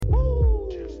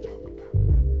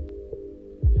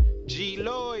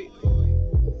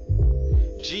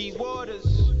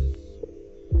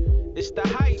It's the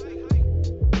hype.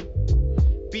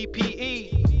 BPE.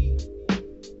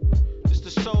 It's the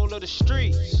soul of the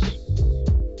streets.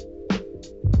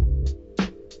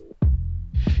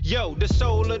 Yo, the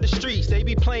soul of the streets, they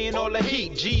be playing all the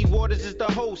heat. G Waters is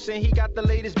the host and he got the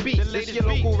latest beats. This your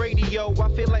local radio, I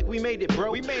feel like we made it,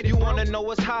 bro. You wanna know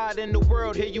what's hot in the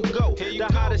world, here you go. The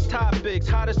hottest topics,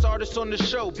 hottest artists on the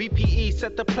show. BPE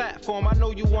set the platform, I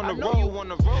know you wanna roll.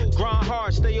 Grind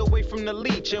hard, stay away from the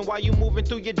leech. And while you moving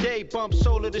through your day, bump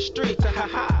soul of the streets. Ha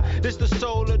ha, this the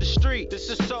soul of the street. This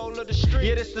the soul of the street.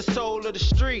 Yeah, this the soul of the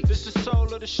street. This the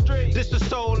soul of the street. This the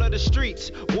soul of the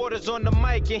streets. Waters on the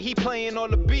mic and he playing all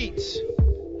the beats.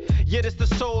 Yeah, this the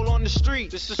soul on the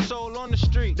street. This the soul on the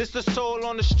street. This the soul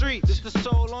on the street. This the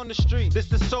soul on the street. This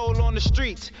the soul on the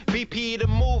streets. BP the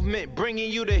movement,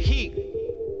 bringing you the heat.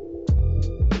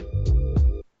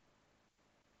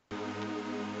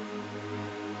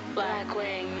 Black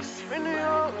Wings. In New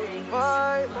York with the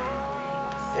vibe.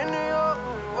 In New York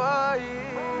with the vibe.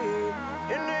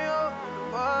 In New York with the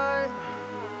vibe.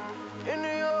 In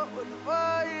New York with the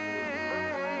vibe.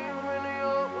 In New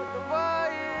York with the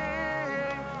vibe.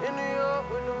 In New York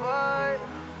with the vibe.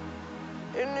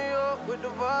 In New York with the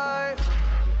vibe.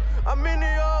 I'm in New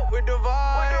York with the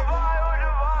vibe.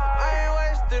 I ain't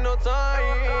wasting no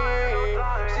time.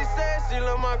 She said she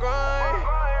love my grind.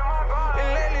 And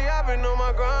lately I've been on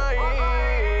my grind.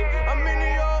 I'm in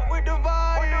New York with the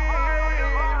vibe.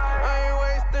 I ain't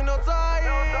wasting no time.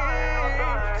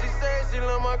 She said she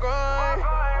love my grind.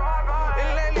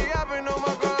 And lately I've been on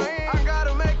my grind. I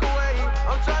gotta make a way.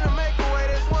 I'm trying to make a way.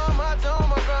 That's why I'm out on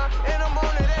my grind. And I'm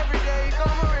on it every day.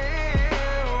 Come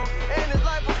real. And this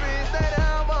life will be stay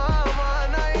down behind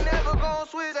mine. I ain't never gon'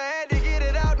 switch. I had to get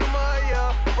it out the mud,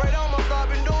 yeah. Right on my thought.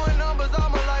 Been doing numbers all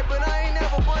my life. But I ain't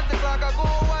never punch the clock. I go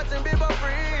and watch and be my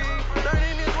free.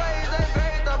 Learning these ways, ain't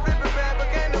great. Stop flipping back.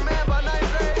 Became the man by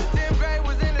 9th grade. 10th grade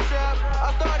was in the trap.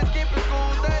 I started skipping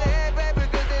school. 38, baby,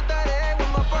 cause they 38 was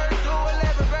my first two.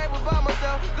 11th grade was by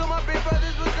myself. Cause my big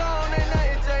brothers was gone and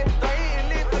nothing changed. Start eating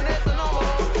leaf finesse on my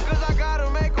own. Cause I gotta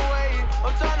make a way.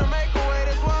 I'm trying to make a way.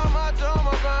 That's why I'm out to on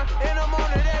my grind. And I'm on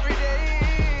it every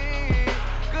day.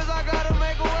 Cause I gotta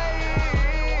make a way.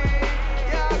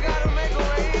 Yeah, I gotta make a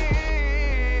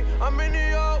way. I'm in New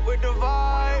York with the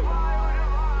vibe.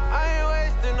 I ain't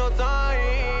wasting no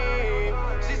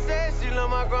time. She said she love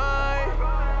my grind.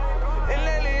 And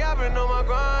lately I've been on my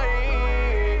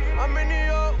grind. I'm in New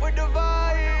York with the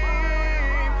vibe.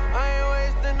 I ain't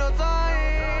wasting no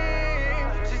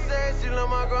time. She said she love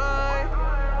my grind.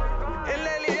 And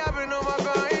lately I've been on my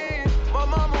grind. My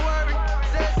mama worried,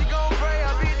 said she gon' pray.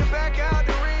 I beat the back out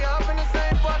the re-up in the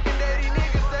same fucking day. These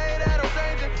niggas say that I'm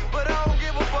changing, but I don't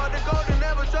give a fuck. The golden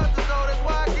never trust the soul. That's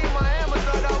why I keep my hammer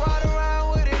shut. I ride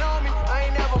around with it on me. I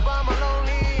ain't never by my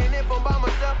lonely. And if I'm by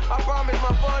myself, I promise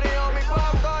my 40 on me.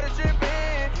 Pop started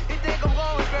tripping. He think I'm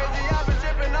going crazy. I've been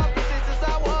tripping off the shit since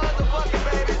I was a fucking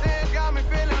baby. Since got me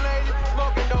feeling lazy.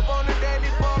 Smoking dope on the daily.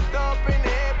 Fucked up in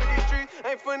the head for these streets.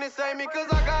 Ain't finna save me cause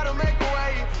I gotta make a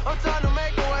way. I'm trying to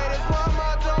make a way. That's why I'm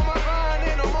out on my grind.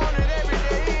 And I'm on it every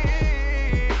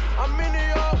day. I'm in New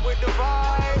York with the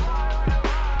vibe.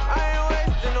 I ain't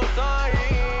wasting no time.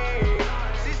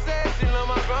 She said she love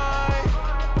my grind.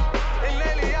 And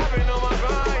lately I've been on my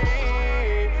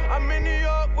grind. I'm in New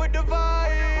York with the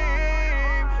vibe.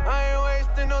 I ain't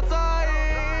wasting no time.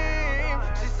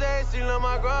 She said she love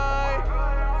my grind.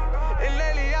 And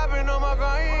lately I've been on my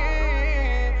grind.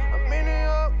 I'm in New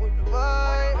York with the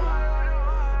vibe.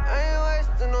 I ain't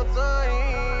wasting no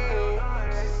time.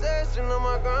 She said she love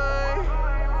my grind.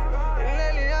 And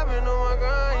lately I've been on my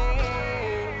grind.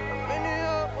 I'm in New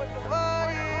York with the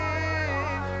vibe.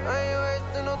 I ain't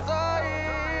wasting no time.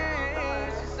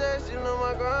 She said she love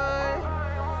my grind.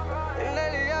 And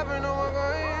lately I've been on my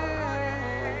grind. In New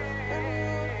York with the vibe. I ain't wasting no time. She said she love my grind. And lately I've been on my grind. I'm in New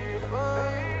York with the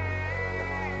vibe.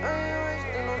 I ain't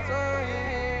wasting no time.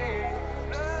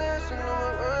 She said she love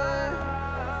my grind.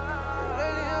 And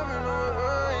lately I've been on my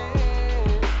grind.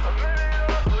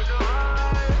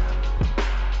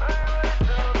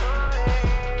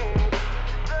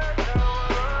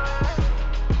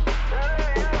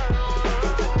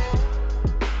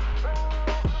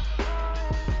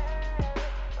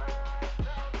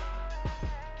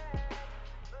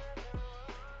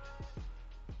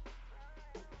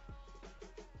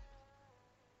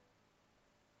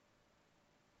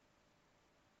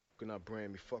 Could not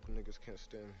brand me, fuck niggas can't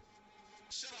stand me.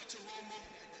 Shout out to Romo.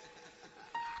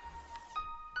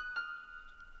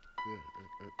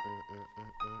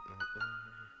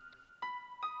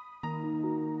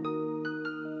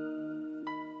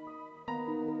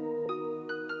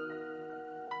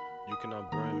 You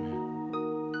cannot brand me.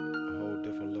 A whole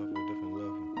different level, different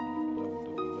level, different level,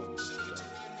 different level.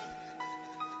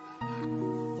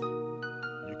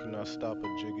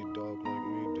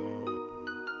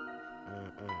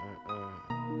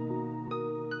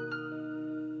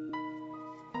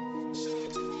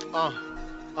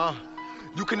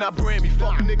 You cannot brand me,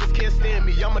 fuck niggas can't stand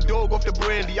me. I'm a dog off the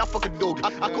brandy, I fuck a dog.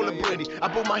 I call it brandy. I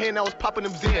broke my hand, I was popping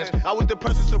them Zans. I was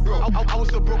depressed and so broke. I was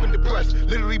so broke and depressed,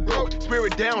 literally broke.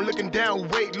 Spirit down, looking down,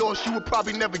 weight loss, you would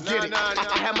probably never get it.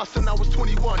 I had my son, I was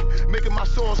 21, making my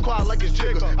songs quiet like it's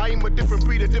Jigger. I am a different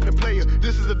breed, a different player.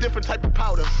 This is a different type of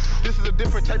powder. This is a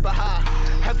different type of high.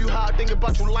 Have you high? Think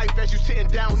about your life as you sitting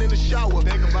down in the shower.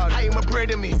 Think about it. I am a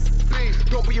brand of me. Please,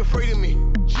 don't be afraid of me.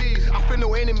 Jeez, I feel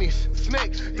no enemies.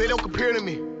 Snakes, they don't compare to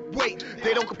me. Wait,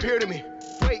 they don't compare to me.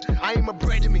 Wait, I ain't my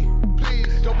brand to me.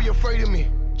 Please, don't be afraid of me.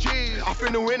 Jeez, I fear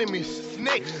no enemies.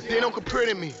 Snakes, they don't compare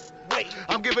to me. Wait,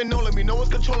 I'm giving all of me, no one's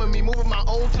controlling me. Moving my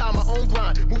own time, my own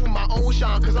grind. Moving my own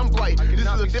shine, cause I'm bright. This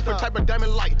is a different type of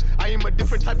diamond light. I am a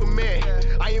different type of man.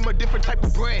 I am a different type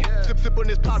of brand. Sip on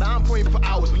this powder, I'm praying for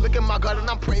hours. Look at my God and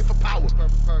I'm praying for power.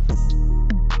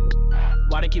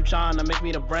 Why they keep trying to make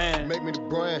me the brand? Make me the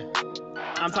brand.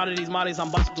 I'm tired of these mollies,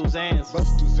 I'm busting through Zans.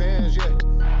 Bustin' through Zans,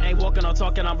 yeah. Ain't walking or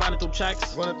talking, I'm running through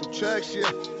checks. Running through checks, yeah.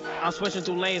 I'm switching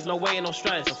through lanes, no way and no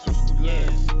stress. Yeah.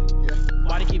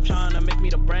 Why they keep trying to make me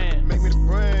the brand? Make me the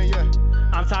brand, yeah.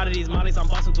 I'm tired of these mollies, I'm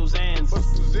busting through Zans.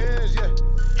 Bustin' through Zans,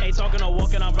 yeah. Ain't talking or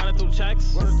walking, I'm running through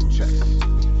checks. Running through checks.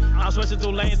 I'm switching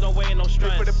through lanes, no way and no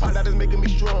stress. For the pot that is making me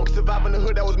strong. Surviving the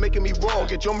hood that was making me wrong.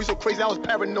 It drove me so crazy, I was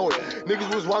paranoid.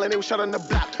 Niggas was wildin', they was shot on the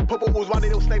block. Popo was wildin',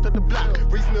 they was sniped on the block.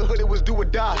 Reaching the hood, it was do or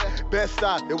die. Best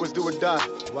side, it was do or die.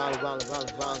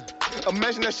 Wildin'.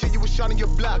 Imagine that shit, you was shot on your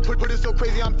block. Put it so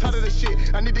crazy, I'm tired of this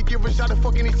shit. I need to give a shot of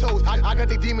fucking these toes. I got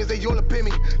the demons, they all up in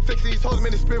me. Sexy these hoes,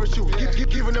 man, it's spiritual.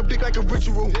 Giving up dick like a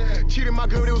ritual. Cheating my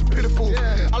girl, it was pitiful.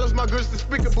 I lost my girl, it's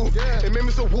despicable. It made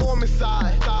me so warm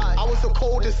inside. I was so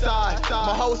cold inside.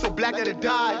 My heart was so black that it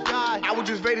died. I was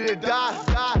just ready to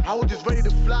die. I was just ready to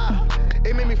fly.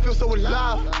 It made me feel so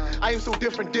alive. I am so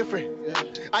different.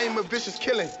 I am a vicious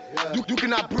killing. You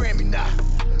cannot brand me now.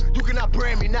 You cannot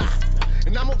brand me now.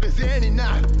 And I'm off the Zanny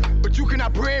now. But you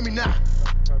cannot brand me now.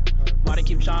 Why they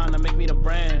keep trying to make me the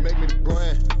brand? Make me the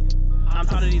brand. I'm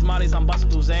tired of these mollies, I'm busting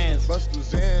through Zans. Bustin'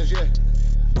 through Zans, yeah.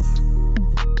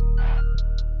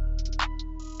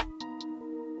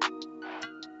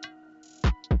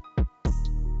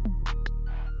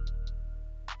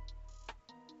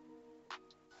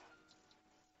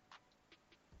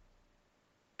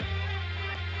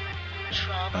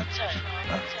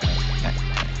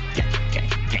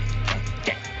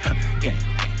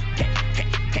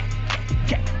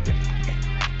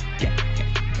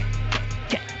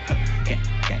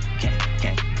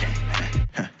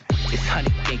 It's honey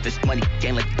game, this money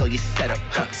game like throw your setup.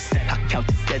 I count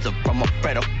the cents up from my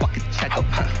bread, I fucking check up.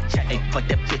 Hey, fuck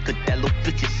that bitch, cause that little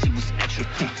bitch, she was extra.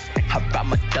 I ride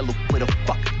my jello with a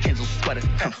fucking Kenzo sweater.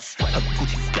 Her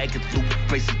Gucci bag and Louis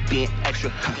braces being extra.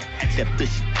 That bitch,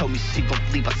 she told me she gon'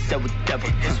 leave, I said whatever.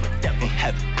 Ain't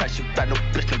having pressure, ride no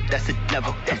bitch, no that's it,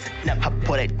 never. I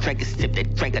pour that drink and sip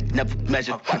that drink, I never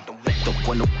measure. Don't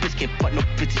want no bitch, can't fuck no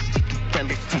bitches, she too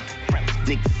friendly.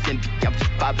 Niggas envy, I'm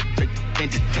just vibing, drink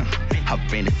vengeance. I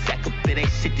ran a sack up, it ain't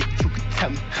shit that you can tell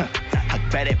me. I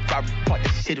grab that Ferrari, park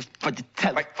that shit in front of the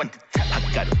telly.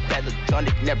 I got a bad look on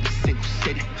it in every single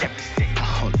city.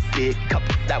 I own a big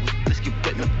couple flowers, biscuit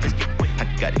with me. I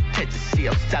got attention, she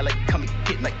outside like come and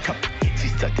get me. She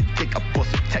sucked a dick, I bought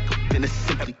some tech up in a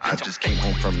simply. I just came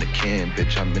home from the can,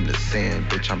 bitch, I'm in the sand.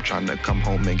 Bitch, I'm trying to come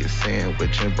home and get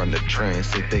sandwich and run the train.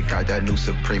 Say they got that new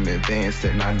Supreme Advance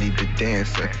and I need to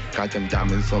dance. Got them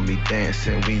diamonds on me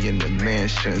dancing, we in the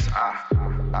mansions.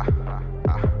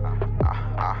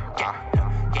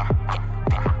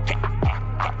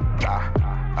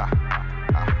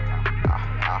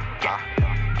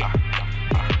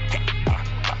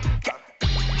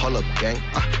 Hold up, gang,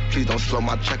 please don't slow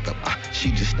my checkup.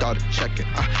 She just started checking,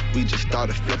 we just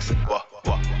started flexing.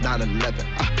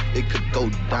 9/11, it could go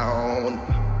down.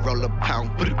 Roll a pound,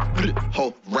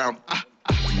 whole round.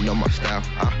 You know my style,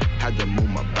 had to move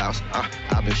my bounce.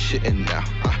 I've been shitting now,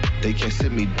 they can't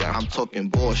sit me down. I'm talking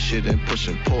bullshit and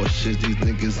pushing Porsches. These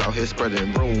niggas out here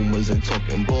spreading rumors and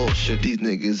talking bullshit. These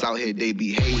niggas out here, they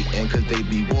be hating cause they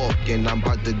be walking. I'm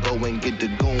about to go and get the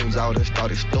goons out and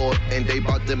start extorting. They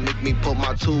about to make me pull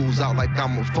my tools out like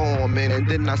I'm a foreman. And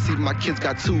then I see my kids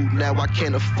got two, now I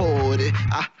can't afford it.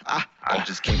 I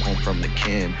just came home from the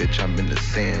can, bitch, I'm in the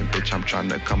sand. Bitch, I'm trying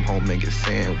to come home and get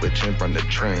sandwich and run the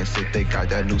train. Say they got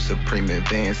that new Supreme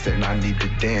Advance and I need to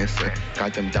dance.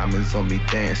 Got them diamonds on me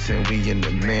dancing, we in the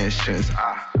mansions.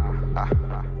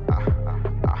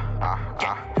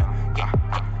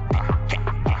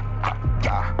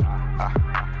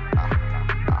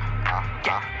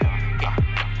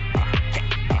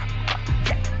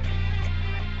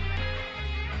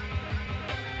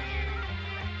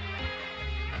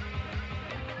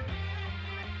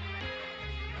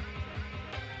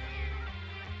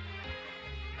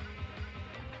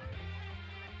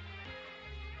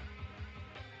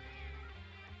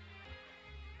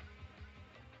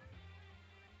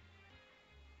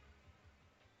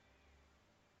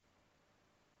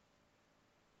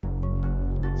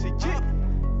 Say yeah.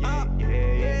 Yeah,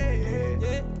 yeah,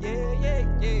 yeah, yeah, yeah,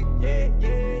 yeah, yeah,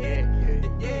 yeah,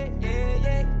 yeah,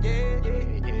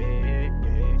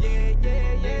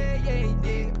 yeah,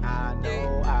 yeah. I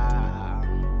know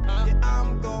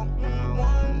I'm gon'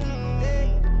 one day.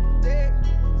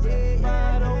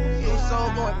 This song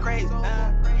going crazy.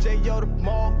 J.O. the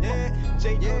motherfucker.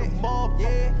 J.O. the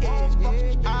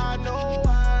motherfucker. I know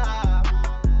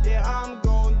I'm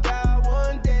gon' die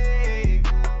one day.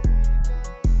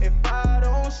 If I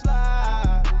don't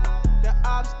slide, the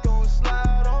ops gon'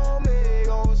 slide on me,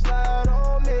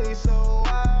 so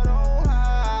I don't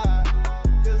hide,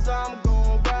 'cause I'm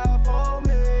gon' ride for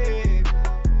me.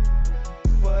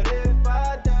 But if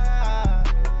I die,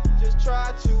 just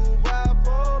try to ride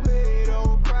for me,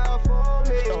 don't cry for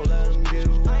me. Don't let them get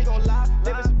away. I ain't gon' lie,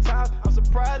 living some times, I'm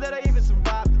surprised that I even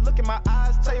survived. Look in my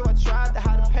eyes, tell you I tried to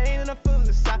hide the pain and I'm feeling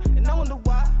inside. And I wonder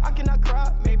why I cannot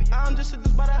cry. Maybe I'm just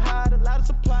seduced by the high. A lot of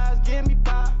supplies get me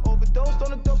by. Overdosed on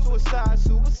the dope,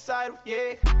 suicidal,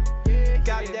 yeah.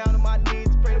 Got down on my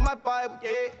knees, pray to my Bible,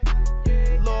 yeah.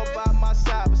 Lord by my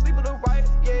side, but sleep with the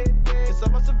rifle, yeah. It's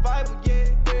about survival,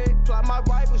 yeah. Plot my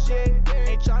rivals, yeah.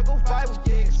 Ain't tryna go viral,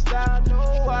 yeah. 'Cause I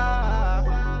know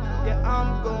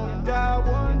I'm gon' die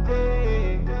one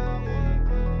day.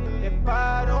 If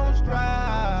I don't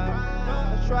strive,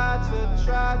 I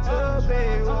try to be,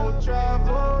 won't try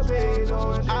for me,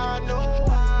 don't I know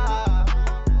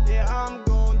I'm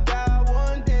gon' die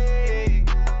one day.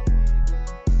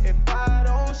 If I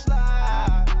don't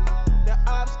slide, the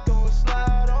ops gon'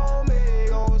 slide on me,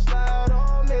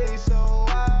 so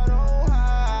I don't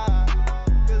hide,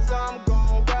 'cause I'm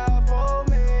gon' ride for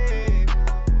me.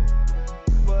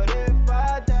 But if I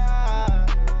die,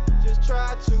 just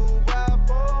try to ride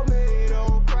for me,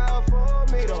 don't cry for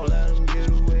me, don't let them get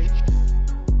away.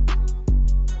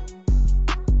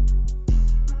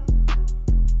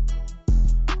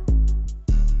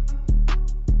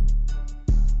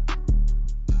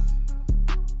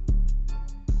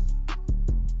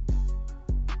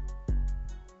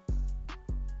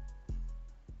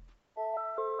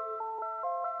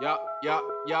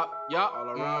 Yup. All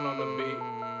around on the beat.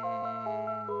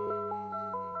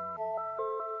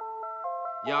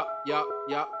 Yup.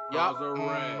 How's a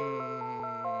ring?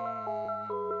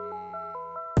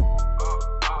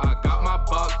 I got my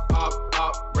bucks up.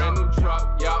 Brand new truck,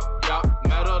 yup.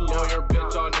 Met a lawyer,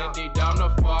 bitch on Indy, down the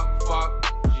fuck.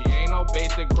 She ain't no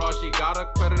basic bro, she got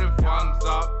accredited funds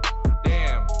up.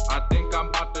 Damn, I think I'm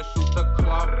about to shoot the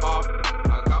club up.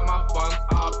 I got my funds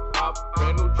up.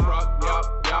 Brand new truck, yup.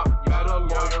 Met a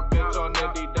lawyer, bitch on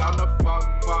Indy, down the fuck.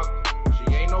 She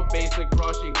ain't no basic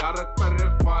bro, she got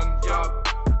accredited funds up.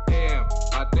 Damn,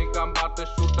 I think I'm about to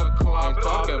shoot the club. Ain't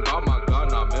talking about my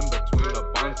gun, I'm in between the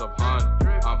buns of hun.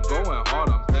 I'm going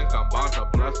hard, think I'm about to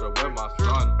bless her with my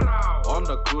son. On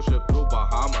the cruise ship through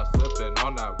Bahamas, sipping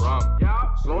on that rum.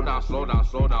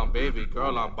 Slow down, baby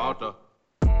girl, I'm about to.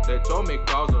 They told me,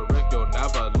 Causa Rick, you'll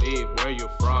never leave where you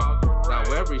from. Now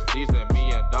every season,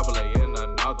 me and Double A in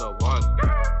another one.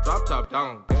 Drop top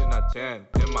down, getting a 10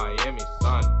 in Miami,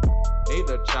 sun. Need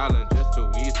a challenge, it's too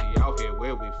easy out here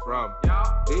where we from.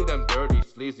 Leave them dirty,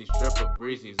 sleazy stripper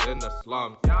breezies in the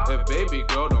slums. If baby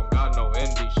girl don't got no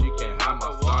indie, she can't have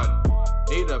my son.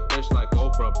 Need a bitch like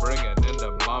Oprah, bringing in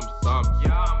them lump sums.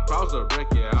 Causa Rick,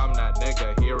 yeah, I'm that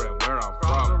nigga here and where I'm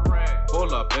from.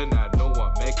 Pull up in that new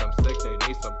one, make them sick, they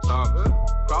need some tongues.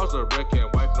 Causa Rick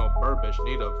and wife no bitch,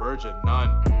 need a virgin nun.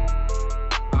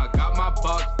 I got my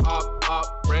bucks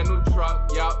up, brand new truck,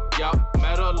 yup.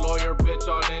 Met a lawyer, bitch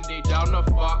on Indy, down the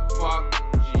fuck.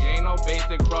 She ain't no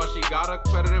basic bro, she got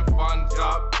accredited funds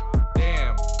up.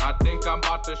 Damn, I think I'm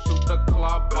about to shoot the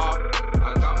club up.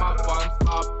 I got my funds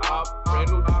up,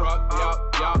 brand new truck,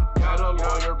 yup. Met a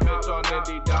lawyer, bitch on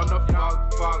Indy, down the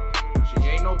fuck. She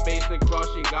ain't no basic bro,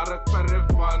 she got accredited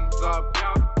funds up.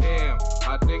 Damn,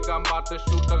 I think I'm about to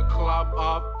shoot the club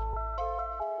up.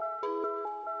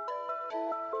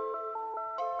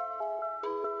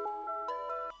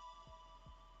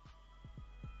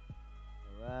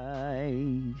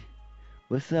 Alright.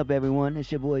 What's up, everyone?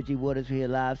 It's your boy G Waters here,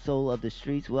 live soul of the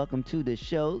streets. Welcome to the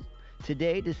show.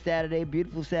 Today, this Saturday,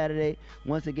 beautiful Saturday,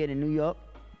 once again in New York.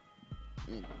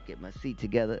 Get my seat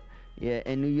together. Yeah,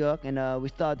 in New York. And we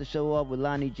start the show off with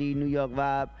Lonnie G, New York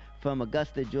Vibe from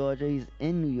Augusta, Georgia. He's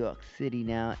in New York City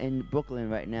now, in Brooklyn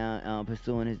right now,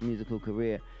 pursuing his musical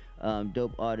career.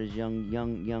 Dope artist,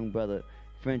 young brother,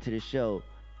 friend to the show.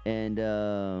 And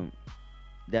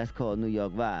that's called New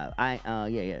York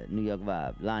Vibe. New York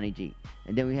Vibe, Lonnie G.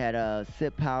 And then we had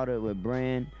Sip Powder with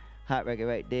Brand, hot record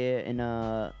right there. And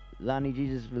Lonnie G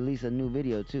just released a new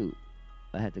video too.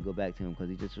 I had to go back to him because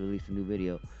he just released a new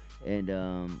video. And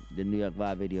the New York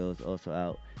Vibe video is also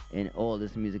out. And all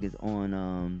this music is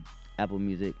on Apple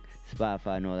Music,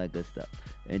 Spotify, and all that good stuff.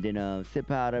 And then Sip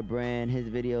Powder Brand, his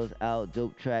video's out.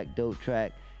 Dope track. You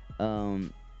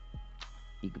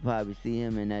could probably see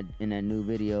him in that new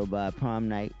video by Prom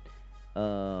Night.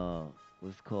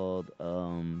 What's called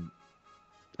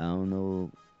I don't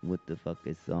know what the fuck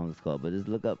this song is called, but just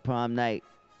look up Prom Night,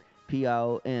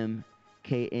 PROMKNGHT,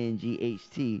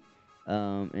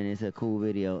 and it's a cool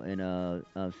video. And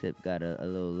Sip got a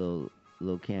little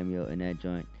cameo in that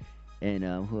joint. And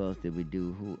who else did we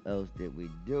do,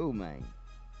 man?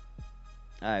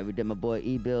 All right, we did my boy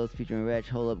E-Bills featuring Wretch,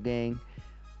 Hold Up Gang,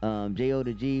 J.O.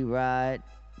 the G, Ride,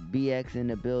 BX in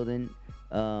the building.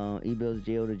 E-Bills,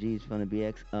 J.O. the G's from the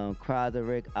BX. Crowder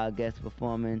Rick, our guest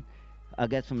from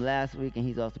last week, and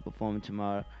he's also performing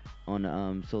tomorrow on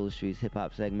the Solar Streets hip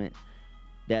hop segment.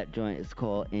 That joint is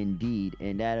called Indeed,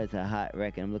 and that is a hot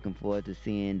record. I'm looking forward to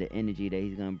seeing the energy that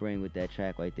he's gonna bring with that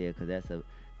track right there, cause that's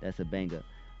a banger.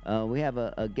 We have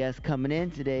a guest coming in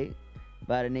today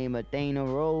by the name of Thana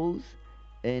Rose,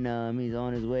 and he's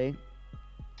on his way.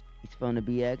 He's from the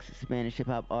BX, Spanish hip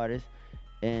hop artist,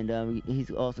 and he's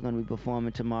also gonna be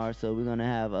performing tomorrow. So we're gonna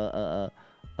have a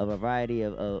variety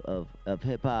of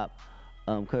hip hop.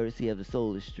 Courtesy of the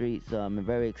Solar Street. So I'm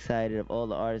very excited of all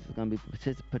the artists that's going to be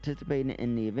participating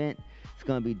in the event. It's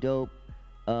going to be dope.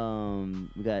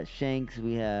 We got Shanks.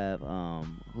 We have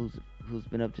who's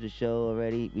been up to the show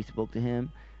already. We spoke to him.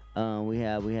 We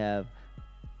have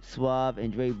Suave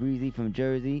and Dre Breezy from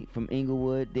Jersey, from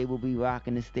Inglewood. They will be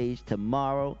rocking the stage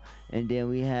tomorrow. And then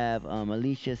we have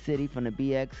Alicia City from the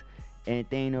BX and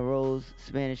Thana Rose,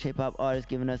 Spanish hip hop artist,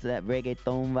 giving us that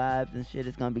reggaeton vibes and shit.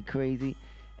 It's going to be crazy.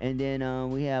 And then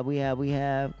we have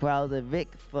Crowder Vic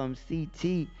from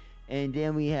CT, and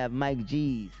then we have Mike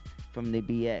G's from the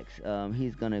BX.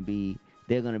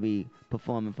 They're gonna be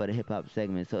performing for the hip hop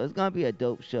segment. So it's gonna be a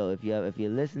dope show. If you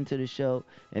listen to the show,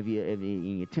 if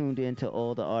you tuned in to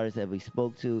all the artists that we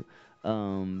spoke to,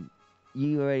 you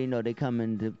already know they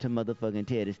coming to motherfucking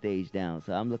tear the stage down.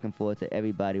 So I'm looking forward to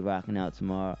everybody rocking out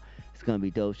tomorrow. It's gonna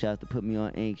be dope. Shouts to Put Me On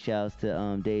Ink. Shouts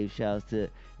to Dave. Shouts to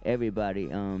everybody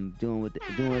doing what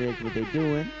they're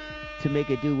doing to make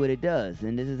it do what it does.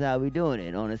 And this is how we doing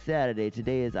it on a Saturday.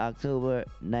 Today is October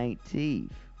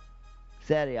 19th.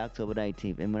 Saturday, October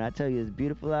 19th. And when I tell you it's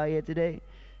beautiful out here today,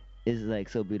 it's like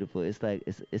so beautiful. It's like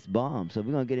it's bomb. So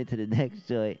we're gonna get into the next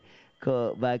joint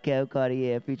called by Kev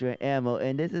Cartier featuring Ammo,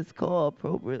 and this is called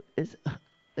it's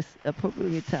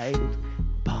appropriately titled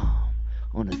Bomb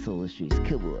on the Solar Streets.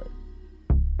 Killwood.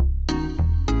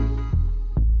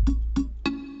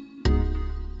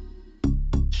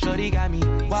 Shorty got me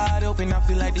wide open, I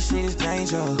feel like this shit is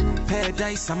danger.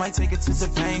 Paradise, I might take it to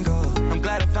Topanga. I'm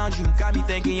glad I found you, got me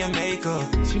thanking your maker.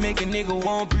 She make a nigga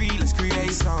won't breathe, let's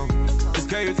create some. This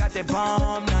girl, you got that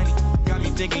bomb, 90. Got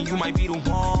me thinking you might be the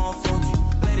one for me.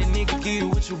 Let a nigga give you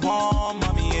what you want,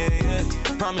 mommy, yeah.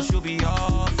 Promise you'll be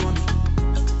all for me.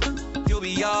 You'll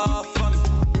be all for me.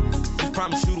 Just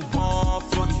promise you the one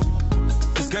for me.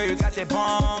 This girl, you got that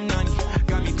bomb, 90.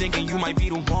 Got me thinking you might be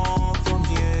the one for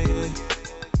me, yeah.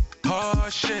 Oh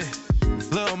shit,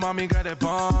 little mommy got that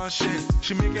bomb shit.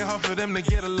 She make it hard for them to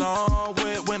get along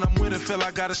with. When I'm with her, feel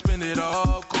I gotta spend it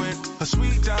all quick. A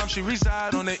sweet dime, she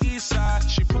reside on the east side.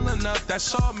 She pulling up,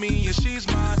 that's all me and she's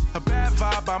mine. A bad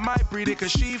vibe, I might breed it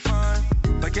cause she fine.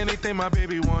 Like anything my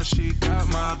baby wants, she got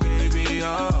my baby,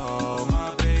 oh,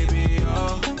 my baby,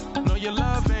 oh. No, your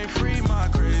love ain't free, my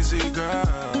crazy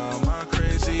girl, my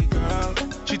crazy girl.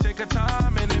 She take her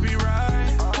time and it be right.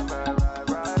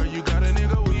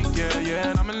 Yeah,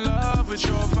 and I'm in love with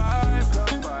your vibe.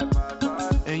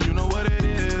 And you know what it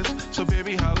is, so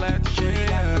baby, holla at the shit.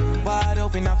 Wide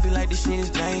open, I feel like this shit is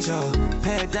danger.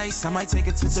 Paradise, I might take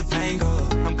it to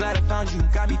Topanga. I'm glad I found you,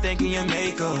 got me thanking your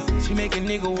maker. She make a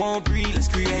nigga won't breathe, let's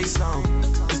create some.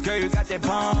 This girl, you got that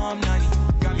bomb, 90.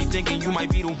 Got me thinking you might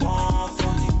be the one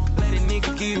for me. Let a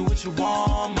nigga give you what you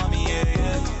want, mommy,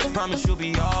 yeah. Promise you'll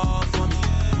be all for me.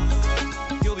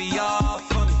 You'll be all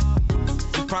for me.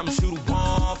 Promise you the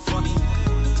one for me.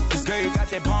 This girl, you got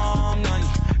that bomb, 90.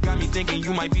 Got me thinking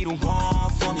you might be the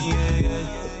one for me,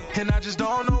 yeah. And I just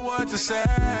don't know what to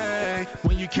say.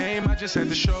 When you came, I just had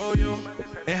to show you.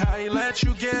 And how he let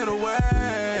you get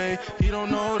away. He don't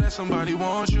know that somebody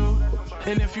wants you.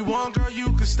 And if you want, girl,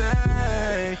 you can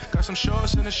stay. Got some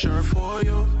shorts and a shirt for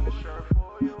you.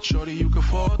 Shorty, you can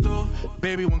fall through.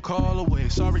 Baby, one call away.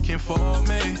 Sorry, can't fault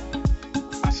me.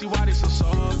 I see why they so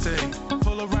salty.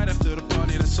 Pull up right after the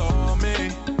party, that's all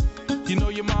me. You know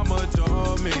your mama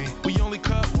adore me. We only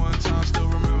cut one time, still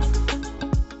remember.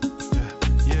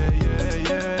 Yeah, yeah, yeah,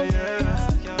 yeah, yeah.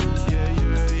 Yeah,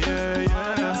 yeah, yeah,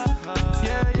 yeah.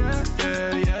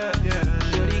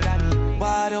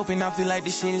 open, I feel like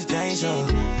this shit is danger.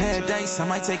 Paradise, I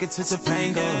might take it to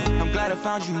Topanga. I'm glad I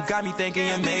found you, got me thinking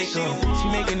your makeup. She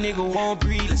make a nigga won't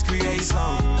breathe, let's create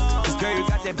some. Cause girl, you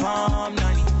got that bomb,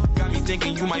 90. Got me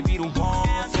thinking you might be the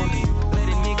one for me. Let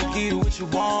a nigga give you what you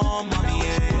want, mommy,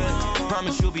 yeah.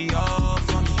 Promise you'll be all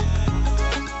for me.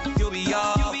 You'll be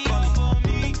all for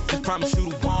me. Just promise you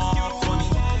the one for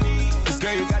me. Cause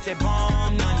girl, you got that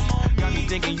bomb, 90. Got me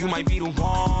thinking you might be the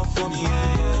one for me,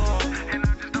 yeah.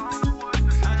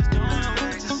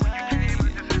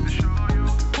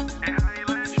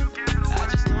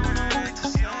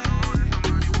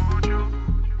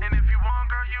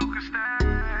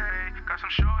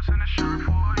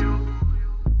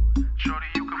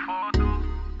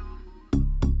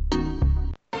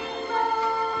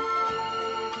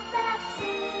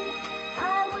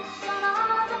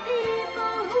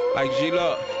 Like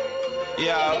G-Look,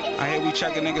 yeah, I hear we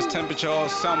checking niggas' temperature all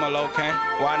summer, okay?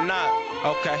 Why not?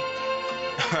 Okay,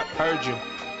 heard you,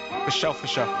 for sure, for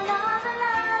sure.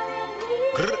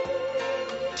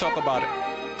 Talk about it.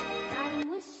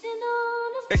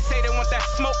 They say they want that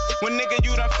smoke, when nigga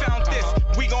you done found this.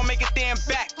 We gon' make it there and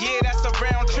back, yeah, that's a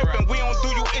round trip. And we don't do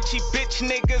you itchy bitch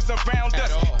niggas around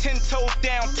us. 10 toes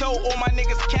down, toe, all my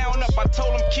niggas count up. I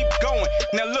told them keep going,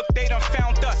 now look, they done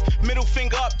found us. Middle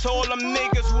finger up to all them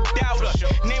niggas who doubt us.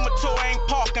 Name a tour ain't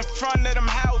park in front of them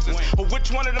houses. Or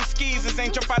which one of them skeezers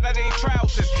ain't jump out of their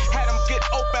trousers. Had them get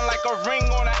open like a ring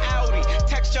on an Audi.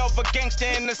 Texture of a gangster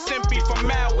in the Simpy from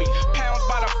Maui. Pounds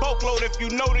by the boatload, if you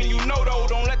know then you know though.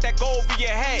 Don't let that go over your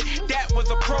head. That was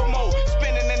a promo,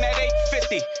 spinning in that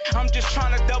 850. I'm just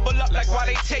trying to double up like why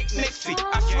they take Nipsey.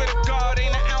 I swear to God,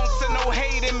 ain't an ounce of no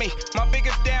hate in me. My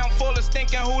biggest downfall is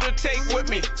thinking who to take with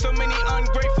me. So many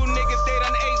ungrateful niggas, they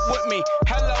done ate with me.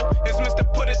 Hello, it's Mr.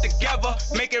 Put It Together.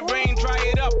 Make it rain, dry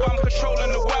it up, I'm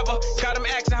controlling the weather. Got him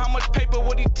asking how much paper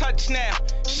would he touch now.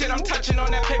 Shit, I'm touching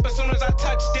on that paper soon as I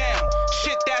touch down.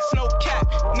 Shit, that's no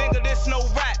cap, nigga, this no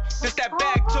rap. This that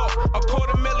bag talk,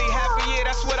 $250,000, half a year,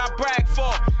 that's what I brag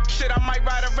for. Shit, I might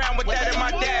ride around with that in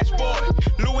my dashboard.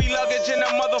 Louis luggage and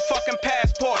a motherfucking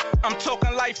passport. I'm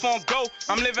talking life on go,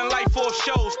 I'm living life off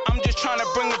shows. I'm just trying to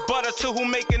bring the butter to who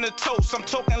making the toast. I'm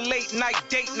talking late night,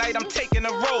 date night, I'm taking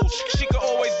a rose. She could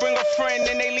always bring a friend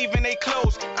and they leaving they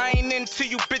clothes. I ain't into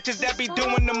you bitches that be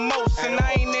doing the most. And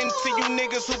I ain't into you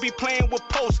niggas who be playing with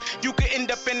posts. You could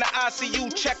end up in the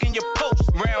ICU checking your post.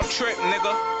 Round trip,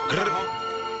 nigga.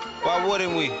 Why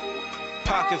wouldn't we?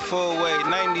 Pocket full way,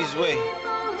 90s way.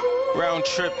 Round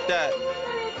trip that.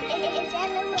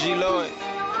 G-Lloyd.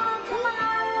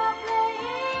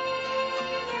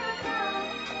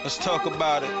 Let's talk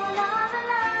about it.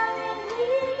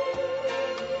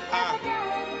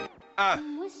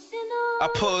 I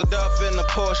pulled up in the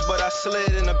Porsche, but I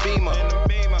slid in a Beamer.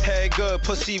 Head good,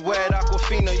 pussy wet,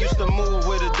 Aquafina. Used to move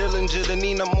with a Dillinger, the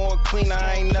Nina more cleaner.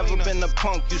 I ain't never been a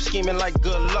punk, you scheming like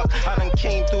good luck. I done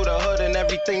came through the hood and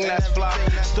everything that's fly.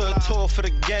 Stood tall for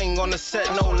the gang on the set,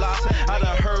 no lie. I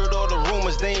done heard all the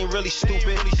rumors, they ain't really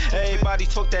stupid. Everybody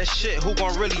talk that shit, who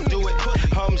gon' really do it?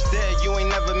 Hum's dead, you ain't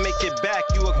never make it back.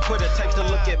 You a quitter, type to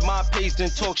look at my page then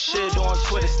talk shit on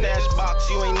Twitter. Stash box,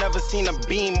 you ain't never seen a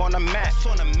beam on a map.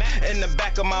 In the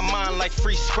back of my mind like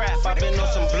free scrap. I been on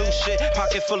some blue shit,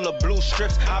 pocket full of blue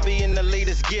strips. I be in the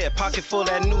latest gear, pocket full of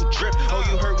that new drip. Oh,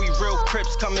 you heard we real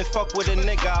Crips, come and fuck with a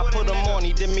nigga. I put him on,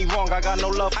 he did me wrong, I got no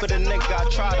love for the nigga.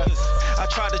 I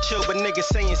try to chill, but niggas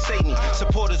saying Satan.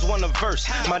 Supporters want a verse,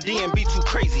 my DMB too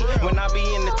crazy. When I be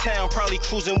in the town, probably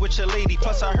cruising with your lady.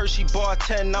 Plus I heard she bought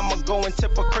 10, I'ma go and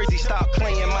tip her crazy. Stop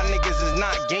playing, my niggas is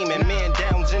not gaming. Man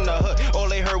downs in the hood, all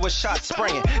they heard was shots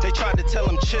spraying. They tried to tell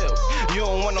him chill, you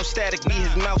don't want no static. Me,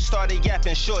 his mouth started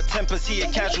yapping, short tempers, he a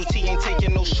casualty, ain't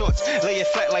taking no shorts. Lay it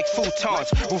flat like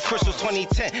futons, Roof Crystal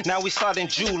 2010, now we starting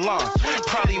July.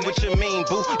 Probably with your main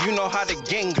boo, you know how the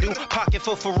gang do. Pocket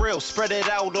full for real, spread it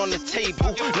out on the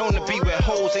table. Known to be with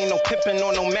hoes, ain't no pimping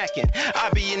or no macking. I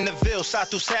be in the Ville, shot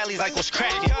through Sally's like what's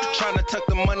cracking. Trying to tuck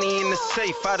the money in the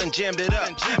safe, I done jammed it up.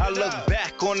 I look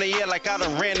back on the year like I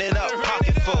done ran it up.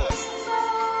 Pocket full.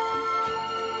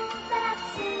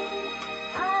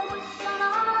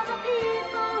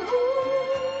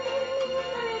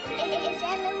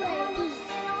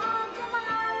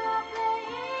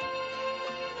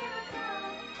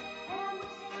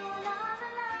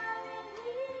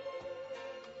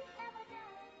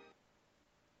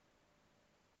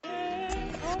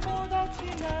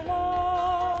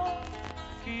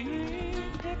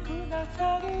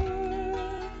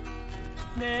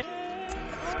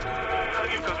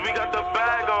 Cause we got the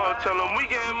bag on, tell them we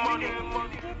getting money.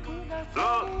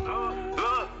 Look.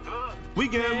 we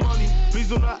getting money. Please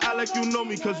do not act like you know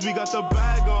me, cause we got the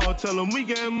bag on. Tell them we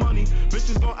getting money.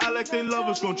 Bitches gon' act like they love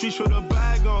us, gon' treat you with the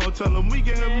bag on. Tell them we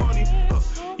getting money.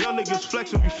 Young niggas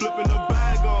flexing, we flipping the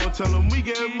bag on. Tell them we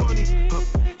getting money.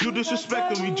 You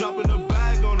disrespecting, we dropping the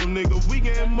bag on them, nigga. We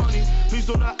getting money. Please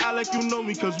do not act like you know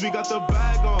me, cause we got the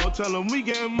bag on. Tell them we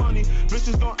getting money.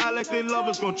 Bitches gon' act like they love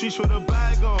us, gon' treat you with the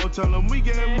bag on. Tell them we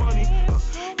getting money.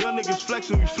 Young niggas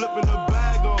flexing, we flipping the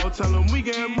bag on. Tell them we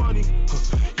getting money.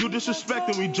 You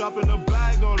disrespecting, we dropping the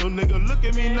bag on them, nigga. Look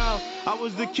at me now. I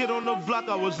was the kid on the block,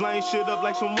 I was laying shit up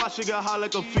like some watch, shit got high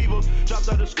like a fever. Dropped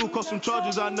out of school, caught some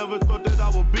charges, I never thought that I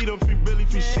would beat them. Free Billy,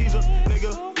 free Caesar,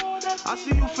 nigga. I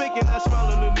see you faking that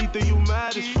smile underneath and you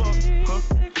mad as fuck, huh?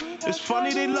 It's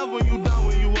funny they love when you down,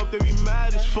 when you up, they be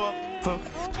mad as fuck, huh?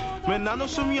 Man, I know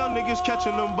some young niggas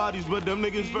catching them bodies, but them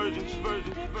niggas virgins.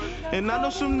 And I know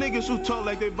some niggas who talk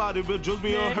like they body, but just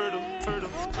be unheard of.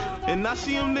 And I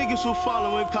see them niggas who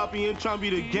follow and copy and try to be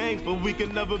the gang, but we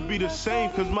can never be the same,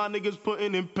 cause my niggas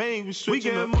putting in pain, we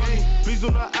switching the money. Please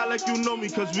do not act like you know me,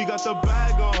 cause we got the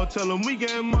bag on. Tell them we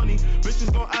getting money.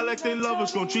 Bitches gon' act like they love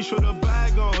us, gon' treat you with the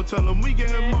bag on. Tell them we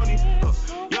getting money.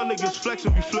 Young niggas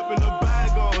flexing, we flipping the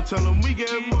bag on. Tell them we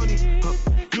getting money.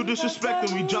 You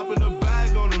disrespecting, we dropping the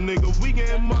bag on them, nigga. We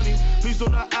getting money. Please do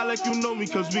not act like you know me,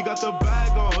 cause we got the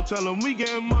bag on. Tell them we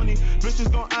getting money.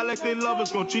 Bitches gon' act like they love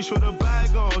us, gon' treat you with the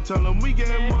bag on. Tell them we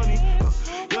getting money.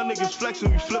 Young niggas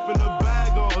flexing, we flipping the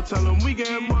bag on. Tell them we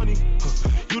getting money.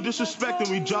 You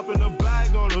disrespecting, we dropping the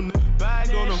bag on them.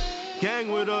 Bag on them.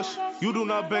 Gang with us. You do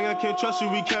not bang, I can't trust you,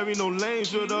 we carry no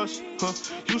lanes with us, huh?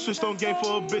 You switched on game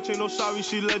for a bitch, ain't no sorry,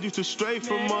 she led you to stray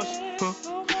from us,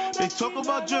 huh? They talk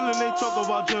about drilling, they talk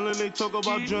about drilling, they talk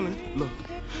about drilling, look.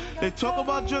 They talk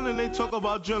about drilling, they talk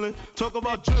about drilling, talk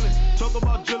about drilling, talk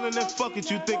about drilling, and fuck it,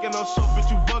 you thinking I'm soft,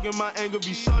 bitch, you bugging, my anger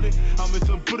be sudden. I'm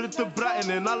into put it to Bratton,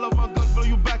 and I love my guns, blow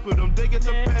you back with them, they get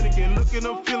to panicking, looking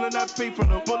up, feeling that pain from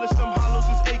them, bullets, them hollows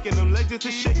is aching, them legs get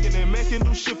to shaking, and man can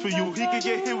do shit for you, he can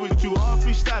get hit with you, all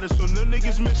free status, so them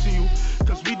niggas missing you,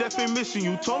 cause we definitely missing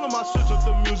you, told them I switch up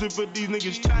the music, but these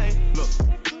niggas trying, look.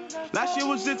 Last year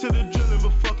was into the drilling,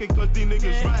 but fuck it, cause these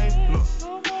niggas right, look.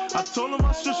 I told them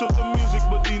I switch up the music,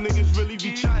 but these niggas really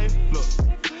be trying, look.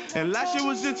 And last year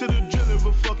was into the drilling,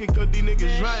 but fuck it, cause these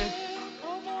niggas right.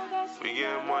 We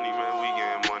getting money, man, we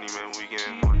getting money, man, we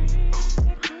getting money.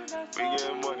 We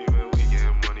getting money, man, we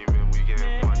getting money, man, we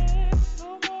getting money.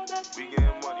 We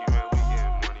getting money, man, we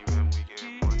getting money, man, we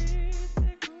getting money.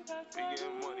 We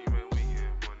getting money, man, we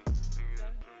getting money.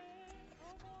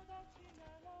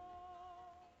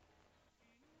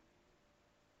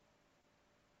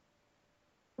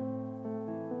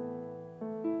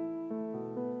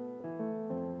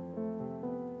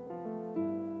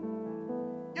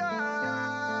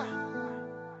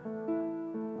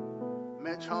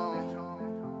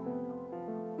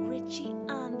 Richie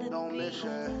on the don't beat.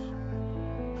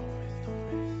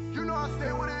 You know I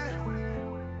stay with it.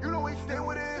 You know we stay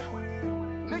with it.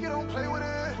 Nigga don't play with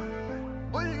it.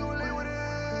 Boy, you gon' live with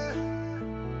it.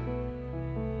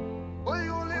 Boy, you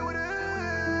gon' live with it.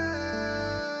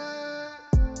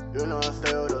 You know I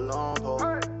stay with a long pole.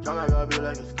 Y'all I gotta be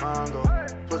like it's Congo.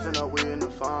 Pushing up weed in the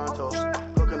Fonto.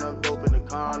 Cooking up dope in the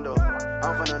condo.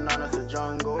 I'm from the nine, it's the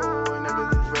jungle. And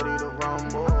niggas is ready to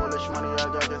rumble. This money I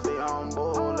got can stay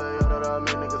humble. I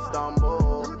make niggas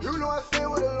stumble. You know I stay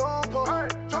with a long pole.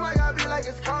 Try my gotta be like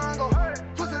it's Congo.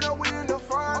 Pushing up weed in the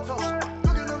Fonto.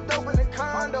 Cooking up dope in the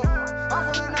condo.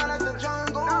 I'm from the nine, it's the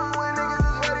jungle. And niggas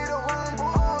is ready to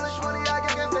rumble. This money I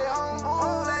got can stay humble.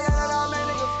 I make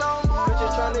niggas stumble.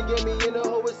 Bitches tryna get me in the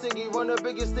hole with Siggy. Run the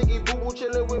biggest sticky. Boo boo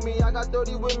chillin' with me. I got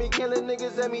 30 with me. Killing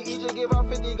niggas at me. Each give out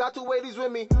 50. Got 2 80s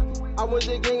with me. I went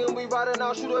to gang and we riding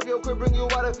out. Shoot up your crib, bring you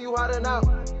out if you hiding out.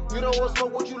 You don't want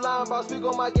smoke, what you lying about? Speak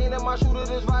on my game and my shooter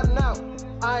just riding out.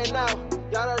 I ain't out.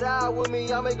 Y'all die with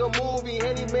me, I make a movie.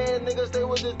 Henny man, niggas stay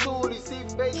with the toolie. See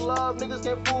fake love, niggas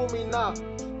can't fool me, nah.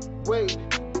 Wait,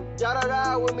 y'all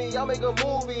die with me, I make a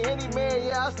movie. Henny man,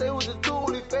 yeah, I stay with the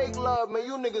toolie. Fake love, man,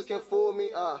 you niggas can't fool me,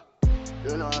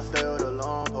 You know I stay with a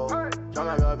long pole. Y'all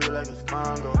I gotta be like it's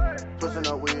Congo. Pushing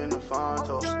up weed in the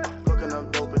Fonto. Cooking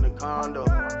up dope in the condo.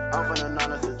 I'm from the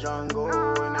nine, it's the jungle.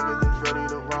 And niggas is ready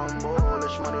to rumble.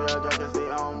 This money I got can stay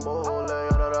humble.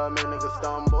 I make niggas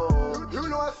stumble. You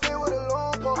know I stay with a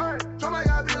long pole. Try my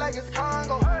gotta be like it's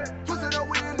Congo. Pushing up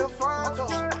weed in the Fonto.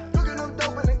 Cooking up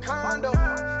dope in the condo.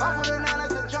 I'm from the nine,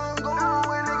 it's the jungle.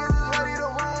 And niggas is ready to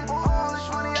rumble. This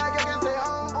money I got can stay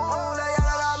humble.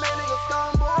 I make niggas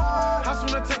stumble. House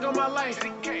when I take on my life.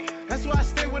 That's why I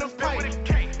stay with a pipe.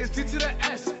 It's D to the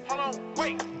S. Hold on,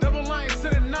 wait. Double lines to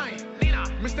the 9.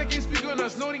 Mistake ain't speaking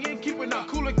us, no they ain't keeping up.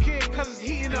 Cooler kid, cause it's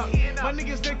heating up. My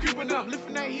niggas they creeping up,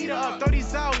 lifting that heater up.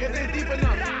 30s out, yeah they deep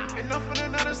enough. Enough for the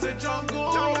nutters, the jungle.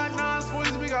 We got 9s,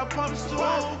 40s, we got pumps too.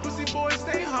 Pussy boys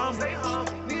stay humble.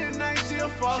 Need a night, she a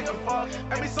fuck.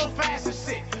 And me so fast and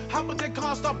shit. Hop with that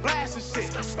car, start blasting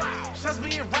shit. Shots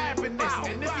me and rapping this.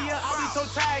 And if he I'll be so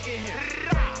tagging him.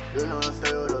 You know I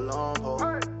stay with a long pole.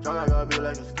 Drunk, I gotta be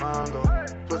like it's Congo.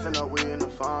 Twisting up weed in the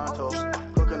Fonto.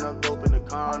 Cooking up dope in the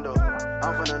condo.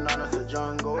 I'm from the Niners to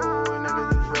jungle. And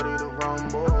niggas is ready to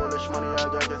rumble. This money I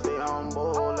got to stay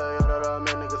humble. Like, I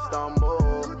make niggas stumble.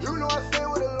 You know I stay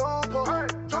with a long pole.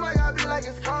 Drunk, I gotta be like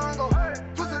it's Congo.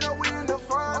 Twisting up weed in the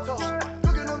Fonto.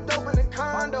 Cooking up dope in the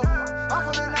condo. I'm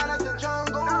from the Niners to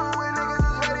jungle. And niggas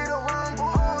is ready to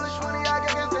rumble. This money I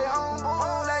got to stay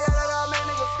humble. Like, I make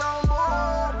niggas stumble.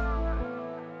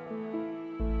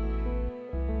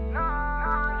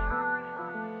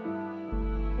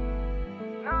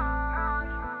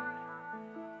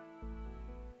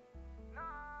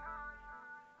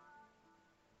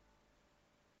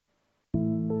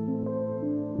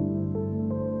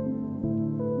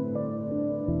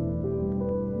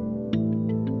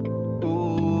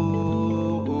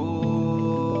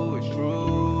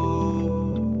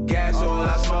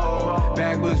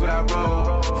 Backwoods when I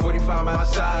roll, 45 my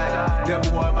side,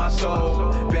 devil on my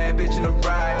soul, bad bitch in the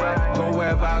ride, go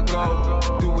wherever I go,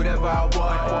 do whatever I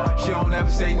want, she don't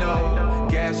ever say no,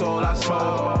 gas all I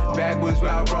smoke, backwoods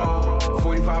when I roll,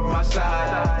 45 my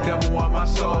side, devil on my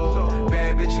soul,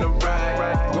 bad bitch in the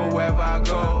ride, go wherever I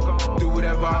go, do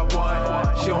whatever I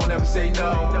want, she don't ever say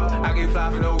no, I get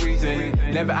fly for no reason,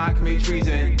 never I commit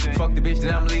treason, fuck the bitch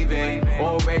that I'm leaving,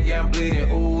 already I'm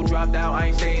bleeding, ooh, dropped out, I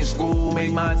ain't stay in school,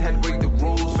 make mines had to break the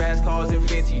rules, fast cars and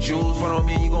fancy jewels, front on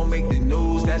me, you gon' make the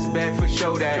news, that's bad for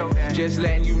show that, just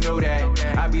letting you know that,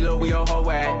 I be low where your hoe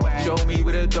at, show me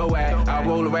where the dough at, I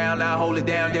roll around, I hold it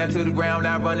down to the ground,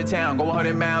 I run the town, go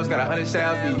 100 miles, got 100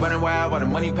 styles, be running wild while the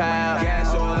money pile,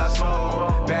 gas all I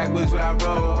smoke, backwoods when I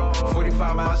roll,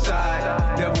 45 my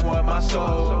side, devil on my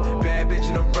soul, bad bitch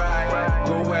in the ride,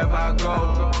 go wherever I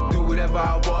go, do whatever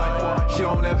I want, she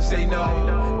don't ever say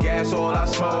no, gas all I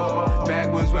smoke,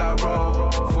 backwoods when I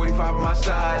roll, 45 on my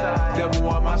side, devil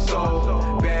on my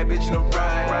soul, bad bitch in the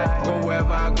ride, go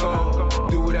wherever I go,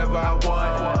 do whatever I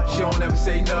want, she don't ever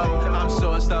say no, I'm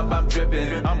sauced up, I'm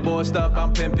dripping, I'm bossed up,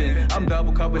 I'm pimping, I'm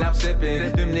double cupping, I'm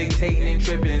sipping, them niggas hating and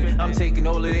tripping, I'm taking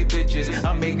all of they bitches,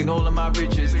 I'm making all of my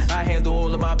riches, I handle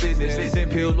all of my business, then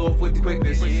peel off with the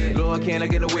quickness, Lord can I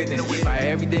get a witness, buy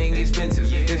everything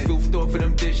expensive, it's food for thought for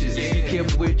them dishes, be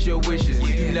careful with your wishes,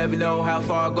 you never know how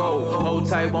far I go, hold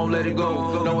tight, won't let it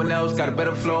go, no one else got a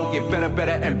better flow, get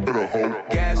better, and better,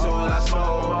 gas all I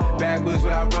smoke, backwoods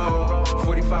when I roll,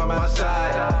 45 my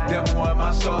side, devil on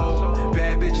my soul,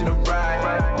 bad bitch in the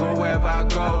ride, go wherever I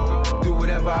go, do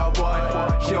whatever I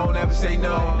want, she don't ever say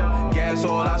no, gas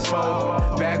all I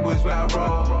smoke, backwoods when I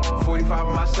roll, 45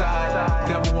 on my side,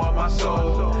 devil on my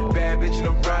soul, bad bitch in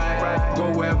the ride,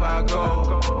 go wherever I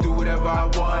go, do whatever I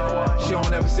want, she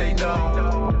don't ever say no.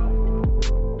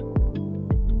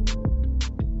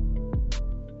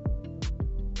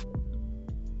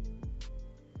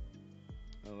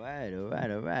 All right.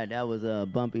 That was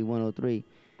Bumpy 103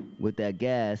 with that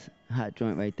gas hot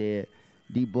joint right there.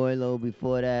 D Boylo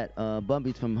before that.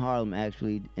 Bumpy's from Harlem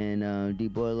actually, and D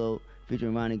Boylo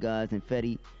featuring Ronnie Gods and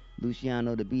Fetty,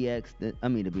 Luciano,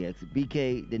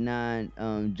 BK, the 9,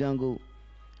 Jungle,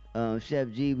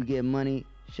 Chef G. We get money.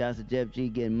 Shouts to Jeff G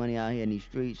getting money out here in these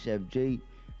streets. Chef G,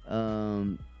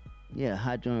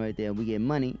 hot joint right there. We get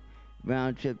money.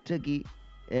 Round Trip Tookie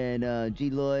and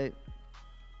G Lloyd.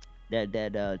 That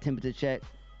temperature check,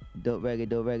 dope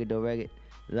reggae. A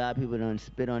lot of people done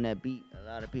spit on that beat. A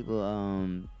lot of people,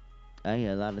 I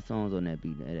hear a lot of songs on that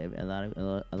beat. A lot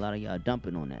of y'all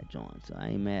dumping on that joint. So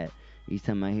I ain't mad. Each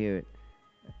time I hear it,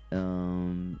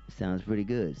 sounds pretty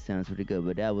good.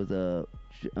 But that was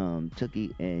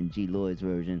Tookie and G Lloyd's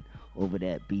version over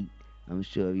that beat. I'm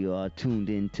sure you all tuned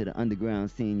in to the underground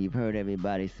scene. You've heard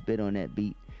everybody spit on that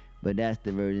beat, but that's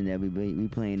the version that we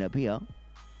playing up here.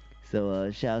 So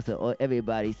shouts to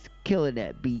everybody killing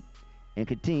that beat and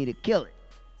continue to kill it.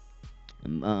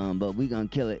 But we gonna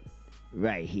kill it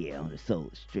right here on the Soul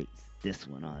Streets. This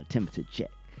one on Temperature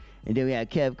Check. And then we had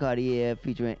Kev Cartier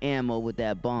featuring Ammo with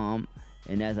that bomb.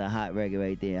 And that's a hot reggae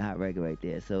right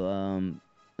there. So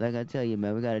like I tell you,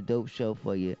 man, we got a dope show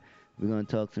for you. We're gonna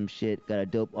talk some shit. Got a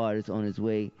dope artist on his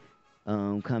way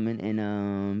coming,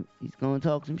 and he's gonna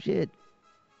talk some shit.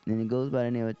 And it goes by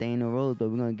the name of Thano Rose, but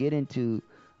we're gonna get into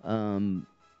the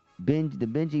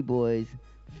Benji Boys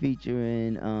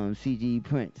featuring CG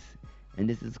Prince, and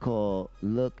this is called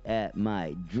Look at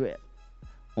My Drip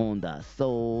on the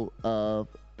soul of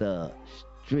the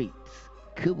streets.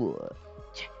 Come on.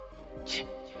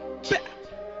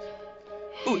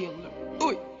 Ooh,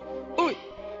 ooh, ooh,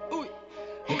 ooh.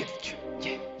 Look at the drip,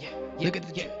 yeah, yeah, yeah. Look at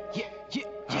the drip, yeah, yeah,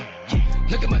 yeah, yeah.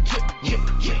 Look at my drip, yeah,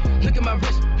 yeah. Look at my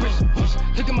wrist, wrist, wrist.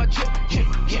 Look at my drip,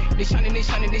 yeah, yeah. They shining, they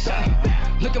shining, they shining.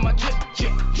 Look at my drip,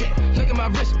 yeah, yeah. Look at my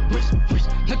wrist, wrist, wrist.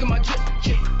 Look at my drip,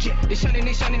 yeah, yeah. They shining,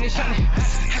 they shining, they shining.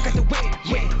 I got the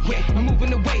wave, I'm moving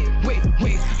the wave.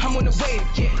 I'm on the wave,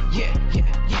 yeah, yeah, yeah,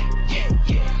 yeah, yeah,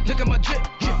 yeah. Look at my drip,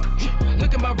 yeah, yeah.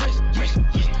 Look at my wrist, wrist,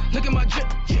 wrist. Look at my drip,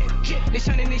 yeah, yeah. They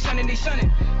shining, they shining, they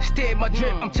shining. Stare at my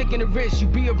drip, I'm taking the risk. You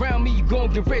be around me, you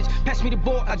gon' get rich. Pass me the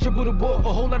ball, I dribble the ball,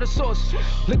 a whole lot of sauce.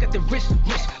 Look at the wrist,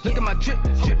 wrist. Look at my drip,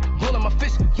 drip. Roll on my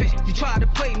fist, fist. You try to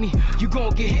play me, you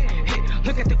gon' get hit, hit.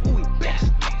 Look at the ooey, dance,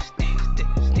 dance, dance,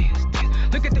 dance, dance,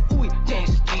 dance. Look at the ooey,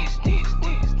 dance, dance, dance,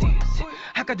 dance, dance.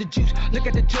 I got the juice, look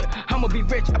at the drip. I'ma be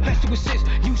rich, I pass to assist.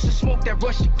 Used to smoke that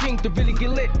rush king to really get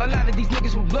lit. A lot of these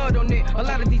niggas with blood on it. A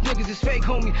lot of these niggas is fake,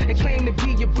 homie. They claim to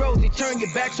be your bros. They turn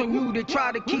your backs on you. They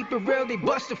try to keep it real. They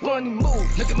bust a funny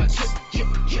move. Look at my drip, drip,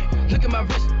 yeah. Look at my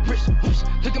wrist, wrist, wrist.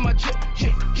 Look at my drip,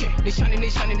 drip, yeah. They shining, they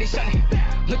shining, they shining.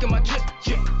 Look at my drip,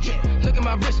 drip, yeah. Look at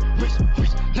my wrist, wrist,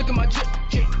 wrist. Look at my drip,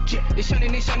 drip, yeah. They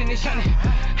shining, they shining, they shining.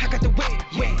 I got the wave.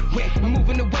 I'm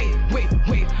moving the wave.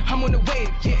 I'm on the wave,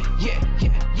 yeah, yeah,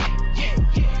 yeah,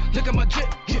 yeah. Look at my drip,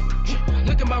 drip, drip.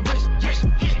 Look at my wrist, wrist,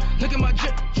 wrist. Look at my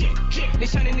drip, drip, drip. They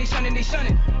shining, they shining, they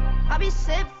shining. I be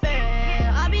sipping,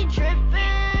 I be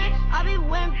dripping, I be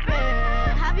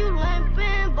wimping. Have you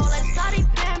limping? Ball like Scotty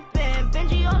Pimpin'.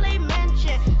 Benji Ole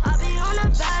mention. I be on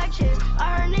the back shit.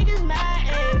 I heard niggas mad,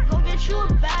 ayy. Go get you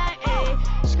a bag,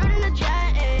 ayy. Skirt in the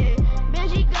jet, ayy.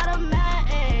 Benji got a mad,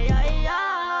 ayy. Yeah,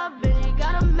 yeah. Benji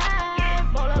got a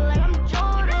mad. Ballin' like I'm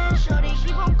Jordan. Shorty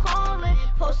keep on calling.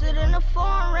 Posted in the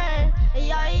foreign.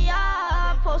 Yeah,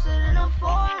 yeah. Posted in the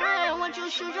foreign. Once you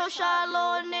shoot your shot,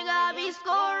 Lord nigga, I be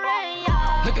scoring,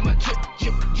 yeah. Look at my drip,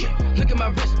 drip, yeah. Look at my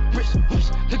wrist, wrist,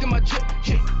 wrist. Look at my drip,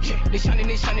 drip, yeah. They shining,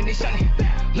 they shining, they shining.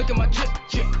 Look at my drip,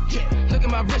 drip, yeah. Look at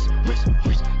my wrist, wrist,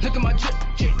 wrist. Look at my drip,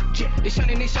 drip, yeah. They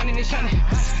shining, they shining, they shining.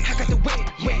 I got the wave.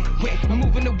 I'm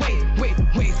moving the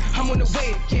wave. I'm on the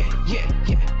wave, yeah, yeah,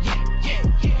 yeah, yeah,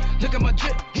 yeah, yeah. Look at my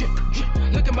drip, drip,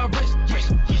 drip. Look at my wrist,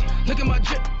 wrist, wrist. Look at my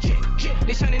drip, drip, drip.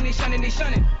 They shining, they shining, they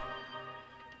shining.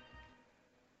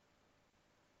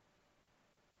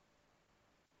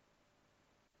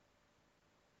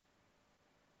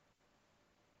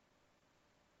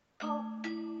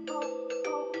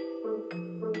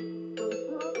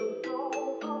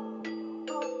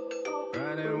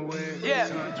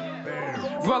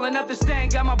 Rolling up the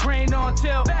stank, got my brain on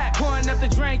tilt. Pouring up the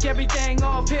drink, everything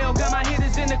all pill. Got my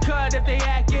hitters in the cut if they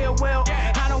act ill will.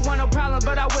 I don't want no problems,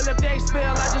 but I will if they spill.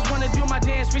 I just wanna do my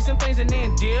dance, read some things and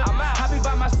then deal. I be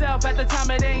by myself at the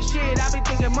time, it ain't shit. I be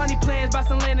thinking money plans, buy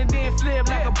some land and then flip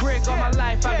like a brick all my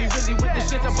life. I be really with the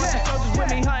shit. A bunch of soldiers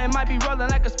with me hunting, might be rolling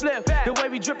like a split. The way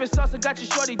we drippin' salsa got you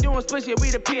shorty doing splits. Yeah, we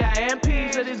the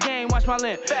PIMPs of this game, watch my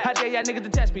limp. I dare y'all niggas to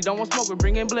test me, don't want smoke, we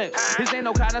bringin' blitz. This ain't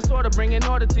no kind of sorta, bringin'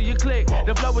 order to your click.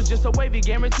 The flow is just so wavy,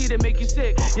 guaranteed to make you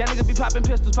sick. Y'all niggas be popping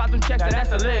pistols, pop them checks, now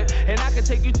that's a lick. And I can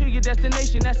take you to your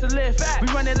destination, that's a lift. We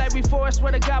run it like we forest,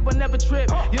 swear to God, we'll never trip.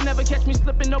 You'll never catch me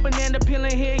slipping, no banana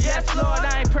peeling here. Yes, Lord,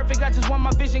 I ain't perfect, I just want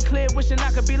my vision clear. Wishing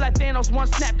I could be like Thanos, one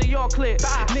snap, they all clear.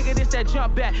 Nigga, this that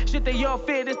jump back, shit they all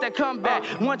fear, this that comeback.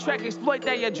 One track, exploit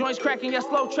that, your joints cracking, your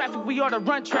slow traffic, we ought to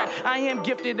run track. I am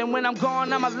gifted, and when I'm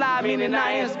gone, I'm alive, meaning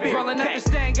I am spirit. Rolling up the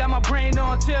stand, got my brain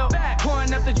on tilt.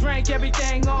 Pouring up the drink,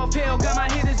 everything all pill. Got my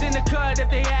hitters in the cut if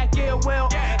they act ill will.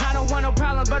 I don't want no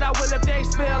problems, but I will if they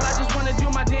spill. I just wanna do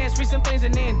my dance, read some things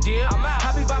and then deal.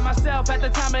 I be by myself at the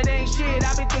time, it ain't shit.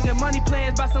 I be thinking money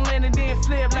plans, buy some land and then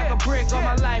flip like a brick all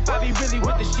my life. I be really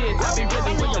with the shit. I be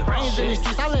really with the brains in these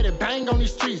streets. I let it bang on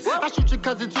these streets. I shoot your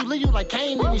cousin too, leave you like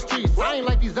Kane in these streets. I ain't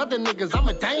like these other niggas, I'm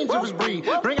a dangerous breed.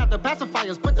 Bring out the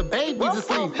pacifiers, put the babies to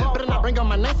sleep. Better not bring on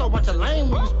my name, so watch your lane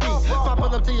when you speak. If I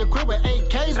pull up to your crib with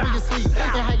AKs when you sleep.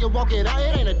 And how you walk it out,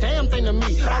 it ain't a damn thing to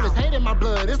me. All this hate in my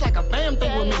blood, it's like a fam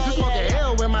thing with me. You smoke a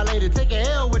L with my lady, take a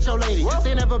L with your lady.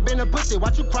 They never been a pussy,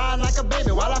 watch you cry like a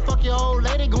baby. While I fuck your old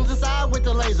lady, goons inside with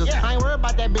the lasers. I ain't worried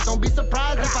about that bitch, don't be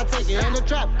surprised if I take it. In the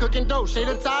trap, cooking dope, shade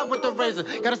of tie with the razor.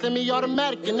 Gotta send me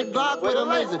automatic in the Glock with a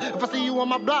laser. If I see you on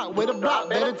my block with a block,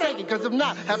 better take it, cause if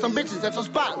not, have some bitches at your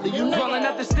spot, leave you naked. Rolling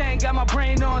up the stank, got my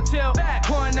brain on tilt.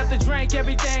 Pouring up the drink,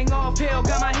 everything all pill.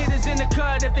 Got my hitters in the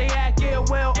cut if they act ill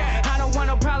will. I don't want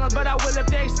no problems, but I will if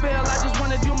they spill. I just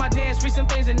wanna do my dance, read some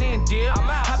things and then deal.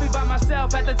 I be by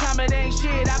myself at the time, it ain't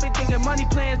shit. I be thinking money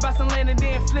plans, buy some land and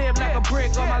then flip like a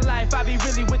brick all my life. I be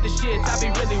really with the shit. I be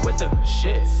really with the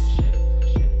shit.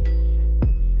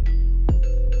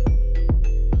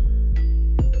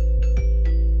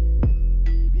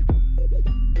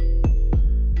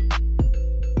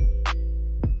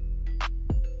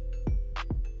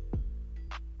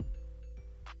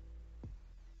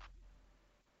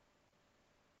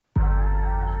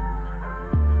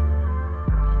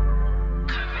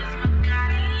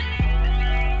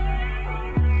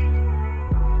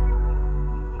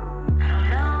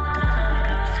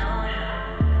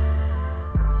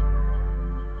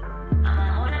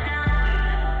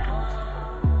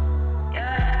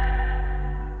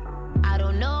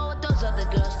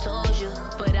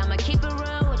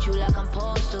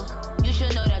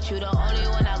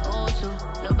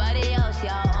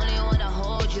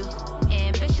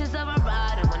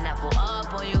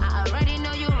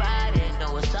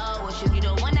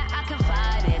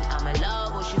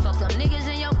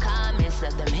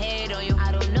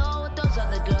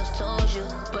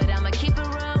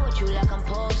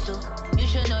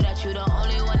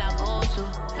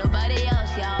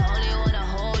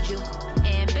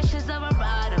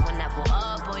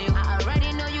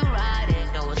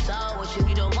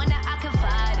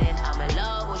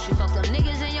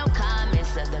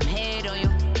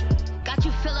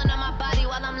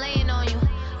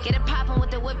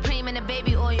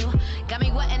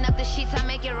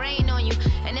 make it rain on you.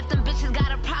 And if them bitches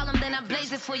got a problem, then I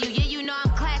blaze it for you. Yeah, you know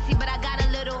I'm classy, but I got a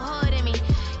little hood in me.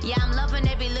 Yeah, I'm loving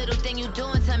every little thing you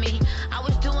doing to me. I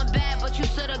was doing bad, but you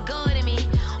sorta good to me.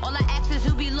 All I ask is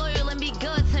you be loyal and be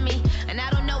good to me. And I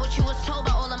don't know what you was told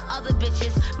by all them other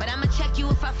bitches, but I'ma check you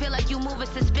if I feel like you moving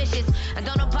suspicious. And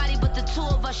don't nobody but the two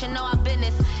of us should know our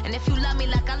business. And if you love me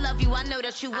like I love you, I know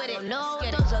that you with it. I don't know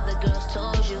what those other girls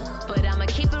told you, but I'ma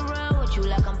keep it real with you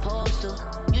like I'm supposed to.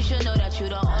 You should know that you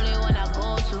the only one I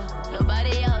go to.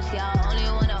 Nobody else, yeah, I only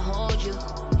wanna hold you.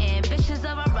 And bitches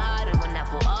of a rider when I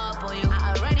pull up on you.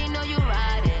 I already know you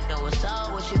riding, know what's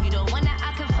up with you. You the one that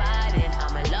I confide in.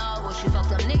 I'm in love with you. Fuck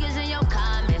them niggas in your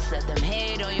comments, let them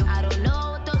hate on you. I don't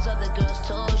know what those other girls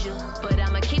told you, but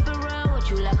I'ma keep it real with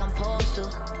you like I'm supposed to.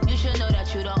 You should know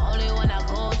that you the only one I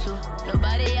go to.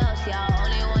 Nobody else, yeah, I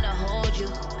only wanna hold you.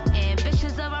 And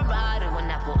bitches of a rider when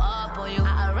I pull up on you.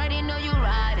 I already know you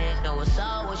riding, know what's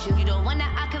up with you. You the one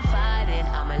that I confide in.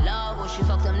 I'm in love with you.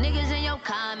 Fuck them niggas in your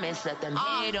comments, let them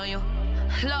hate on you.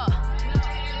 Look,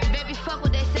 baby, fuck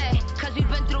what they say, cause we've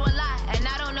been through a lot, and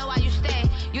I don't know why you stay.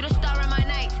 You the star in my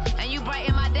nights, and you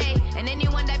brighten my day. And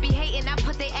anyone that be hating, I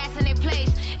put their ass in their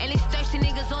place. And these thirsty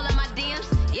niggas all in my DMs,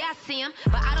 yeah, I see them,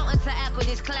 but I don't interact with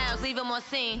these clowns, leave them on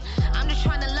scene. I'm just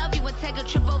trying to love you and take a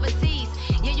trip overseas.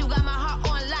 Yeah, you got my heart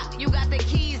on lock, you got the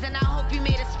keys, and I hope you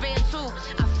made it spare too.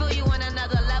 I feel you on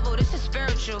another level, this is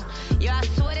spiritual. Yeah, I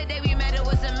swear the day we met it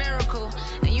was a miracle.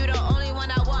 And you the only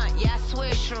one I want, yeah, I swear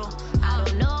it's true. I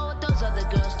don't know what those other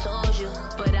girls told you,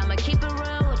 but I'ma keep it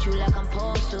real with you like I'm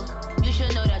supposed to. You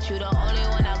should know that you the only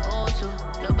one I go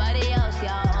to. Nobody else,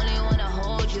 yeah, I only wanna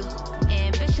hold you.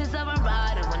 And bitches of a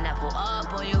rider when I pull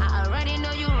up on you. I already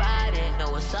know you riding,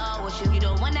 know what's up with you. You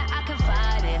the one that I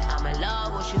confide in. I'm in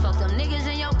love with you. Fuck them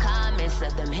niggas in your comments,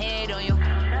 let them hate on you.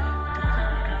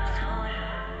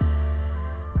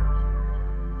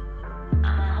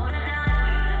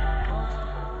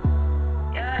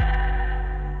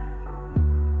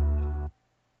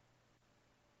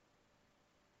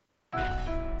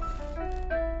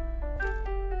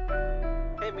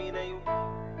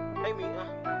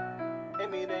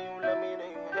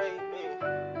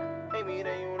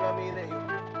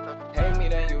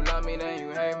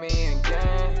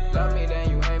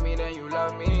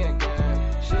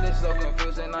 So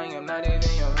confusing, I am not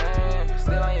even your man.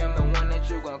 Still, I am the one that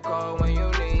you gon' call when you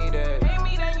need it. Hate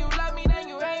me, then you love me, then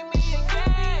you hate me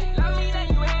again. Love me, then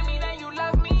you hate me, then you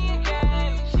love me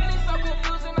again. Shit is so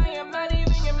confusing, I am not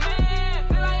even your man.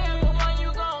 Still, I am the one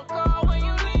you gon' call when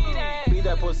you need it. Beat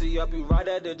that pussy up, you ride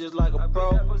that dick just like a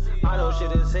pro. I know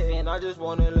shit is hitting, I just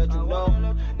wanna let you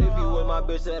know. If you with my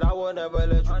bitch, that I will never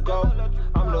let you go.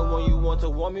 I'm the one you want to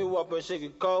warm you up and shake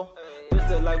it cold. This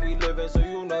the life we living, so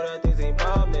you know that things ain't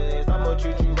promised. I'ma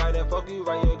treat you right and fuck you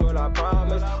right, yeah, girl, I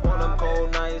promise. On them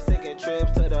cold nights, taking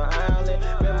trips to the island.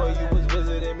 Remember you was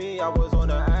visiting me, I was on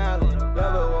the island.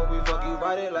 Remember when we fuck you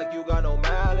right it like you got no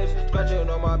mileage. Scratching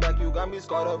on my back, you got me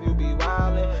scarred up, you be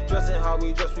wildin'. Dressing how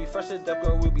we dress, we fresh as death,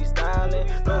 girl, we be styling.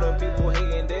 Know them people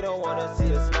hating, they don't wanna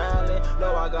see us smiling.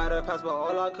 Know I got a pass, but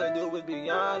all I could do was be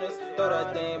honest. Throw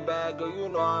that thing back, girl, you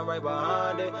know I'm right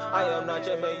behind it. I am not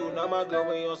your man, you know my girl,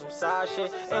 we on some side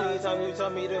shit. Anytime you tell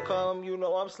me to come, you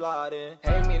know I'm sliding.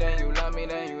 Hate me, then you love me,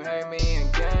 then you hate me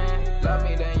again. Love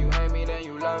me, then you hate me, then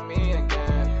you love me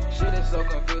again. Shit is so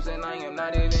confusing, I am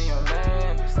not even your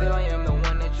man. Still, I am the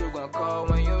one that you gon' call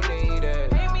when you need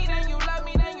it. Hate me, then you love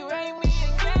me, then you hate me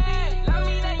again. Love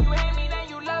me, then you hate me, then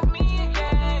you love me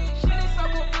again. Shit is so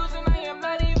confusing, I am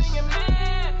not even your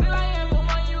man. Still, I am the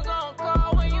one you gon'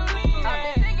 call when you need it.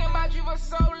 I've been thinking about you for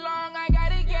so long, I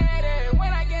gotta get it.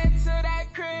 When I get to that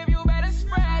crib, you better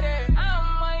spread it.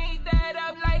 I'ma eat that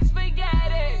up like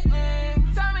spaghetti.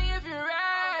 Tell me if you're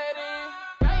ready.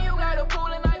 Now you got a pool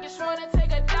and I just wanna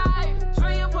take a dive.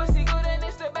 Swear your pussy good and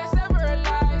it's the best ever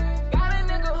alive. Got a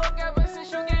nigga hook ever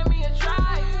since you gave me a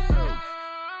try.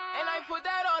 And I put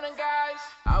that on them guys.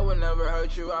 I would never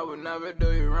hurt you, I would never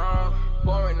do you wrong.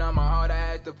 Pouring out my heart, I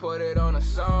had to put it on a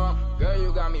song. Girl,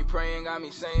 you got me praying, got me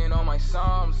saying all my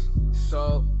psalms.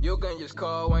 So you can just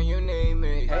call when you need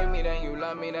me. Hate me, then you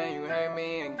love me, then you hate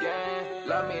me again.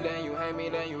 Love me, then you hate me,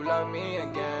 then you love me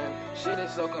again. Shit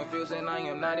is so confusing, I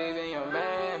am not even your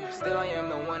man. Still, I am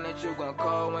the one that you gon'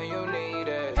 call when you need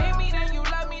it. Hate me, then you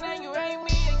love me, then you hate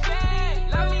me again.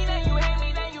 Love me, then you hate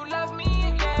me, then you love me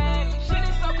again. Shit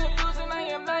is so confusing, I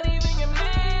am not even your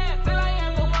man. Still, I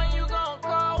am the one you gon'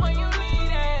 call when you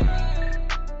need it.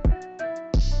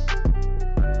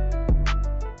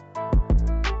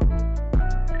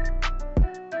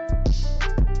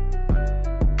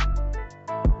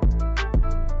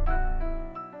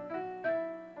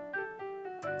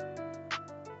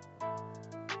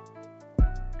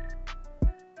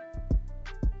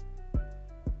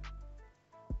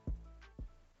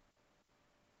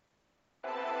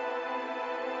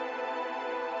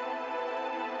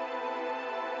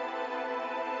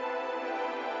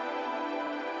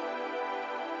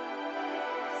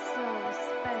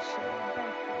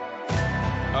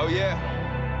 yeah.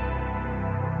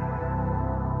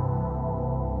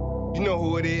 You know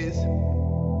who it is.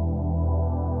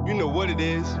 You know what it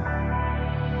is.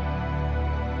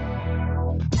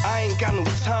 I ain't got no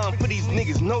time for these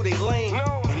niggas, know they lame.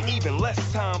 And even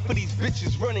less time for these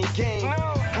bitches running game.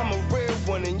 I'm a real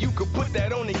one and you could put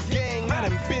that on the gang. I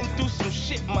done been through some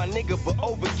shit, my nigga, but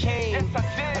overcame.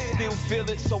 I still feel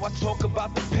it, so I talk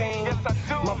about the pain.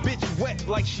 My bitch wet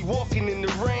like she walking in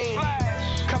the rain.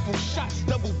 Couple shots,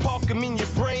 double park 'em in your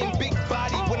brain. Big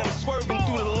body when I'm swerving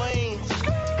through the lanes.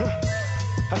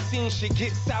 I seen shit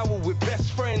get sour with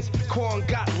best friends. Quan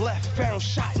got left, found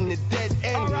shot in the dead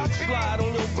end. Slide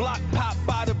on your block, pop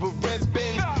out of a red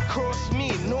Benz. Cross me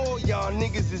and all y'all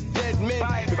niggas is dead men.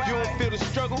 If you don't feel the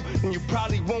struggle, then you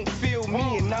probably won't feel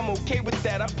me. And I'm okay with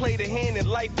that, I play the hand that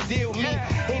life deal me.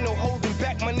 Ain't no holding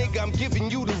back, my nigga, I'm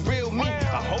giving you the real me.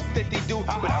 I hope that they do,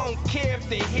 but I don't care if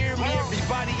they hear me.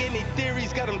 Everybody and their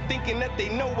theories got them thinking that they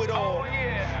know it all.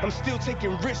 I'm still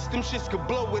taking risks, them shits could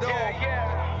blow it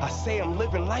all. I say I'm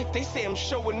living life, they say I'm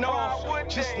showing off.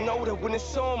 Just know that when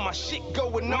it's on, my shit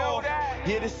going off.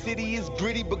 Yeah, the city is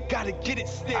gritty, but gotta get it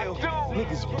still.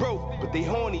 Niggas broke, but they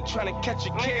horny, trying to catch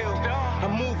a kill.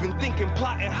 I'm moving, thinking,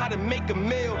 plotting how to make a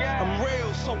meal. I'm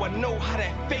real, so I know how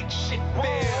that fake shit feel.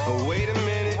 Oh, wait a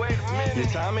minute, your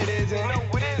time it isn't.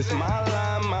 It's my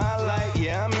line, my life,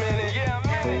 yeah, I'm in it.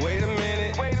 Oh, wait a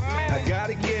minute, I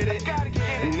gotta get it.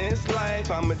 In this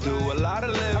life, I'ma do a lot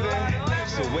of living.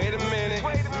 So wait a minute,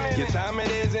 your time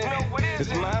it isn't.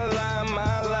 It's my line,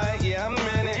 my life, yeah, I'm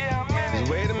in it.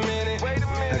 Just wait a minute,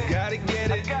 I gotta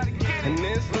get it. In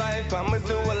this life, I'ma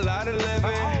do a lot of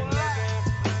living.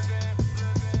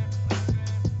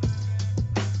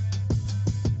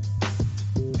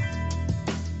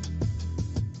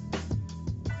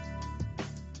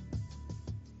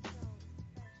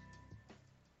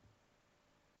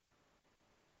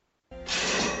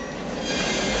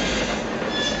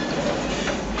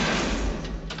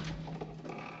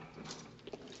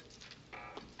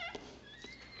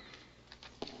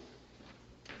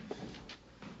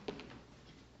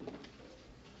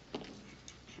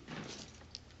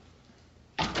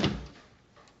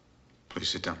 Please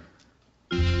sit down.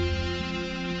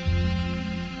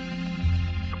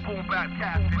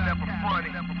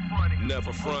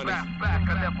 Never fronted.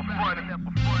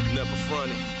 Never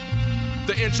fronted.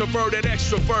 The introverted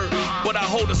extrovert, but I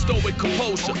hold a stoic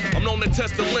composure. I'm known to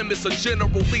test the limits of general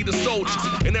leader soldiers.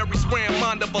 And every spraying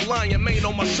mind of a lion mane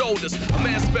on my shoulders. A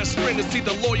man's best friend is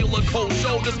either loyal or cold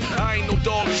shoulders. I ain't no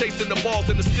dog chasing the balls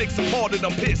and the sticks. I'm harder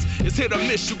than piss. It's hit or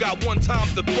miss. You got one time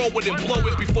to throw it and blow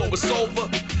it before it's over.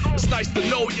 It's nice to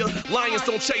know ya. Lions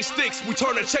don't chase sticks, we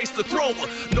turn and chase the thrower.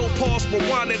 No pause,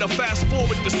 rewind it, a fast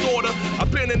forward disorder. I've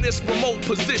been in this remote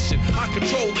position, I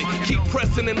control it. Keep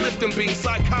pressing and lifting beams.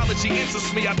 Psychology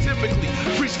interests me. I typically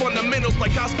preach fundamentals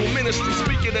like gospel ministry,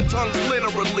 speaking in tongues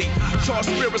literally. Charge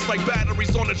spirits like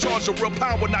batteries on a charge of real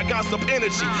power, not gossip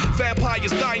energy.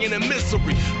 Vampires dying in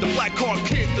misery. The black card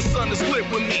kid, the sun is lit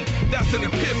with me. That's an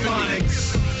epiphany.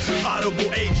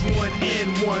 Audible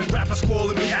H1N1. Rappers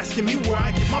calling me, asking me where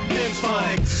I get my pen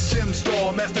phonics. Gym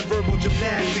star, master verbal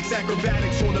gymnastics.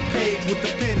 Acrobatics on the page with the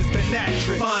pen is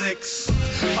Benatrix. Phonics.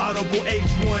 Audible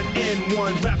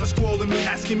H1N1. Rappers calling me,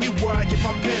 asking me where I get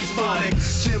my pen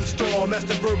phonics. Gym star,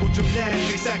 master verbal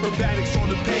gymnastics. Acrobatics on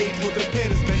the page with the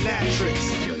pen is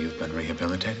Benatrix. You feel you've been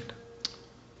rehabilitated?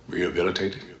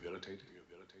 Rehabilitated?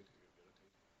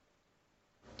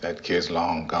 That kid's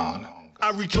long gone. I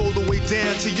reach all the way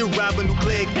down to your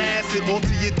ribonucleic acid,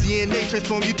 alter your DNA,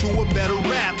 transform you to a better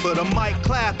rapper. The Mike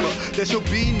Clapper, there shall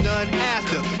be none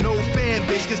after. No fan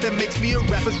base, cause that makes me a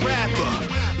rapper's rapper.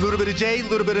 Little bit of J,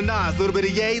 little bit of Nas, little bit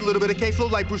of Ye, little bit of K-Flow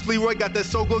like Bruce Leroy. Got that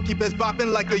so good, keep us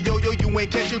bopping like a yo-yo. You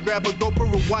ain't catch it, grab a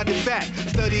GoPro, rewind it back.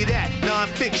 Study that,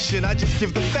 non-fiction, I just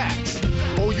give the facts.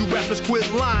 All you rappers quit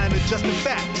lying, adjusting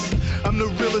facts. I'm the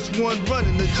realest one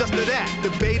running, adjust to that.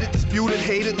 Debated, disputed,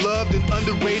 hated, loved, and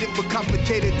underrated for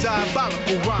complicated,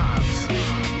 diabolical rhymes.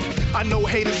 I know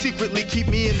haters secretly keep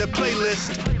me in the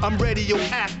playlist. I'm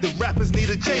radioactive, rappers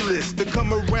need a J-list. To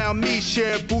come around me,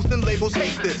 share booths and labels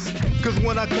hate this. Cause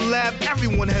when I collab,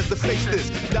 everyone has to face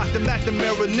this. Dr.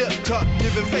 McNamara, Nip Tuck,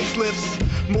 giving facelifts.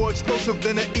 More explosive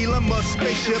than an Elon Musk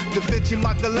spaceship. Da Vinci,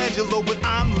 Michelangelo, but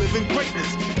I'm living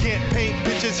greatness. Can't paint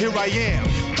pictures, here I am.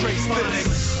 Trace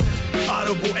this.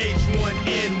 Audible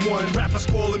H1N1. Rappers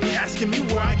calling me, asking me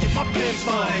where I get my pen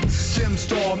phonics. Gym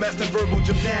star, master verbal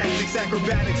gymnastics.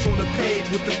 Acrobatics on the page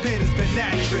with the pen is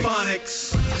Benatrix.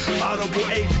 Phonics. Audible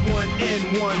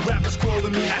H1N1. Rappers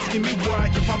calling me, asking me where I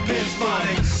get my pen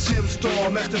phonics. Gym star,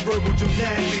 master verbal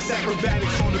gymnastics.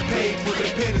 Acrobatics on the page with the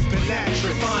pen is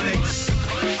Benatrix. Phonics.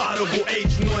 Audible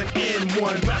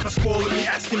H1N1. Rappers calling me,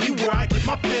 asking me where I get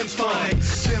my pens from.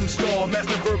 Simstar,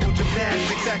 master verbal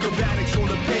gymnastics, acrobatics on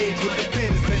the page with the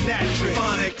pens, Panatrix.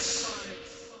 Phonics.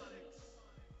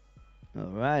 All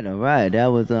right. That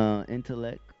was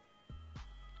Intellect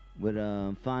with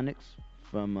Phonics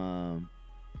from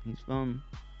he's from,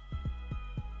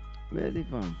 where is he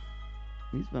from?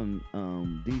 He's from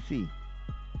DC.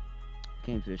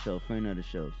 Came to the show, friend of the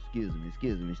show.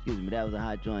 Excuse me. That was a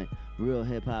hot joint, real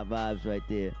hip hop vibes right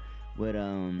there with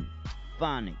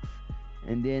Phonics.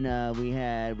 And then we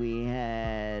had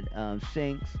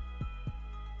Sinks,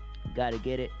 Gotta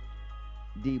Get It.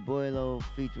 D Boilo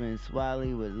featuring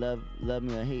Swally with Love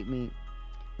Me or Hate Me.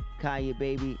 Kaya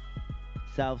Baby,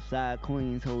 Southside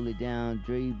Queens, Hold It Down.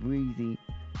 Dre Breezy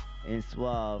and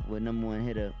Suave with number one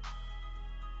hitter.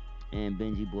 And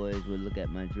Benji Boys with Look at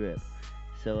My Drip.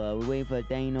 So we're waiting for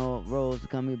Dano Rose to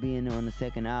come here, be in on the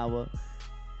second hour.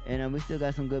 And we still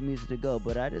got some good music to go.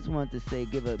 But I just want to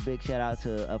give a big shout out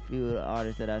to a few of the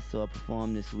artists that I saw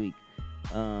perform this week.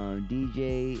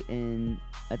 DJ and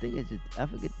I forget the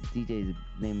DJ's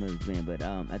name of his band, but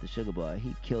at the Sugar Bar,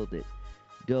 he killed it.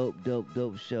 Dope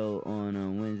show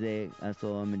on Wednesday. I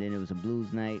saw him, and then it was a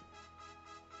blues night,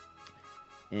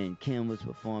 and Kim was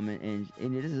performing, and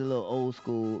this is a little old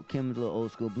school. Kim is a little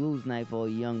old school blues night for all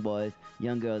you young boys,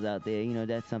 young girls out there. You know,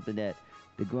 that's something that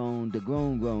the grown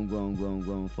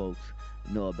folks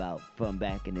know about from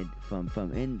back in the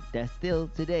and that's still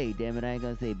today. Damn it, I ain't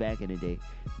gonna say back in the day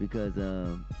because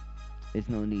it's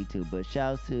no need to. But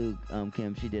shouts to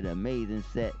Kim, she did an amazing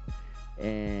set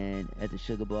and at the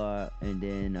Sugar Bar, and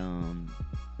then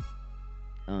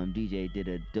DJ did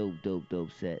a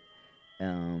dope set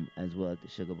as well at the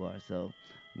Sugar Bar. So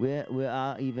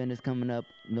our event is coming up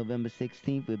November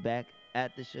 16th. We're back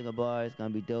at the Sugar Bar. It's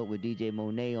gonna be dope with DJ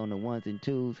Monet on the ones and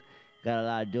twos. Got a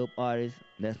lot of dope artists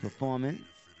that's performing.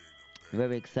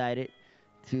 Very excited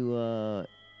to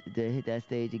hit that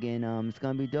stage again. It's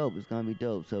gonna be dope. So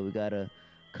we got a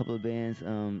couple of bands,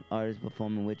 artists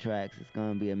performing with tracks. It's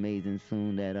gonna be amazing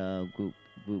soon. That group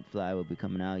flyer will be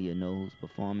coming out. You'll know who's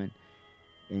performing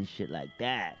and shit like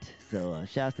that. So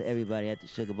shouts to everybody at the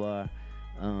Sugar Bar.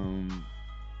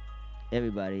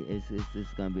 Everybody,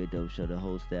 it's gonna be a dope show. The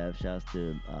whole staff. Shouts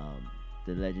to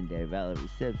the legendary Valerie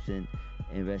Simpson,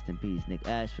 and rest in peace Nick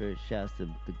Ashford. Shouts to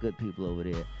the good people over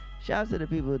there. Shouts to the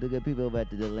good people over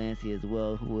at the Delancey as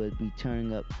well, who will be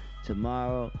turning up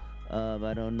tomorrow.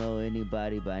 I don't know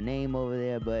anybody by name over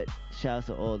there, but shouts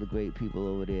to all the great people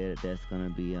over there that's gonna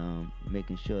be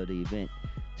making sure the event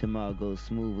tomorrow goes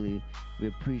smoothly. We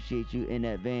appreciate you in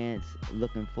advance.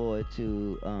 Looking forward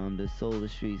to the Soul of the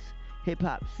Streets hip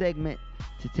hop segment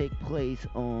to take place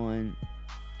on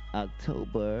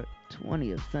October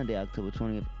 20th, Sunday, October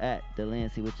 20th at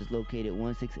Delancey, which is located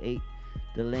 168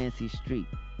 Delancey Street.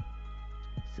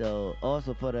 So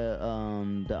also for the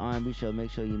R&B show,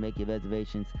 make sure you make your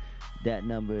reservations. That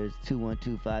number is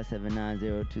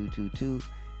 212-579-0222.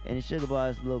 And the Sugar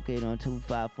Bar is located on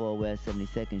 254 West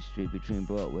 72nd Street between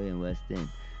Broadway and West End.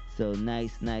 So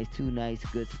two nice,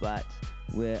 good spots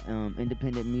where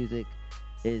independent music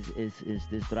is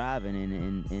just thriving,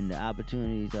 and the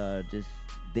opportunities are just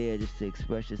there just to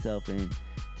express yourself and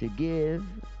to give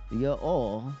your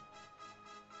all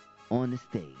on the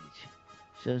stage.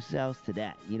 So shouts to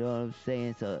that, you know what I'm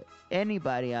saying? So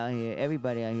everybody out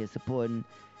here supporting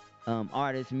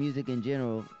artists, music in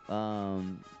general,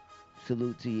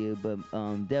 salute to you. But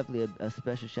definitely a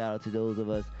special shout out to those of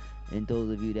us and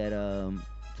those of you that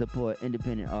support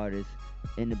independent artists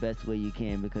in the best way you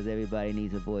can, because everybody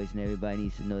needs a voice and everybody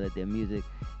needs to know that their music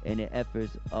and their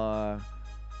efforts are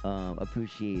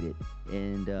appreciated.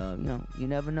 And you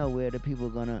never know where people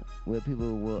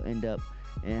will end up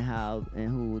and how and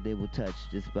who they will touch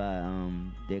just by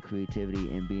their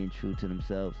creativity and being true to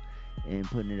themselves and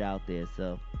putting it out there.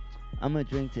 So I'm gonna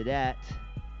drink to that,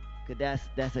 because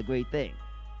that's a great thing.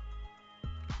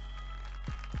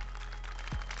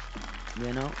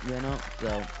 You know.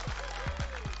 So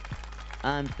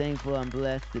I'm thankful, I'm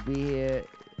blessed to be here.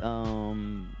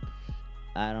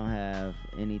 I don't have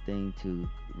anything to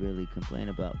really complain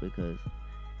about, because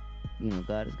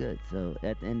God is good. So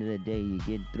at the end of the day, you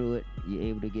get through it. You're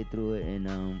able to get through it, and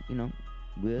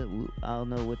I'll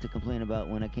know what to complain about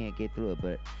when I can't get through it.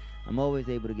 But I'm always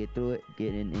able to get through it,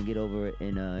 get over it,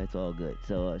 and it's all good.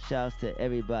 So shouts to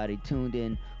everybody tuned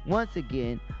in once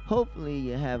again. Hopefully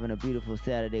you're having a beautiful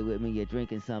Saturday with me. You're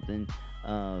drinking something,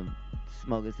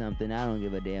 smoking something. I don't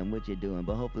give a damn what you're doing,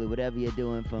 but hopefully whatever you're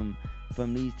doing from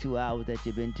these 2 hours that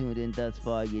you've been tuned in thus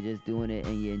far, you're just doing it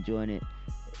and you're enjoying it,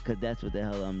 because that's what the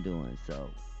hell I'm doing. So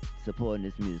supporting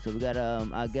this music. So we got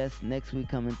our guest next week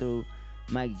coming through,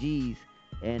 Mike G's,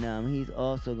 And he's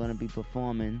also gonna be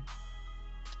performing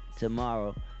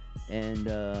tomorrow, and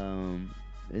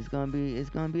it's gonna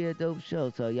be a dope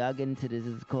show. So y'all get into this.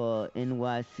 It's called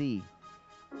NYC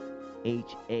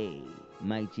HA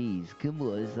Mike G's. Come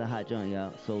on, this is a hot joint,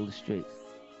 y'all. Soul the Streets.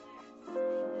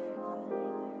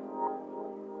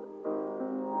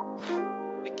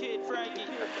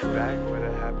 Back with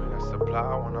a habit, I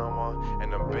supply when I'm on.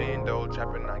 And the bando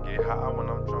trapping, I get high when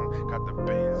I'm drunk. Got the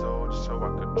benzo just so I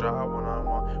could drive when I'm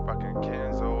on. Rockin'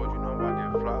 Kenzo, you know I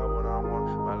get fly when I'm on.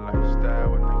 My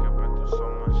lifestyle, a nigga been through so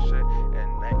much shit. And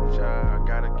nature, I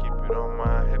gotta keep it on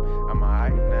my hip. I'm a high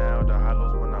now, the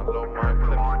hollows when I load my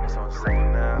clip. It's on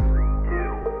sight now.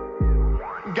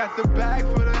 Got the bag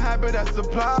for the habit, I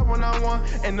supply when I want.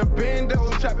 And the bando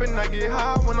trapping, I get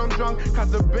high when I'm drunk. Got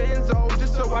the benzo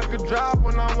just so I could drive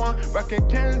when I want. Rockin'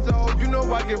 Kenzo, you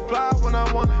know I get fly when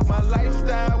I want. My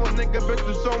lifestyle, a nigga been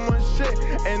through so much shit.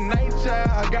 And night child,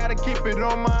 I gotta keep it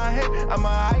on my head. I'm a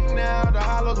high now, the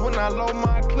hollows when I load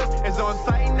my clip. It's on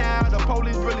sight now, the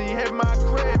police really hit my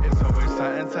crib. It's always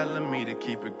something telling me to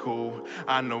keep it cool.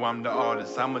 I know I'm the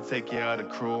artist, I'ma take care of the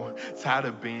crew. Tired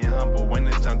of being humble when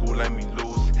the jungle let me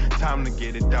loose. Time to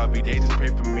get it dubby, they just pray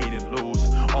for me to lose.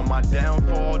 On my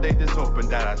downfall, they just hoping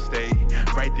that I stay.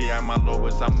 Right there at my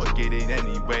lowest, I'ma get it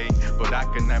anyway. But I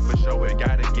can never show it,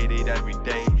 gotta get it every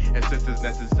day. And since it's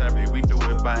necessary, we do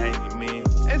it by any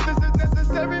means. And since it's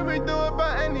necessary, we do it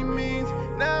by any means.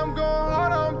 Now I'm going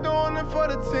hard, I'm doing it for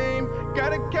the team.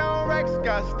 Gotta count racks,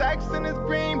 got stacks in this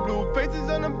green. Blue faces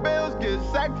on the bills, get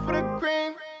sacked for the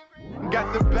cream.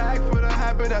 Got the bag for the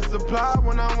habit, I supply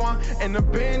when I want. And the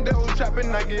bando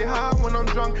trapping, I get high when I'm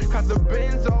drunk. Got the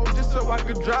benzo just so I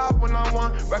could drive when I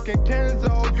want. Rockin'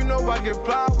 Kenzo, you know I get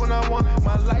fly when I want.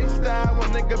 My lifestyle, a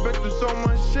nigga been through so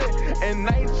much shit. And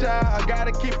night child, I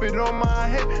gotta keep it on my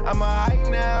head. I'm a high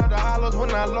now, the hollows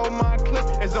when I load my clip.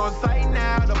 It's on sight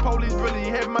now, the police really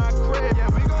hit my crib. Yeah,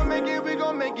 we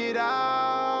gon' make it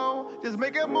out. Just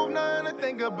make a move, nothing to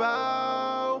think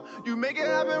about. You make it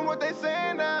happen, what they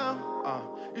saying now.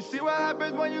 You see what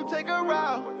happens when you take a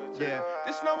route. Yeah,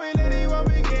 this snowy lady when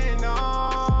we getting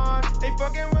on. They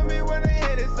fucking with me when they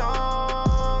hit it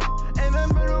song. In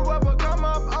the middle of a come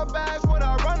up back when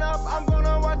I run up, I'm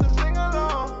gonna watch them sing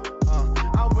along.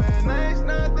 I wear nice,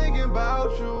 not thinking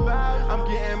about you. I'm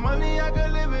getting money, I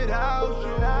can live without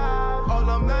you. All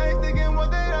I'm nice, thinking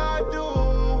what did I do?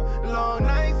 Long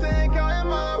nights and counting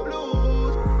my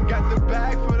blues. Got the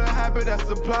bag for the habit, I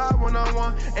supply when I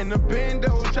want. And the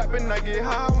bando trapping, I get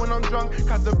high when I'm drunk.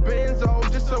 Got the benzo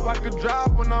just so I could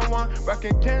drive when I want.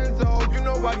 Rockin' Kenzo, you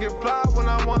know I get fly when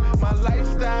I want. My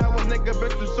lifestyle, a nigga been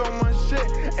through so much shit.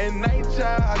 And night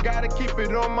child, I gotta keep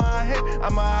it on my head.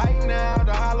 I'm a high now,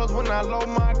 the hollows when I load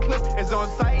my clip. It's on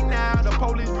sight now, the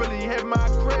police really hit my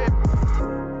crib.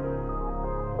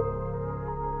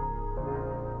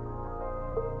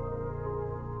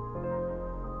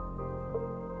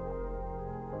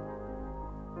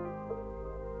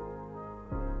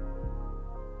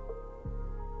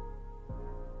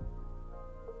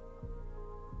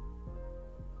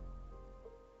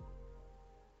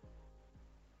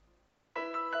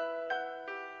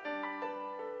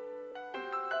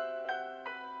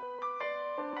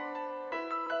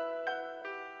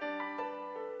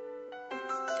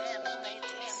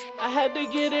 I had to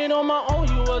get it on my own,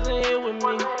 you wasn't here with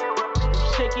me.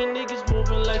 Shaking niggas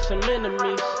moving like some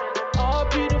enemies. All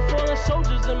beautiful and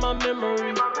soldiers in my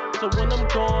memory. So when I'm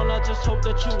gone, I just hope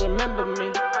that you remember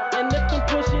me. And if them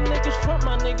pussy niggas front,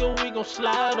 my nigga, we gon'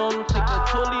 slide on them. Take that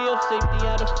totally of safety,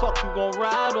 how the fuck you gon'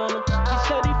 ride on him? He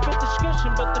said he fit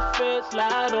description, but the feds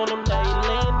lied on him. Now he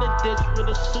lay in the ditch with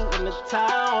a suit and a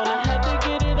tie on him. I had to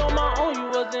get it on my own, you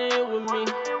wasn't here with me.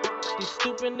 These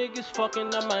stupid niggas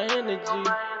fucking up my energy.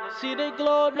 See they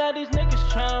glow up, now these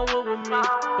niggas tryin' with me.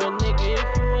 But nigga,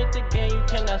 if you ain't the game, you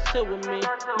cannot sit with me.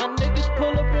 My niggas pull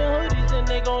up in hoodies and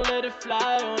they gon' let it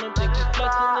fly on them. Niggas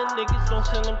flexin' and niggas gon'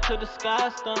 send them to the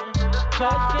sky stuntin'.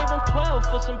 Charge gave him 12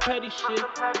 for some petty shit.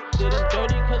 Did him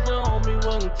dirty cause the homie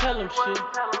wouldn't tell him shit.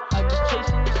 I was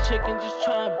chasing this chick and just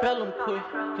tryin' bell him quick.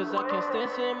 Cause I can't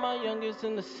stand seeing my youngest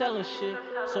in the sellin' shit.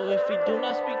 So if he do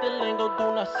not speak the lingo,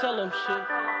 do not sell him shit.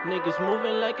 Niggas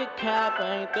moving like a cop,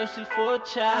 I ain't thirsty for a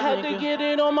child. I had to get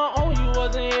it on my own, you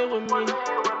wasn't here with me.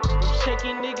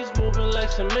 Shaking niggas moving like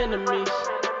some enemies.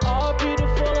 All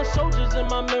beautiful and soldiers in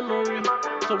my memory.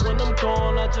 So when I'm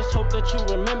gone, I just hope that you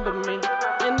remember me.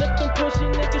 And if them pussy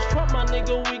niggas front, my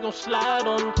nigga, we gon' slide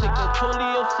on them. Take that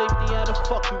totally of safety, how the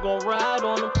fuck you gon' ride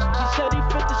on him? He said he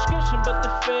fit description, but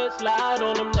the feds lied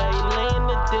on him. Now he lay in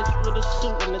the ditch with a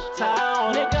suit and a tie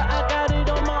on him. Nigga, I got it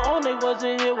on my own, they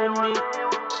wasn't here with me.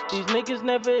 These niggas Niggas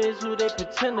never is who they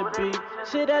pretend to be.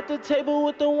 Sit at the table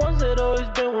with the ones that always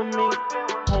been with me.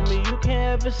 Homie, you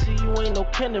can't ever see you ain't no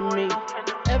kin to me.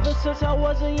 Ever since I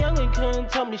was a youngin', couldn't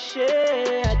tell me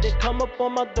shit. Had to come up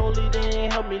on my dolly, they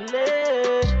ain't help me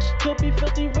live. Could be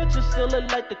 50 rich and still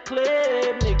look like the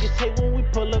clip. Niggas hate when we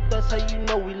pull up, that's how you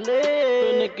know we live.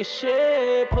 Real nigga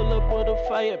shit, pull up with a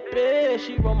fire bitch.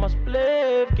 She roll my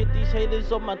spliff, get these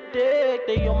haters on my dick,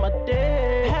 they on my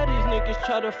dick. Had these niggas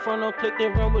try to front on click, they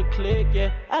run with click,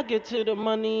 yeah. I get to the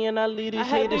money and I leave these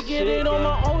haters shit. I had to get it on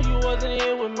my own, you wasn't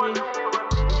here with me.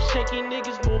 Shaky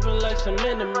niggas moving like some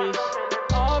enemies.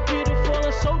 All beautiful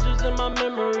and soldiers in my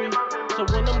memory. So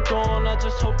when I'm gone, I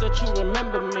just hope that you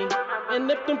remember me. And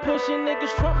if them pussy niggas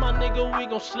front my nigga, we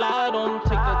gon' slide on them.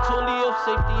 Take that Tulio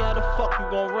safety, how the fuck you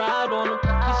gon' ride on him?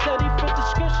 He said he fit the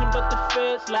description, but the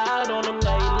feds lied on him.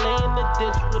 Now he lay in the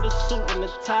ditch with a suit and a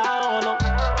tie on him.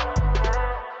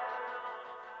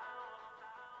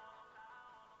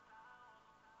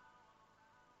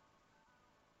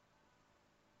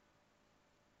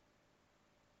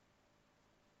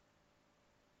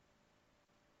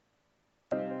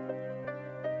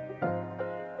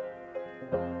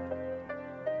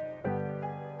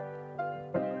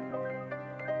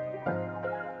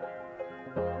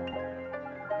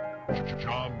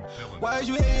 Why is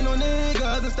you hating on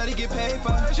niggas instead of get paid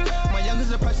for? My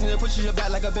youngest impression that pushes your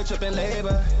back like a bitch up in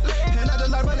labor. And I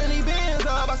just like running these bands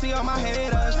up, I see all my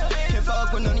haters. Can't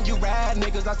fuck with none of you rad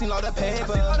niggas, I seen all the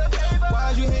paper.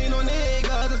 Why is you hating on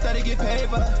niggas instead of get paid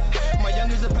for? My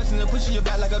youngest impression that pushes your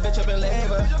back like a bitch up in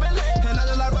labor. And I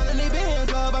just like running these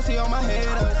bands up, I see all my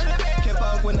haters. Can't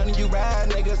fuck with none of you rad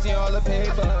niggas, see all the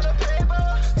paper.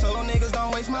 Told niggas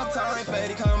don't waste my time,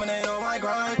 Fetty coming in on my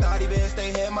grind. Thought he been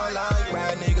stay hit my line,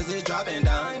 rad niggas is dropping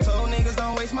down. Told niggas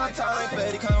don't waste my time,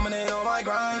 Fetty coming in on my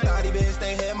grind. Thought he been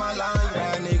stay hit my line,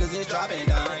 rad niggas is dropping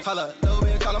down. Holla, little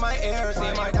bit calling my air,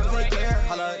 seeing my diamonds they clear.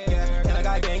 Holla, yeah, and I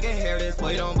got gang get hair, this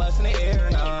boy don't bust in the air.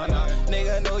 Nah, nah,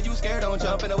 nigga know you scared, don't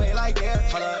jump in the way like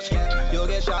that. Holla, yeah, you'll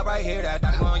get shot right here, that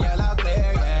diamond gon' yell out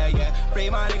clear, yeah, yeah. Free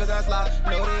my niggas that slot,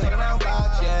 know they hang around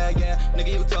blocks, yeah, yeah.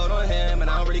 Nigga, you told on him, and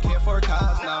I don't really care for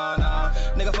cops, nah, nah.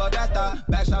 Nigga, fuck that thought,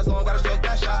 back shots long, gotta stroke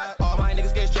that shot. All my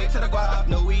niggas get straight to the guap,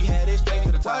 know we headed straight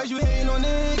to the top. Why you hating on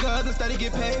niggas instead of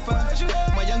get paid for?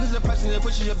 My youngest impression that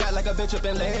pushes your back like a bitch up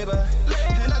in labor.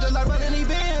 And I just like running these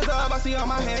bands up, I see all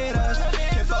my haters.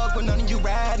 Can't fuck with none of you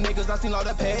rad niggas, I seen all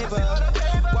the paper.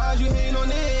 Why you hating on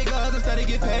niggas instead of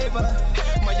get paid for?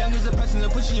 My youngest impression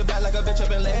that pushes your back like a bitch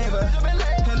up in labor.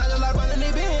 And I just like running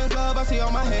these bands up, I see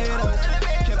all my haters.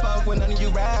 Can't fuck with none of you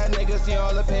rad niggas, see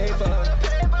all the paper.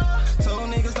 Told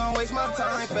niggas don't waste my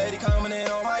time, Fetty coming in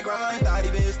on my grind. Thought he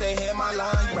been stay hit my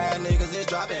line, rad niggas is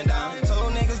dropping down.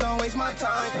 Told niggas don't waste my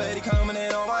time, Fetty coming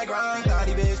in on my grind. Thought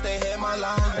he been stay hit my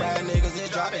line, rad niggas is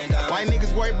dropping down. Why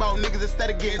niggas worry about niggas instead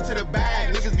of getting to the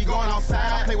bag? Niggas be going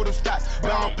outside, I play with them stats,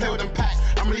 but I don't play with them packs.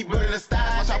 I'm really building the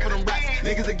stats, watch out for them rats.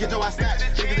 Niggas that get your ass snatched,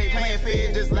 niggas ain't playing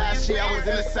fair. Just last year I was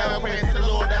in the cell, praying to the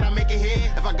Lord that I make it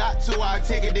here. If I got to, I'll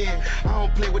take it in. I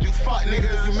don't play with these fuck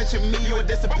niggas, you mention me, you would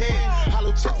disappear.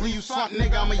 Hollow chick, leave you slump,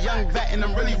 nigga. I'm a young vet and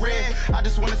I'm really red. I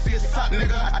just wanna see it suck,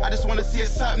 nigga. I just wanna see it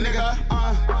suck, nigga.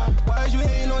 Why you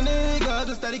hating on niggas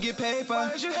instead of get paid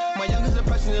for? My youngest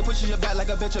impression that pushes your back like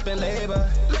a bitch up in labor.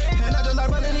 And I just like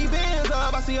running these bands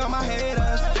up, I see all my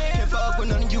haters. Can't fuck with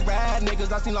none of you rad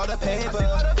niggas, I seen all the paper.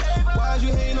 Why you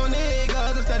hating on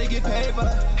niggas instead of get paid for?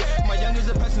 My youngest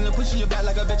impression that pushes your back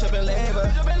like a bitch up in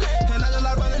labor. And I just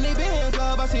like running these bands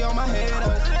up, I see all my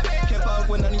haters. Can't fuck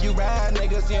with none of you rad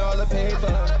niggas, see all the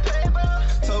paper.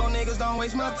 Told niggas don't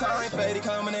waste my time, Fetty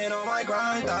coming in on my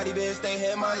grind. Thought he been stay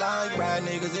hit my line, rad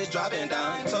niggas is dropping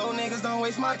down. Told niggas don't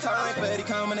waste my time, Fetty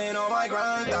coming in on my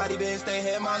grind. Thought he been stay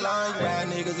hit my line, rad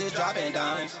niggas is dropping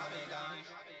down.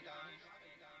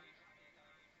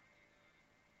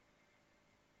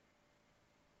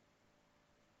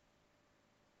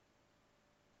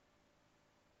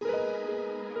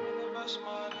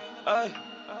 Ay,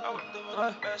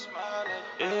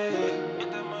 yeah,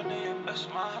 get that money, invest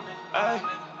my money. Ay,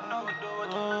 know we do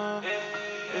it,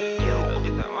 yeah,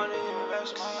 get that money,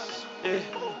 invest my money. Yeah,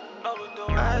 know we do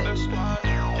it, invest my money.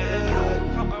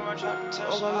 Yeah, fuck around, try to test my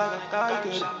money. Over like a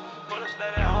tiger.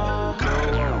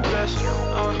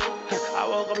 I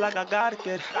woke up like I gotta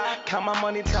get it. Count my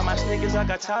money, tell my sneakers I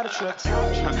got tired of trips.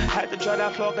 Had to dry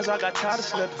that floor cause I got tired of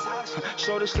slipping.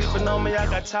 Shorty sleeping on me, I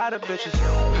got tired of bitches.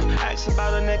 Ask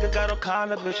about a nigga, got all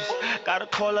kind of bitches. Got a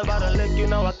call about a lick, you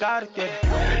know I gotta get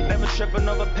it. Never tripping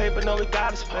over paper, no we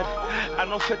gotta split it. I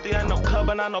know 50, I know club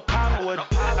and I know power with it.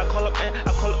 I call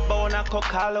up Bo and I call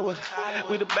collar with it.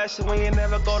 We the best and we ain't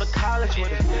never go to college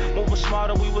with it. Moving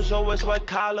smarter, we was always white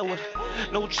collar with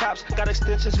it. No chops, got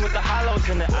extensions with the hollows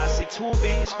in it. I see 2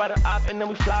 B's by the op and then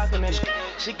we flocking it.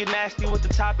 She get nasty with the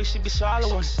topic, she be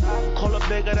swallowing. Call up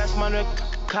bigger, that's my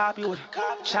nigga, copy with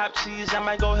it. Chop cheese, I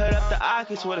might go head up the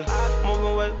Akis with it.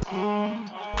 Moving with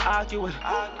argue with it.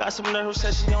 Got some nerd who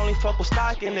said she only fuck with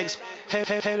stocky niggas. Hate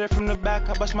it from the back,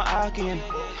 I bust my Aki in it.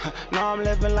 Now I'm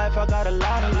living life, I got a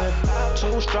lot to live.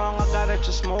 Too strong, I gotta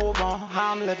just move on.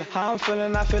 How I'm living, how I'm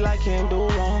feeling, I feel like can't do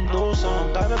wrong. Do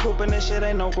some, got a group and this shit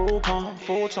ain't no group on.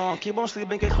 Full time, keep on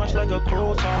sleeping, get crunched like a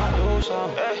crouton. Do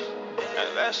some, hey,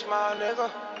 that's my nigga.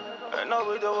 I know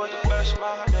we do with the best,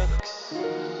 my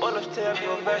nigga. What if tell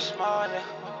you a best, my nigga?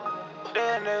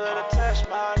 That nigga to test,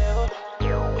 my nigga.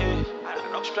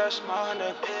 Yeah, don't stress, my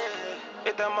nigga.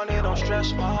 Get that money, don't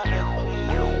stress, my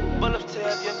nigga. But if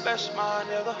tell you best, my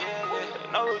nigga.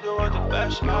 I know we do with the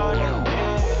best, my nigga.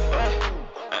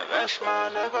 Yeah, best, my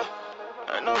nigga.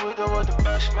 I know we do with the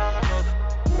best, my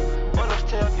nigga. But if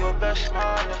tell you best, my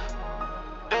nigga.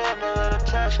 That nigga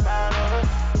to test, my nigga.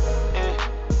 Yeah.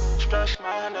 Stress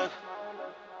my nigga.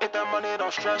 Get that money,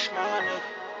 don't stress my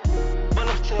nigga. But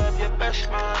if tell your best,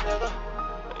 my nigga.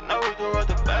 You know we do all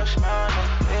the best, my nigga.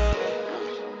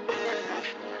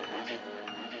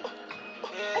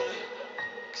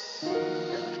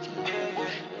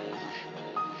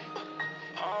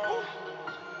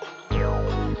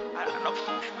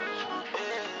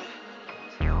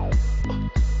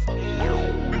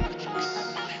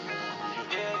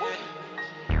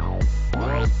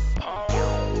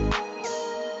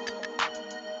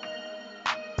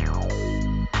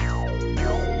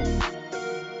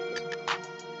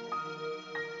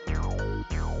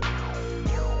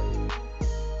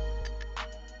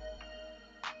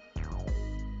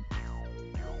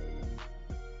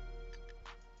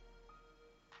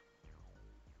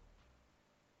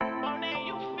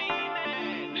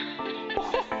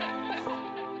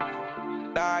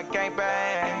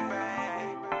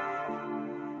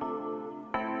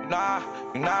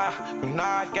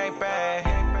 Nah, gang bang.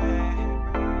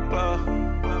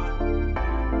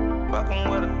 Fucking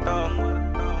with a thug.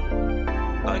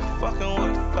 Like fucking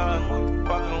with a thug.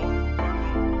 Fucking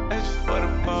with. It's just for the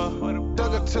fun.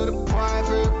 Dug her to the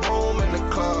private room in the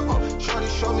club. Shorty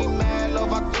show me mad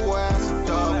love, I threw her ass a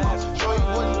dub. Show you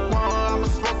what you want, I'ma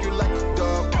smoke you like a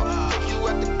dub. Take you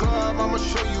at the club, I'ma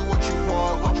show you what you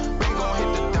want. We gon' hit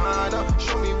the diner,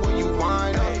 show me where you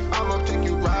wind up. I'ma take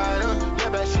you right up. Yeah,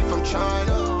 bet she from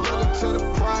China. To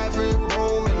the private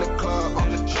room in the club.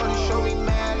 Shorty show me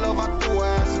mad love, I threw her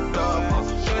ass a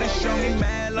dub. Shorty show me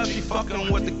mad love, she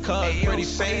fucking with the cuz. Pretty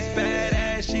face, bad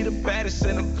ass, she the baddest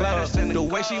in the club. The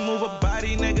way she move her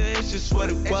body, nigga, it's just what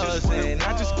it was. And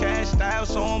I just cashed out,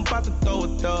 so I'm about to throw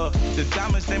it up. The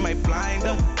diamonds, they might blind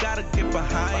them, gotta get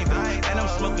behind them. And I'm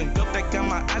smoking dope, they got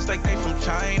my eyes like they from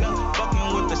China.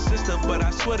 Fucking with the sister, but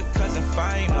I swear the cousin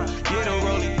fine her. Yeah, the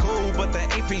rollie cool, but the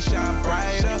AP shine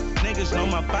brighter. Niggas know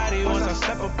my body once I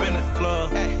step up in the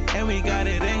club. And we got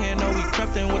it in here, know we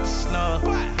crept in with the snub.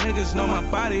 Niggas know my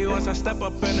body once I step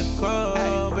up in the club.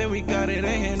 And we got it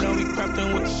in here, know we crept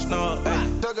in with the snub.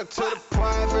 Dug her to the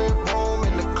private room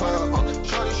in the club.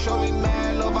 Shorty show me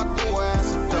mad love, I threw her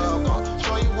ass a dub.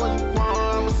 Show you what you want,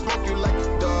 I'ma smoke you like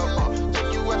a dub.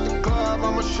 Take you at the club,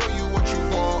 I'ma show you what you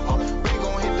want. We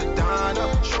gon' hit the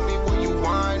diner, show me where you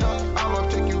wind up. I'ma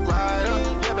take you right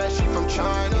up. Yeah, bet she from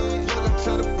China. Dug her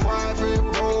to the private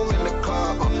room in the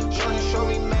club. Shorty show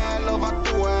me mad love, I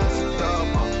threw her ass a dub.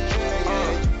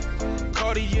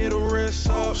 Cartier the wrist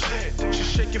up. She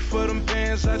shake it for them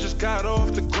bands. I just got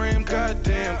off the gram.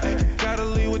 Goddamn, gotta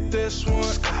leave with this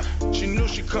one. She knew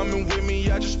she coming with me.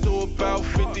 I just threw about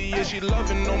 50. Yeah, she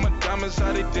loving all my diamonds.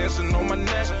 How they dancing on my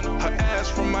neck. Her ass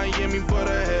from Miami, but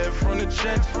her head from the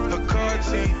jet. Her car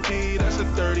TD, that's a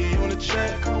 30 on the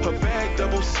check. Her bag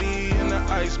double C and the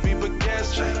ice be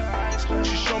baguettes.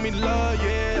 She show me love,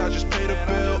 yeah. I just paid the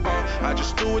bill. I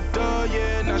just threw it,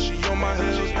 yeah. Now she on my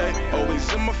heels, ayy.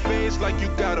 Always in my face like you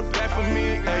got a back for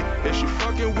me, ayy. If she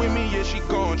fucking with me, yeah, she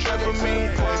gon' trap for me.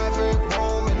 Private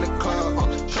room in the club.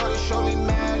 Shorty show me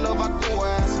mad love, I threw her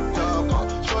ass a dub.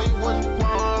 Show you what you want,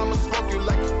 I'ma smoke you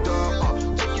like a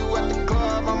dub. Take you at the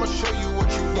club, I'ma show you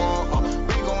what you want.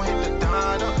 We gon' hit the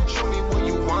diner, show me where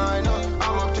you wind up.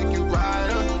 I'ma take you right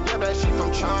up. Yeah, bet she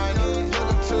from China.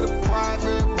 Dug her to the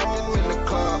private room in the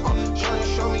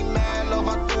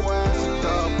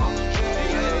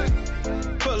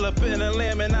in a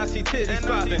lamb and I see titties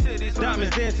popping.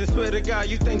 Diamonds dancing, swear to God,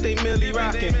 you think they merely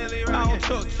rocking. I don't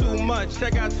talk too much, I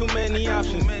got too many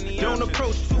options. Don't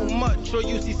approach too much, or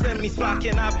you see send me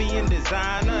flocking. I be in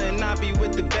designer and I be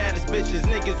with the baddest bitches.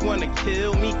 Niggas wanna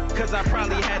kill me, cause I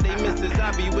probably had they misses.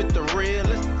 I be with the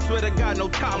realest, swear to God, no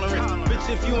tolerance. Bitch,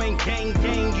 if you ain't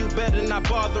gang, you better not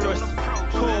bother us.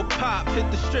 Call Pop, hit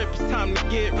the strip, it's time to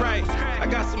get right. I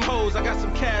got some hoes, I got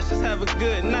some cash, just have a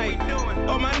good night.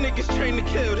 All my niggas trained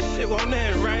to kill, this shit won't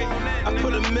end, right? I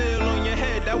put a mill on your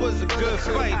head, that was a good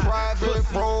fight.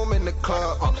 Private room in the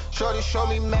club, shorty show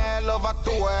me mad love, I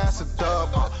threw her ass a dub.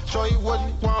 Show you what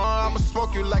you want, I'ma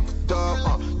smoke you like a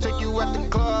dub. Take you at the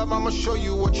club, I'ma show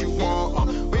you what you want.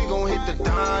 We gon' hit the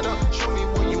diner, show me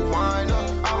where you wind up.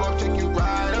 I'ma take you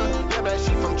right up, yeah, that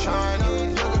shit from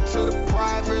China. Took her to the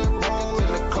private room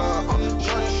in the club.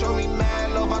 Shorty show me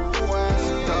mad love, I threw her ass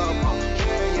a dub.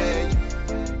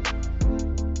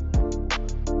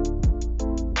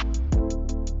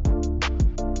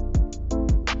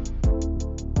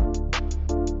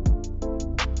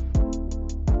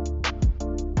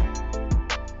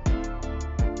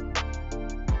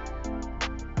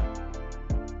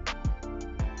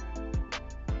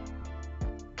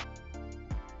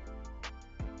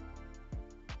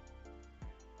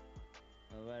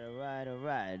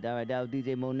 All right, that was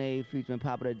DJ Monet featuring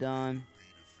Papa Don.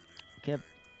 Kev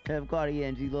Cartier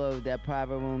and G Lloyd with that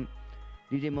private room.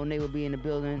 DJ Monet will be in the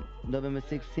building November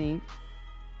 16th.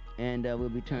 And we'll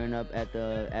be turning up at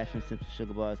the Ashford Simpson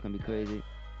Sugar Bar. It's going to be crazy.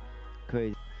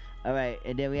 Crazy. All right,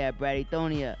 and then we had Brady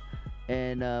Thonia.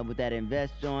 And with that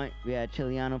Invest joint, we had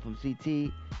Chiliano from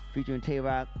CT featuring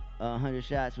Tay-Rock, 100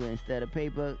 shots with Instead of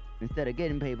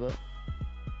Getting Paper.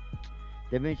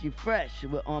 Da Vinci Fresh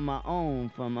with On My Own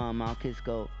from Mount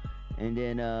Kisco. And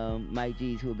then Mike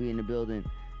G's who will be in the building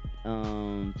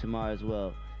tomorrow as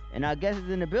well. And our guest is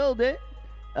in the building.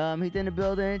 He's in the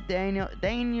building.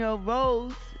 Daniel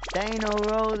Rose. Daniel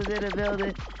Rose is in the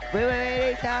building.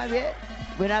 Wait, time yet.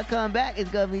 When I come back,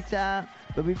 it's going to be time.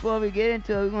 But before we get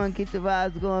into it, we want to keep the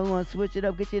vibes going. We want to switch it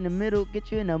up, get you in the middle,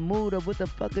 get you in the mood of what the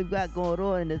fuck we got going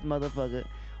on in this motherfucker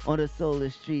on the solar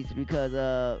streets, because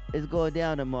it's going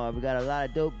down tomorrow. We got a lot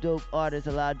of dope artists,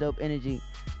 a lot of dope energy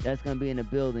that's going to be in the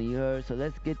building, you heard? So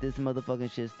let's get this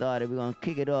motherfucking shit started. We're going to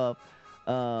kick it off.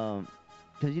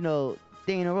 Because, you know,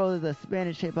 Daniel Rose is a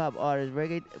Spanish hip-hop artist.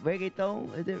 Reggaeton?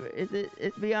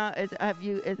 It's beyond,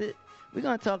 we're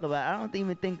going to talk about it. I don't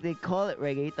even think they call it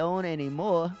reggaeton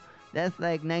anymore. That's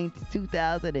like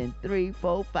 2003,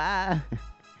 4, 5.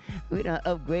 We done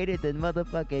upgraded the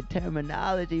motherfucking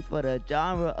terminology for the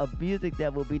genre of music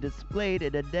that will be displayed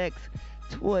in the next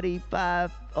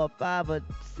 25 or 5 or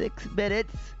 6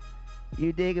 minutes.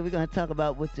 You dig it? We're gonna talk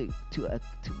about what to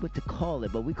call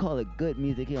it, but we call it good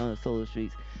music here on the Solar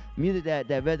Streets. Music that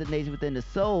resonates within the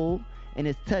soul and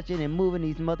is touching and moving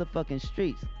these motherfucking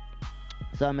streets.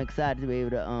 So I'm excited to be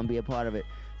able to be a part of it.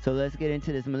 So let's get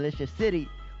into this Militia City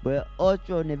with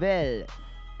Otro Nivel.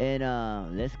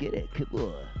 And let's get it. Come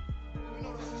on.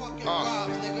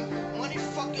 Money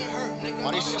fucking hurt, nigga.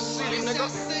 Money City, nigga.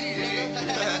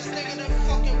 Last nigga the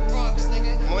fucking Bronx,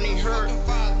 nigga. Money hurt.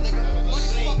 Money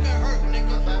fucking hurt,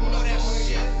 nigga. You know that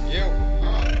shit.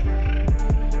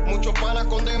 Mucho pana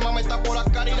con dema, me tapo la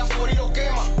cara y la fuera y lo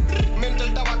quema. Mientras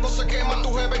el tabaco se quema,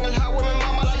 tu jefe en el highway me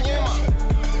mama la ñema.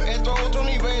 Esto es otro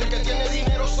nivel, que tiene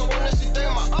dinero soborna el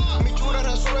sistema. Mi chura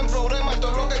resuelven problemas, esto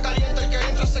es lo que calienta, el que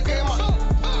entra se quema.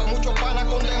 Mucho pana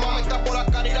con dema, me tapo la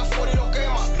cara y la fuera y lo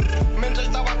quema. Mientras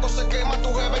el tabaco se quema,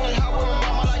 tu jefe en el highway me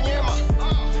mama la ñema.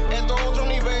 Esto es otro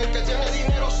nivel, que tiene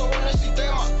dinero soborna el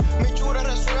sistema. Mi chura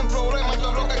resuelven problemas, esto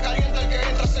es lo que calienta, el que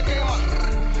entra se quema.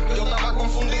 Yo estaba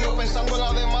confundido pensando en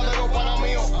la demás de los panas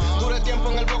míos. Duré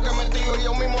tiempo en el bloque metido y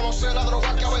yo mismo no sé la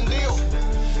droga que ha vendido.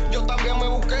 Yo también me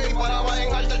busqué y paraba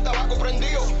en alta el tabaco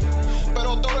prendido.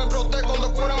 Pero todo exploté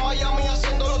cuando fuera en Miami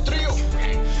haciendo los tríos.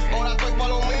 Ahora estoy pa'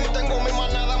 lo mío y tengo mi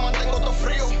manada, mantengo todo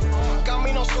frío.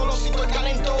 Camino solo si estoy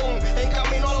calentón, en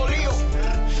camino a los líos.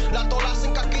 La tola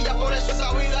sin casquilla, por eso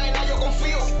esa vida en la yo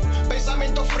confío.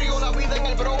 Pensamiento frío, la vida en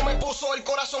el bro me puso el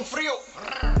corazón frío.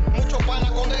 Mucho pana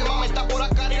con dema, me tapo la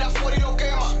cara y la fuera y lo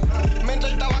quema.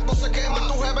 Mientras el tabaco se quema,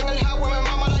 tu jefe en el highway me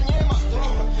mama la ñema.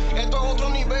 Esto es otro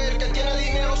nivel, que tiene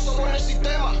dinero soborna el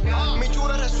sistema. Mi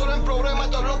chura resuelven problemas,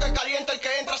 esto es lo que calienta, el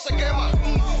que entra se quema.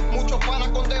 Mucho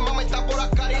pana con dema, me tapo la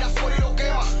cara y la fuera y lo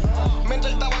quema.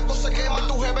 Mientras el tabaco se quema,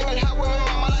 tu jefe en el highway me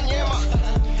mama la ñema.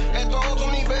 Esto es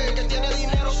otro nivel, que tiene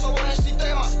dinero soborna el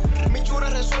sistema. Mi chura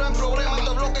resuelven problemas,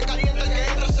 esto es lo que calienta, el que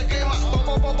entra se quema.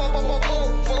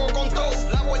 Fuego con todo,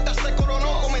 la vuelta se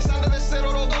coronó, comenzando desde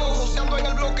cero los dos. Joseando en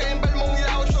el bloque en Belmont y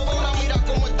la $8. Mira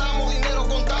cómo estamos, dinero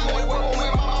contamos, el huevo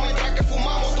me mama mientras que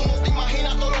fumamos. Tú no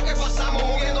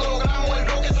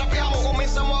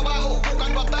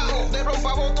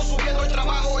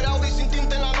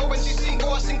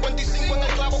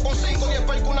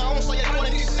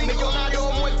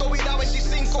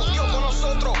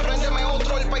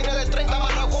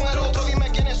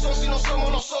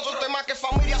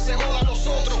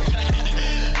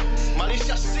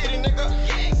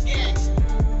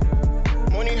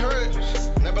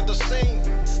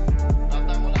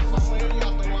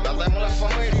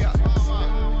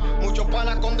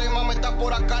me está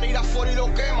por acá, ir afuera y lo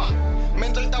quema.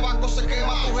 Mientras el tabaco se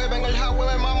quema, tu jeva en el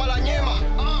highway me mama la ñema.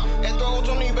 Esto es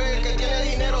otro nivel, que tiene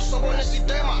dinero sobre el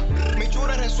sistema. Mis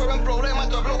chures resuelven problemas,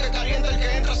 esto es bloque caliente, el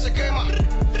que entra se quema.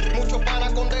 Muchos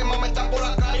panas con dema, me está por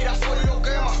acá, ir afuera y lo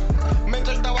quema.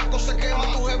 Mientras el tabaco se quema,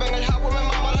 tu jeva en el highway me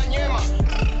mama la ñema.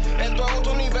 Esto es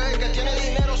otro nivel, que tiene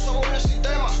dinero sobre el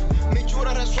sistema. Mis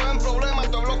chures resuelven problemas,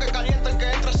 esto es bloque caliente, el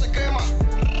que entra se quema.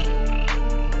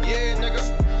 Yeah, nigga.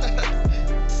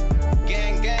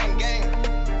 Gang, gang, gang.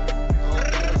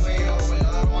 Mío,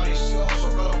 verdadero malicioso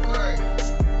que lo cree.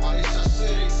 Malicia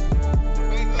City.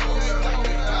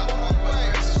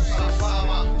 Esa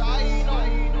fama. Taíno.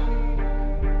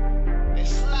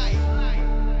 Slide.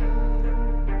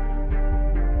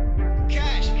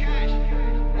 Cash.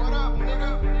 What up,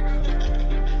 nigga?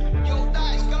 Yo,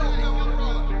 Dice, ¿qué lo que, my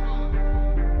brother?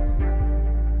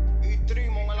 Y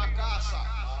Trimon en la casa.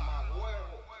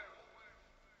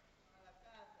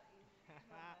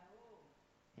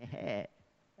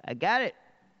 I got it.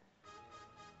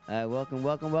 All right,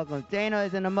 welcome. Dana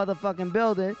is in the motherfucking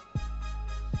building.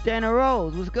 Dana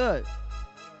Rose, what's good?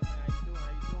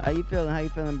 How you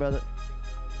feeling, brother?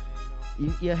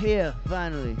 You're here,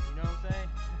 finally. You know what I'm saying?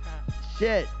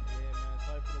 Shit. Yeah, man.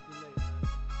 Sorry for the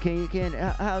delay,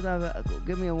 man. How's that?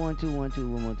 Give me a 1 2 1 2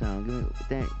 one more time.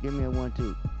 Give me a 1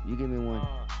 2. You give me one.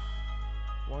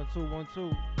 1 2 1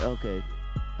 2. Okay.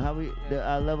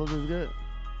 Our levels is good.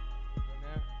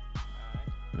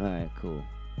 All right, cool.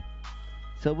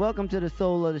 So welcome to the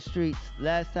Soul of the Streets.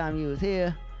 Last time you was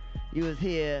here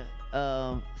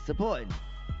supporting,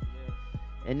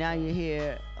 and now you're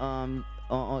here.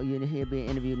 You're here being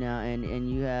interviewed now,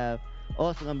 and you have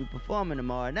also gonna be performing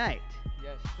tomorrow night.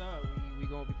 Yes, sir. We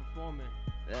gonna be performing.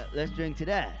 Let's drink to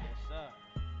that. Yes, sir.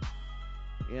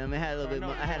 You know what I mean? I had a little bit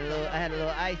more. I had a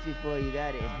little ice before you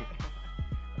got it.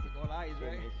 That's all ice,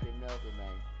 right? It's been melted,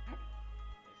 man.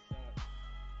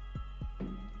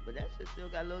 But that shit still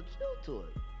got a little chill to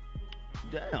it.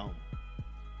 Damn.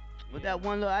 With that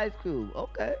one little ice cube.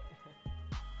 Okay.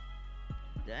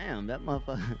 Damn, that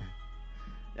motherfucker.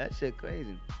 That shit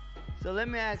crazy. So let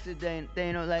me ask you,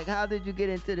 Dano, like, how did you get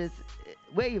into this?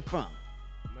 Where you from?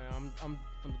 Man, I'm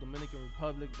from the Dominican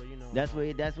Republic, but you know. That's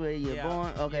where you're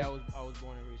born? Okay. Yeah, I was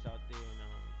born and raised out there, and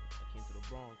I came to the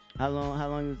Bronx. How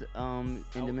long you was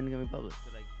in Dominican Republic?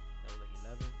 That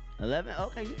was like 11?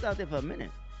 Okay, you was out there for a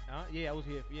minute. Yeah, I was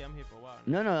here. Yeah, I'm here for a while.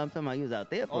 No, I'm talking about you was out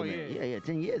there for a minute. Yeah. Yeah,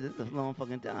 10 years. It's a long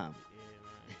fucking time. Yeah,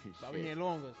 man. But I've been here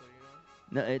longer, so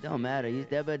you No, know. it don't matter. You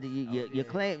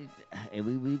claim, and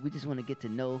we just want to get to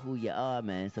know who you are,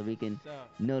 man, so we can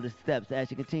know the steps as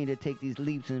you continue to take these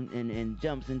leaps and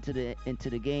jumps into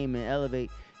the game and elevate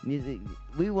music.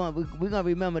 We're gonna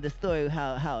remember the story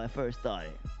how it first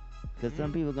started, because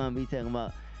some people gonna be talking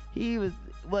about he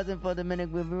wasn't for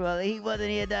Dominican Republic, he wasn't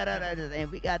here,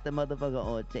 and we got the motherfucker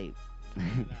on tape.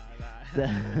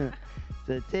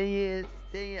 So 10 years,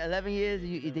 11 years,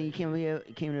 then you came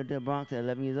to the Bronx at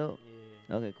 11 years old?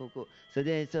 Yeah. Okay, cool. So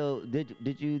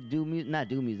did you not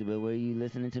do music, but were you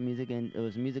listening to music, and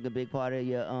was music a big part of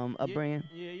your upbringing?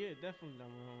 Yeah, definitely.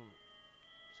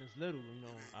 Since little, you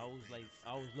know, I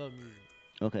always loved music.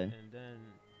 Okay. And then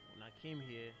when I came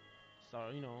here,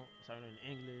 started learning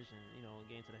English and, you know,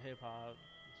 getting to the hip hop.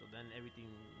 So then everything,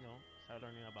 you know, started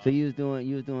learning about. So you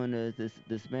was doing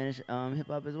the Spanish hip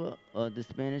hop as well, or the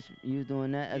Spanish you was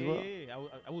doing that as well? Yeah.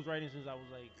 I was writing since I was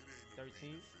like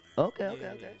 13. Okay. I started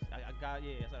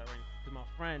writing because my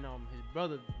friend, his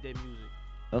brother did music.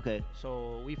 Okay.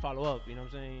 So we follow up, you know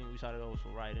what I'm saying? We started also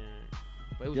writing,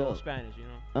 but it was all Spanish, you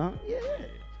know. Yeah.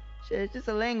 Shit, it's just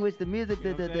a language. The music,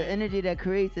 you know the energy that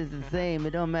creates is the same.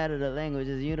 It don't matter the language.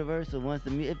 It's universal. If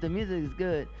the music is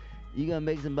good, you gonna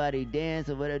make somebody dance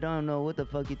or whatever. Don't know what the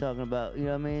fuck you talking about. You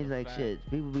know what I mean? It's like shit.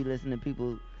 People be listening to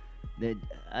people that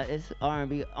it's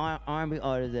R&B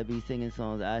artists that be singing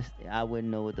songs. I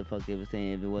wouldn't know what the fuck they were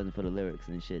saying if it wasn't for the lyrics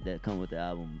and shit that come with the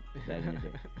album back in the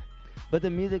day. But the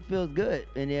music feels good,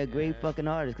 and they're great fucking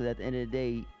artists. Because at the end of the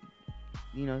day,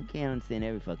 you know, you can't understand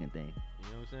every fucking thing.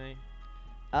 You know what I'm saying?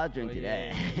 I'll drink to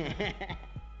that. Yeah,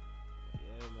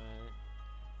 man.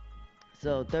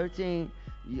 So 13,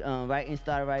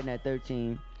 started writing at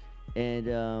 13, and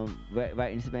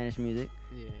writing Spanish music.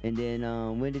 Yeah. And then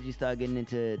when did you start getting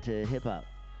into hip hop?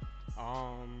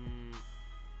 I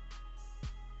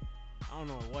don't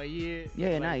know what year.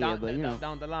 Yeah, not yet, but you know,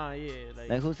 down the line, yeah.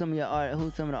 Like who's some of the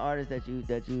artists that you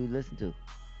listen to,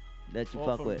 that you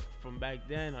fuck with? From back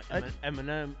then,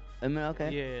 Eminem. Eminem,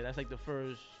 okay. Yeah, that's like the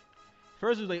first.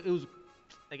 First it was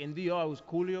like in DR, it was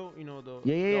Coolio, you know, the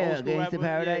Yeah, old school Gangsta rapper.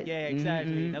 Paradise. Yeah,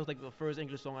 exactly. Mhm. That was like the first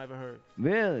English song I ever heard.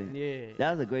 Really? Yeah.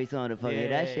 That was a great song to fucking.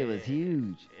 That shit was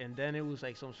huge. And then it was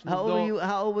like some Snoop How old were Dogg. you?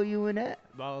 How old were you in that?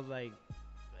 I was like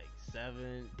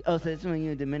 7. Oh, so it's when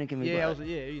you in Dominican Yeah, I Republic. was,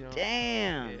 you know.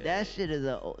 Damn, Yeah. that shit is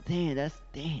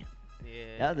damn.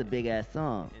 Yeah. That was a big ass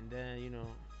song. And then, you know,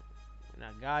 when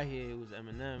I got here, it was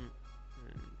Eminem. And,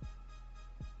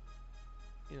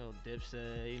 you know,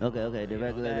 Dipset. You know, Okay, the you know,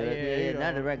 regular, that, yeah, you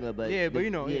not the know. regular, but yeah, but the, you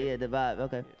know, yeah, the vibe.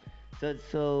 Okay,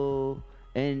 so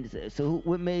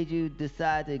what made you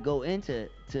decide to go into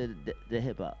the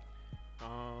hip hop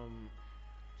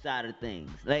side of things?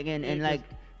 Like and Yeah, like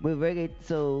with reggae,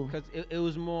 so Because it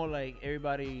was more like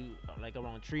everybody like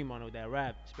around Tremont that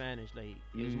rap Spanish, like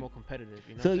it was Mhm. more competitive,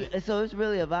 you know. so what I'm saying? so it's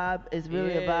really a vibe. It's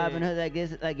really a vibe, and Yeah. like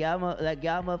this, like y'all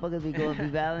motherfuckers be going be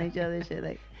battling each other and shit.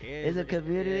 Like it's a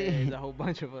community. Yeah, it's a whole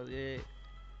bunch of us. Yeah.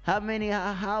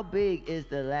 How big is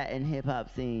the Latin hip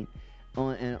hop scene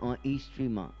on East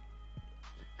Tremont?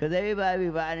 Cause everybody be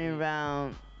riding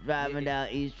around, driving down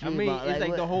East I Tremont. mean, it's like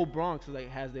what- the whole Bronx like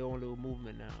has their own little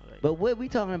movement now. Like, But what we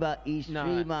talking about East Nah.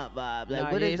 Tremont vibe? Like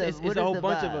nah, what yeah, is it's what a is whole the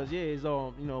bunch of vibe? us. Yeah, it's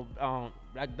you know,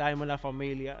 Black Diamond La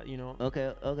Familia, you know.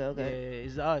 Okay. Yeah,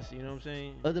 it's us, you know what I'm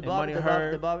saying? Oh, the And bar- Money the bar-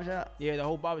 Herb. the barbershop? Yeah, the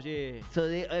whole barbershop. Yeah. So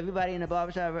everybody in the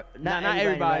barbershop? Not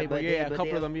everybody, right, but yeah, a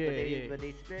couple of them, yeah, but they, yeah. But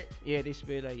they spit. Yeah, they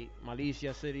spit like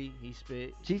Malicia City, he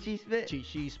spit. Chi spit.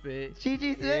 Chi spit. Chi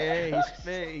spit. Yeah, he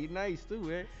spit. He nice too,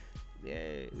 man.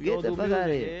 Yeah, we Get all the do fuck music.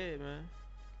 outta here. Yeah, man.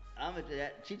 I'm a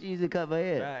Chi used to cut my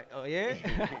hair. Right. Oh yeah.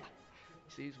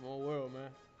 See, small world, man.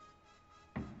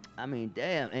 I mean,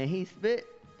 damn, and he spit,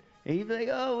 and he be like,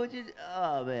 oh,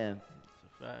 oh man.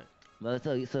 It's a fact.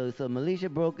 Well, so Militia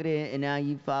broke it in, and now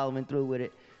you following through with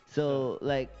it. So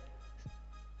like,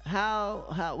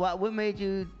 what made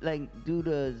you like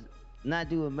not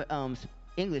do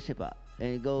English hip hop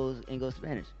and go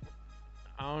Spanish?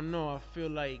 I don't know. I feel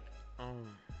like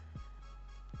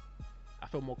I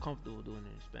feel more comfortable doing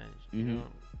it in Spanish. You Mhm. know,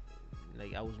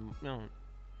 like I was, you know,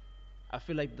 I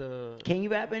feel like the. Can you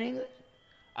rap in English?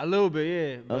 A little bit,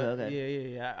 yeah. But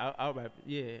Okay. Yeah. I'll rap.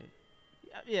 Yeah.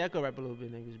 Yeah, I could rap a little bit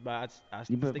in English, but I You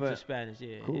stick prefer- to Spanish.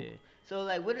 Yeah. Cool. Yeah. So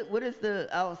like, what is the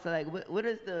outside? Like, what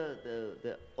is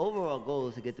the overall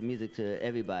goals to get the music to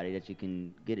everybody that you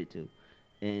can get it to,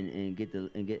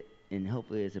 and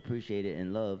hopefully it's appreciated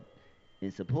and loved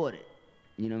and supported.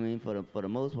 You know what I mean, for the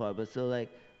most part. But so like,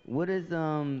 what is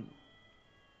some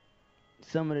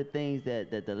of the things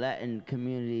that the Latin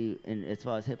community, and as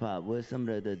far as hip hop, what are some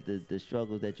of the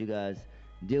struggles that you guys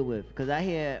deal with? Because I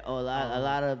hear a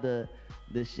lot of the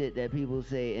shit that people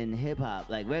say in hip hop,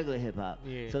 like regular hip hop.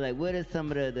 Yeah. So like, what are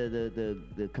some of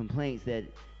the complaints that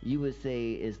you would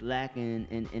say is lacking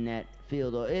in that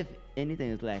field, or if anything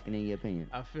is lacking in your opinion?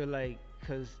 I feel like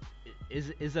because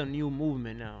it's a new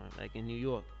movement now, like in New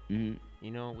York. Mhm.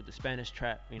 You know, with the Spanish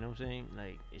trap. You know what I'm saying?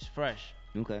 Like it's fresh.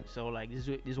 Okay. So like this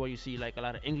is why you see like a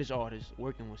lot of English artists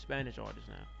working with Spanish artists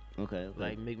now. Okay.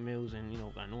 Like Mick Mills and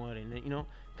Ganuar and you know,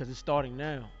 because it's starting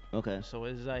now. Okay. So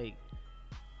it's like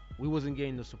we wasn't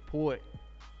getting the support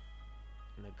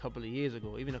a couple of years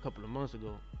ago, even a couple of months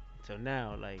ago, till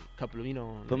now. Like a couple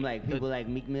of From like people like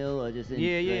Meek Mill, or just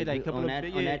in, like couple on of that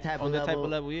yeah, on that type on of that level. type of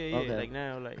level, yeah. Okay. Like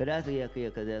now, like Cause that's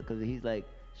cause he's like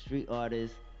street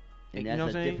artist, and You that's know a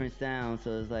what I'm saying? different sound.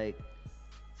 So it's like,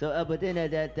 but then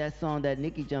that song that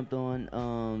Nicki jumped on,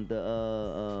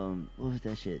 what was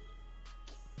that shit?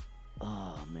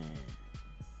 Oh man,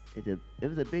 it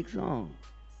was a big song.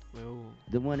 Well,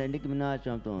 The one that Nicki Minaj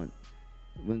jumped on.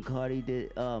 When Cardi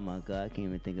did, oh my God, I can't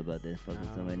even think about that fucking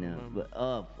song right now. But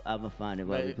I'ma find it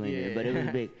while we playing it. But it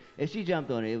was big. If she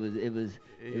jumped on it, it was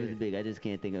big. I just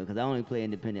can't think of it because I only play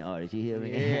independent artists. You hear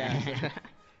me? Yeah.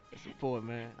 Support,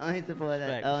 man. I ain't support that.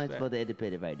 Respect, I ain't respect. support the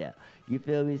independent right now. You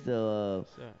feel me? So,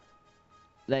 Sir.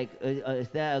 like, is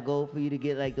that a goal for you to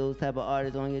get like those type of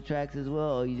artists on your tracks as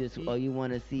well, or you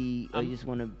want to see, or you just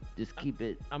want to just keep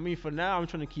it? I mean, for now, I'm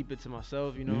trying to keep it to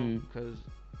myself, you know, Mhm. because,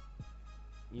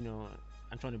 you know,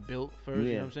 I'm trying to build first, you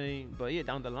Yeah. know what I'm saying? But yeah,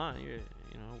 down the line, yeah,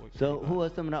 you know. Work So, who are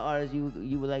some of the artists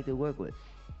you would like to work with?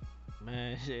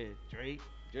 Man, shit, Drake.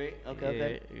 Drake, Yeah,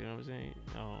 okay. You know what I'm saying?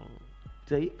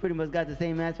 So you pretty much got the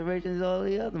same aspirations as all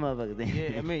the other motherfuckers. Then.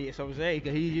 Yeah, I mean, that's what I'm saying.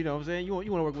 Cause you know what I'm saying? You want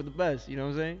to work with the best, you know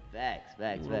what I'm saying? Facts. You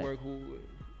want to work who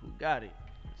got it.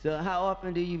 So how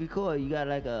often do you record? You got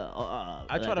like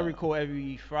I try to record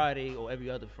every Friday or every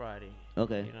other Friday.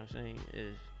 Okay. You know what I'm saying?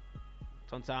 Is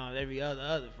sometimes every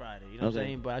other Friday. You know what I'm Okay.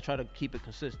 saying? But I try to keep it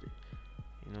consistent.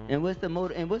 You know. And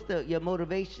what's your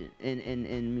motivation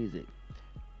in music?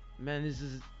 Man, this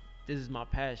is my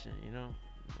passion. You know,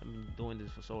 I've been doing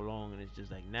this for so long, and it's just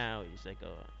like now it's like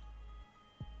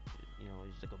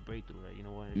it's like a breakthrough. Like, you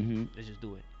know what? Mhm. Let's just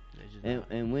do it. Let's just do it.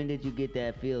 And when did you get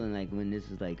that feeling, like when this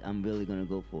was like, I'm really gonna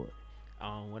go for it?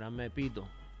 When I met Pito,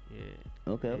 yeah.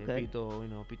 Okay, Yeah, okay.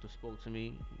 Pito spoke to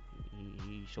me.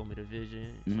 He showed me the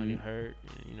vision. Mhm. Money hurt,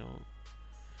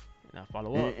 and I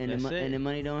follow And, up. and, That's it. and the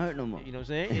money don't hurt no more. You know what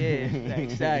I'm saying? Yeah,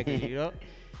 exactly.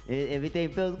 Everything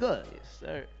feels good. Yes,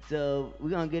 sir. So we're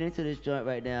gonna get into this joint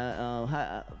right now.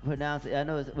 How pronounce it? I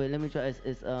know it's. Wait, let me try.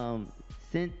 It's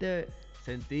Sentir.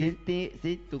 Tu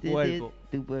cuerpo.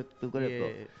 Tu cuerpo.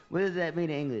 Yeah. What does that mean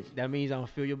in English? That means I'm gonna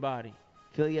feel your body.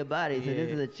 Feel your body. So Yeah. this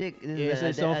is a chick. This Yeah, is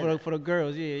it's a song for the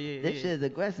girls. Yeah. This shit is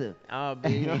aggressive.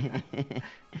 Baby.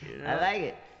 I like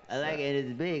it. I like it. And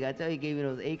it's big. I tell you, it gave me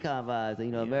those Akon vibes.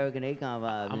 American Akon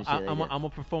vibes. and shit I'm like that. gonna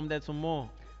perform that some more.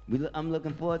 I'm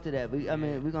looking forward to that. I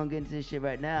mean, we're gonna get into this shit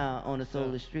right now on the Soul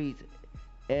of the Streets,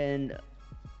 and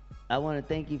I want to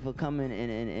thank you for coming.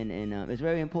 And it's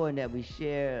very important that we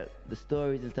share the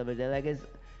stories and stuff like that. Like it's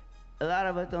a lot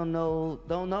of us don't know,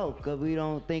 because we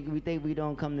think we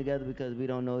don't come together because we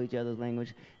don't know each other's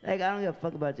language. Like I don't give a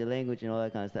fuck about your language and all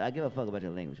that kind of stuff. I give a fuck about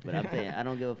your language, but I'm saying I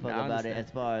don't give a fuck I about it understand.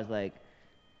 as far as like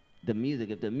the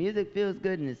music. If the music feels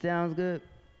good and it sounds good,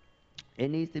 it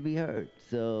needs to be heard.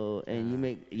 So, and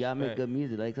y'all make Right. good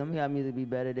music. Like some of y'all music be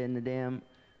better than the damn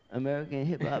American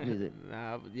hip hop music.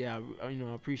 Yeah,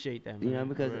 I appreciate that, man. You know,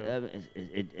 because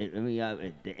for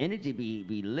real. the energy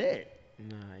be lit.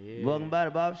 Nah, yeah. Walking by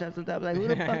the barbershop sometimes, like, who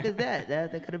the fuck is that?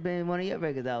 That could have been one of your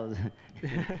records. I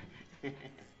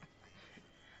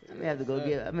may have to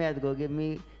go get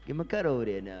my cut over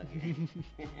there now.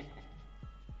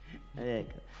 Yeah,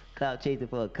 cloud chasing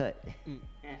for a cut.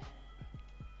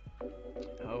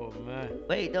 Oh man.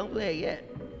 Wait, don't play it yet.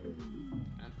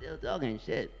 I'm still talking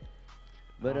shit.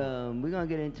 But we're gonna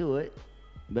get into it.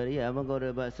 But yeah, I'm gonna go to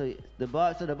the bar. So the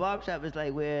barbershop is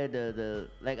like where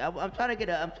I'm trying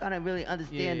to really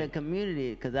understand Yeah. the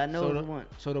community, because I know it's one.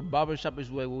 So the barbershop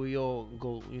is where we all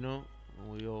go, we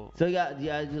all. So y'all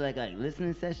do like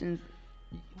listening sessions?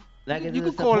 Like You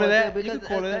could call it that. You could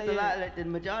call it that. A lot, like the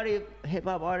majority of hip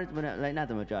hop artists, like not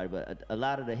the majority, but a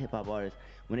lot of the hip hop artists,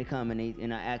 when they come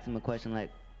and I ask them a question like,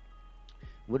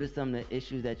 what are some of the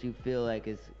issues that you feel like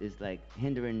is like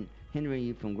hindering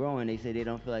you from growing? They say they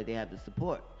don't feel like they have the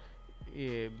support.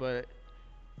 Yeah, but.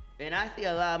 And I see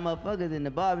a lot of motherfuckers in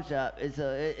the barbershop, and so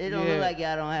it don't look like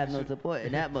y'all don't have no support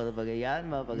in that motherfucker. Y'all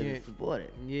motherfuckers is supported.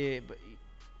 Yeah, but.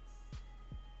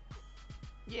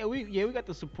 Yeah, we got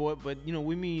the support, but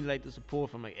we mean like the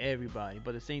support from like everybody.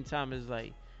 But at the same time, it's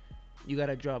like you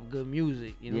gotta drop good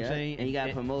music. You know what I'm saying? And you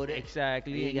gotta promote it.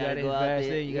 Exactly. And You you gotta gotta go out invest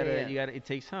there. it. You gotta. It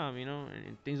takes time,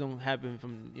 and things don't happen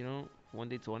from one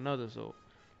day to another. So,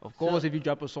 of course, if you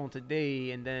drop a song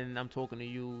today and then I'm talking to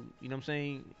you, you know what I'm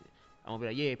saying? I'm gonna be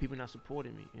like, yeah, people not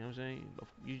supporting me. You know what I'm saying? But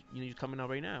you're coming out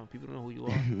right now. People don't know who you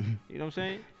are. You know what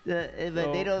I'm saying?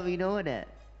 But they don't be knowing that.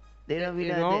 They don't be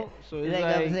knowing that. So it's like,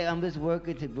 like I'm saying, I'm just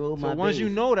working to grow my So once you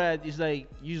base. know that, it's like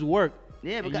you just work.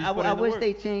 Yeah, and because you just put in I the wish work.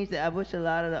 they changed that. I wish a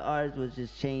lot of the artists would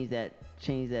just change that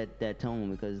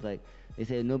tone, because like they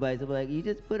say nobody's like, you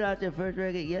just put out your first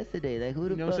record yesterday. Like who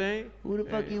the You know what fuck? I'm saying? Who the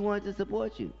fuck Yeah. you want to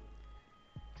support you?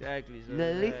 Exactly. So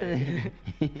At least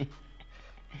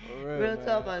real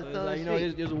talk on so Soul like,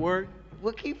 Street. there's work.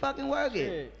 Well, keep fucking working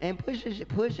Shit. and push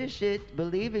your shit.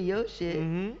 Believe in your shit.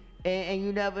 Mm-hmm. And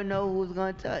you never know who's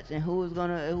gonna touch and who's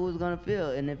gonna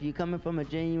feel. And if you're coming from a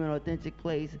genuine, authentic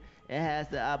place, it has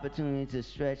the opportunity to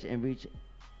stretch and reach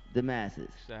the masses.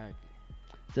 Exactly.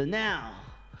 So now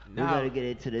we Now. gotta get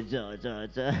into the Georgia.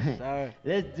 Sorry.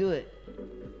 Let's do it.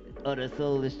 On the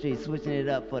Soul of the Street, switching it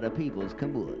up for the peoples.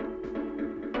 Come on.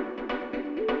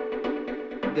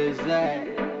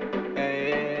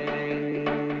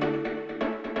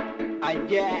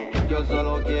 Yeah. Yo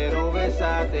solo quiero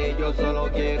besarte, yo solo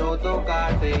quiero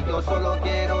tocarte, yo solo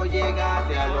quiero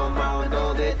llegarte a lo más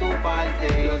hondo de tu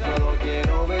parte. Yo solo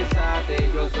quiero besarte,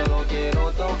 yo solo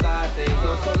quiero tocarte,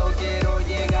 yo solo quiero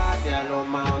llegarte a lo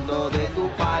más hondo de tu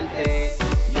parte.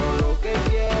 Yo lo que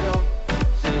quiero,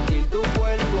 sentir tu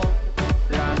cuerpo,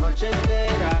 la noche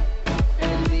entera,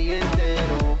 el día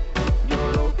entero.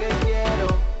 Yo lo que quiero,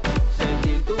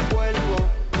 sentir tu cuerpo,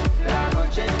 la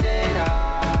noche entera.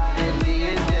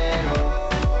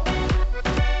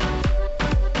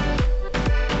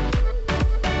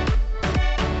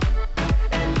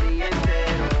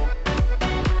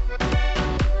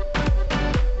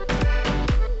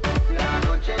 La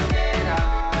noche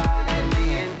entera.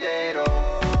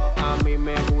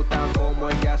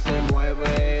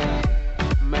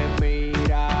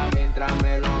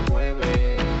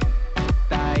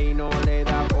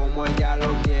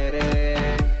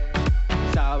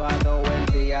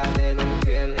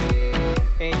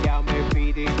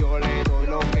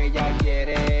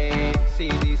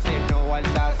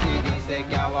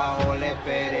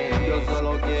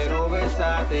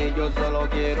 besarte, yo solo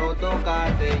quiero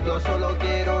tocarte, yo solo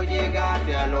quiero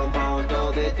llegarte a lo más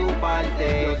hondo de tu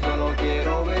parte. Yo solo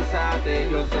quiero besarte,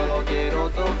 yo solo quiero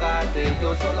tocarte,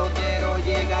 yo solo quiero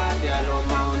llegarte a lo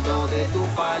más hondo de tu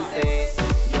parte.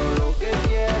 Yo lo que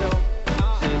quiero,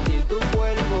 sentir tu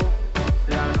cuerpo,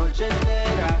 la noche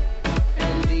entera,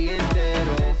 el día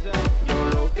entero. Yo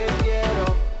lo que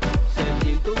quiero,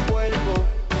 sentir tu cuerpo,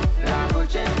 la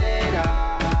noche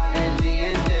entera, el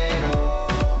día entero.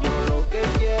 Yo lo que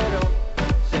quiero,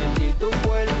 sentir tu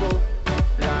cuerpo,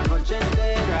 la noche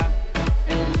entera,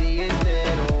 el día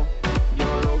entero.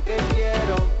 Yo lo que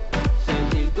quiero,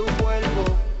 sentir tu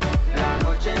cuerpo, la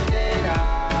noche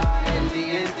entera, el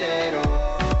día entero.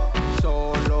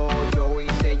 Solo yo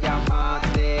hice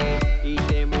llamarte y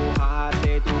te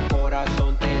mojaste, tu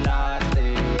corazón te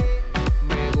late.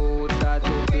 Me gusta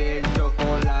tu piel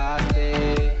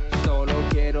chocolate, solo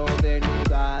quiero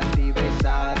desnudarte y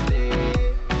besarte,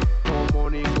 como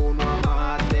ninguno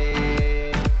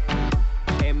amate.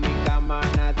 En mi cama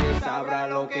nadie sabrá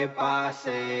lo que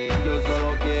pase. Yo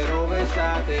solo quiero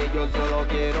besarte, yo solo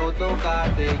quiero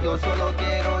tocarte, yo solo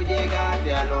quiero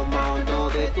llegarte a lo más hondo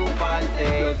de tu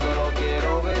parte. Yo solo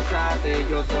quiero besarte,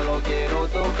 yo solo quiero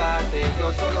tocarte,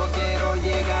 yo solo quiero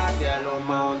llegarte a lo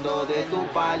más hondo de tu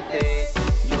parte.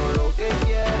 Yo lo que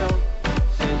quiero,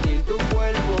 sentir tu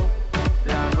cuerpo,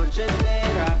 la noche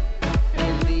entera,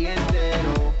 el día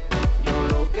entero. Yo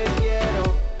lo que quiero,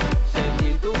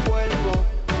 sentir tu cuerpo,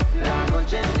 la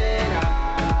noche entera,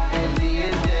 el día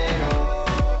entero.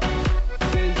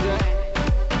 Pensé,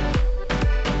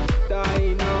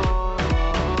 Taino,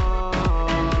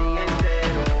 el día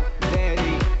entero.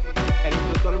 Daddy, el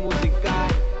instructor musical.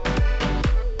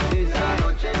 La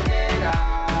noche entera,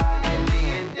 el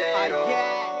día entero.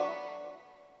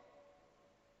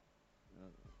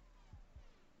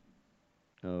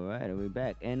 All right, and we're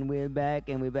back, and we're back,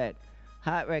 and we're back.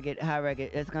 Hot record, hot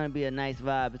record. It's gonna be a nice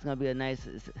vibe. It's gonna be a nice.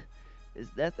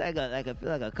 That's like I feel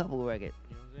like a couple record.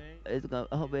 You know what I'm saying? It's gonna.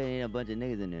 I hope there ain't a bunch of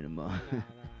niggas in there tomorrow. Nah.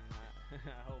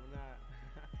 I hope not.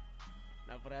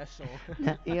 Not for that song.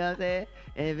 You know what I'm saying?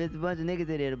 And if it's a bunch of niggas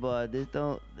in there tomorrow, just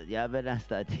don't. Y'all better not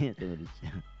start dancing with this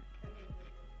shit.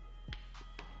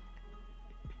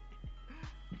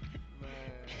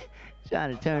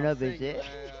 Trying to turn up and shit.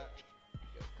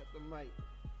 Cut the mic.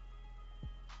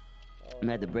 I'm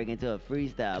gonna have to break into a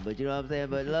freestyle, but you know what I'm saying?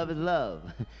 But love is love.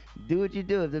 Do what you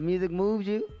do. If the music moves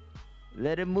you,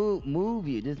 let it move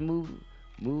you. Just move.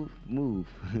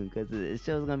 Because the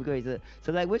show's gonna be great.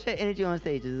 So like, what's your energy on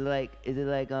stage? Is it like It's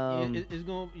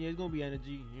gonna be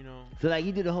energy, you know. So like,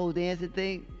 you do the whole dancing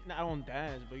thing? Nah, I don't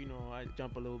dance, but you know, I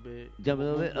jump a little bit. Jump a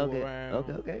little bit? move Okay. around.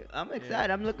 Okay. I'm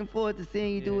excited. I'm looking forward to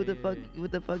seeing you do what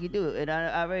the fuck you do. And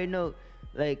I already know,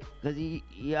 like, cause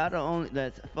y'all the only,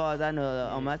 as far as I know,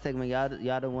 on my segment,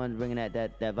 y'all the ones bringing that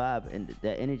vibe and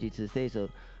that energy to the stage. So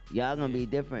y'all gonna be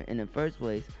different in the first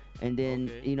place, and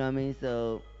then you know what I mean.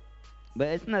 So, but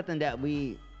it's nothing that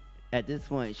we, at this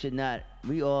point, should not.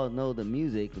 We all know the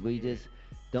music. We just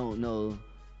don't know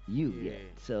you yet.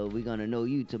 So we're gonna know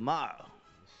you tomorrow.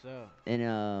 So. And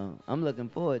I'm looking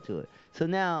forward to it. So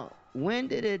now, when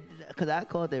did it? Cause I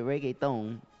called it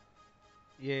reggaeton.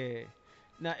 Yeah.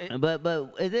 Now, but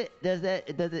is it? Does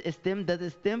it stem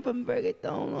from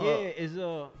reggaeton? Or? Yeah, it's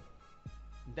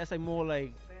that's like more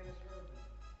like.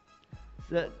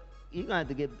 So you're gonna have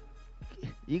to get.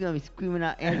 You're gonna be screaming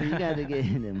out answers. You gotta get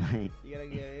in there, man. You gotta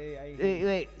get.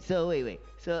 Wait.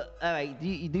 So all right. Do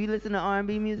you listen to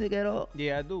R&B music at all?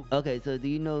 Yeah, I do. Okay, so do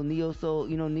you know neo soul?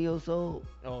 You know neo soul?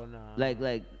 Oh no. Like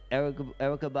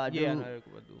Erykah Badu. Yeah, I know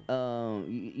Erykah Badu.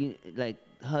 You like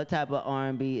her type of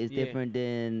R&B is different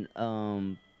than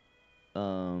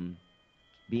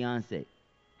Beyonce,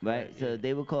 right? So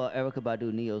they would call Erykah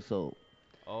Badu neo soul.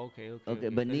 Okay.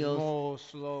 But neo more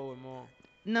slow and more.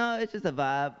 No, it's just a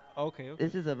vibe. Okay.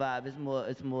 It's just a vibe. It's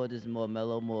more just more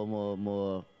mellow,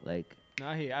 more like. No,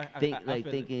 I hear. I feel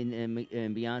thinking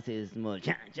and Beyonce is more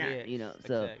yeah, you know.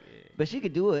 So, exactly, yeah. But she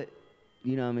could do it,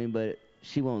 you know what I mean. But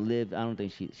she won't live. I don't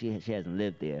think she hasn't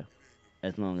lived there,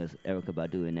 as long as Erykah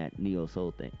Badu in that neo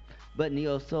soul thing. But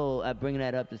neo soul, I bring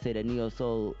that up to say that neo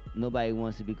soul, nobody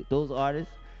wants to be those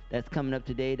artists that's coming up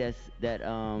today. That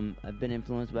have been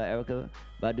influenced by Erykah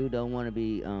Badu don't want to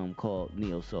be called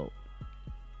neo soul.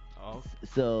 Oh.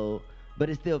 So,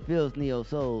 but it still feels neo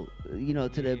soul, you know,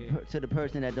 to the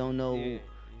person that don't know,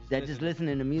 that just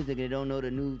listening to music and they don't know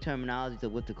the new terminologies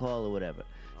of what to call or whatever.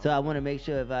 So I want to make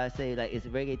sure if I say like it's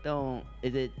reggaeton,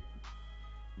 is it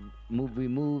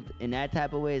removed in that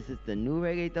type of way? Is it the new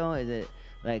reggaeton? Is it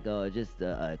like just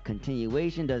a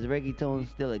continuation? Does reggaeton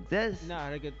still exist?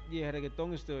 Nah,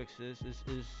 reggaeton still exists.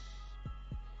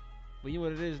 But you know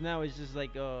what it is now? It's just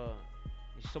like there's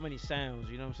so many sounds.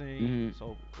 You know what I'm saying? Mhm.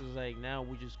 So it's like now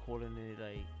we just calling it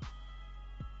like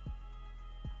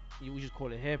we just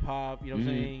call it hip hop. You know what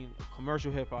I'm Mhm. saying?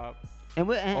 Commercial hip hop. And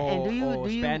what? And do you or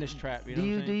do you Spanish trap? You know do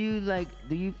you what I'm do saying? you like?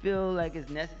 Do you feel like it's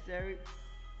necessary?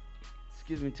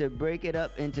 Excuse me, to break it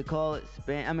up and to call it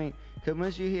I mean, 'cause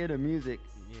once you hear the music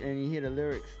and you hear the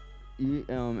lyrics, you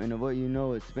and what you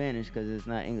know it's Spanish because it's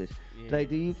not English. Yeah. Like,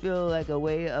 do you feel like a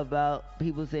way about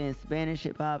people saying Spanish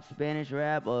hip hop, Spanish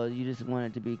rap, or you just want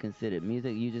it to be considered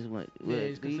music? You just want Yeah,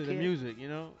 it's do you considered care? music. You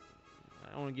know,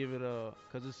 I want to give it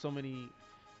because there's so many.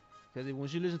 Because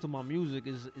once you listen to my music,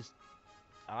 it's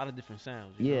a lot of different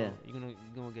sounds. You Yeah. know? You're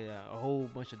gonna get a whole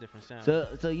bunch of different sounds.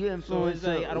 So you So influence. it's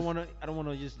like I don't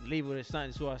wanna just label it as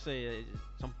something. So I say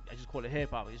I just call it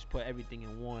hip hop. I just put everything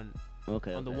in one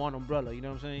Okay. under okay. one umbrella. You know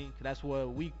what I'm saying? 'Cause that's where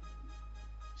we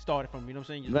started from. You know what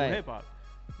I'm saying? Just Right. hip hop.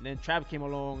 And then trap came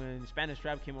along, and Spanish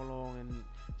trap came along, and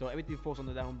so everything falls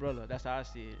under that umbrella. That's how I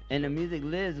see it. And the music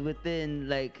lives within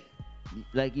like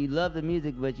you love the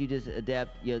music, but you just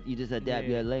adapt your Yeah.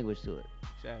 your language to it.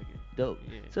 Exactly. Dope.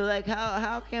 Yeah. So like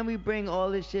how can we bring all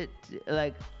this shit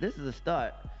like this is a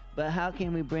start, but how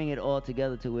can we bring it all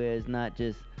together to where it's not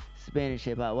just Spanish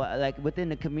hip hop, like within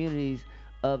the communities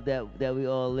of that we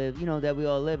all live, that we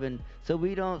all live in, so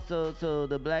we don't so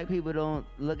the black people don't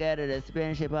look at it as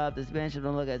Spanish hip hop, the Spanish people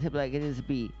don't look at hip hop, like it just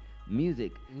be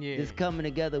music, Yeah. just coming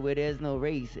together where there's no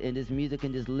race and this music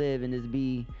can just live and just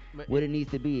be But what it needs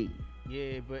to be.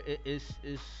 Yeah, but it's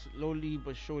slowly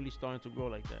but surely starting to grow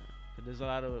like that. 'Cause there's a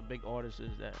lot of big artists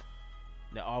that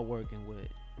are working with,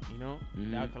 that are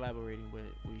Mhm. collaborating with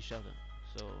each other.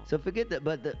 So forget that,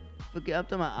 but forget. I'm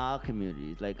talking about our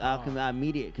communities, like our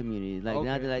immediate communities, like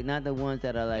Okay. not the ones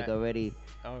that are like Yeah. already,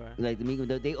 Alright. like the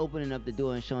Migos. They opening up the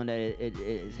door and showing that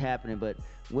it's happening. But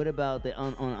what about the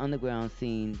on underground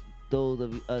scene? Those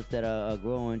of us that are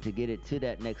growing to get it to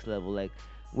that next level, like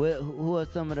who are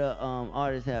some of the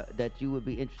artists that you would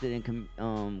be interested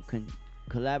in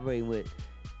collaborating with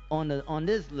on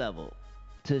this level?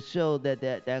 To show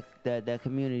that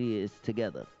community is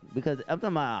together, because I'm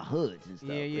talking about our hoods and stuff.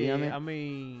 Yeah, you know what I I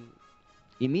mean? mean,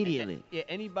 Immediately. yeah,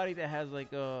 anybody that has like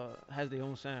has their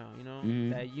own sound, Mhm.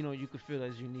 that you could feel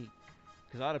as unique.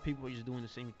 Because a lot of people are just doing the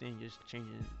same thing, just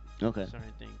changing Okay.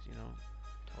 certain things,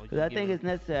 Or Because just I think giving- it's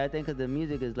necessary. I think because the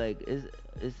music is like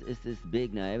it's this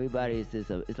big now. Everybody is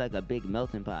just it's like a big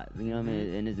melting pot. You know what I mean?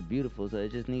 Mhm. And it's beautiful. So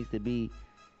it just needs to be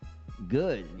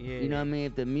good. You know what I mean?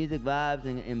 If the music vibes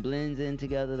and blends in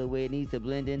together the way it needs to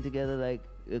blend in together, like,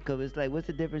 because it's like, what's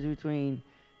the difference between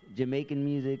Jamaican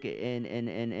music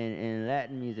and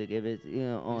Latin music? If it's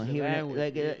on It's the hearing it, language,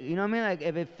 like yeah. you know what I mean? Like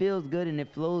if it feels good and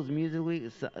it flows musically,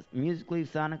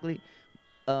 sonically,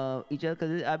 each other.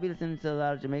 Because I be listening to a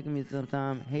lot of Jamaican music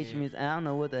sometimes, Haitian music. And I don't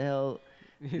know what the hell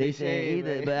they say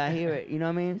either, man. but I hear it. You know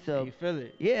what I mean? So you feel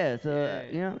it. yeah, so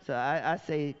Yeah. so I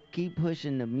say keep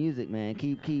pushing the music, man.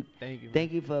 Keep. Thank you.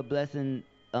 Thank you for blessing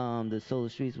the Soul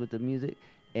Streets with the music,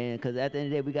 and because at the end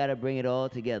of the day we gotta bring it all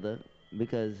together.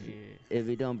 Because if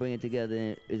we don't bring it together,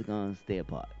 then it's gonna stay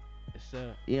apart. Yes,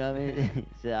 sir. You know what I mean?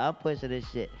 So I'm pushing this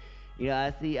shit.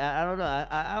 I see. I don't know.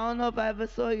 I don't know if I ever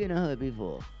saw you in the hood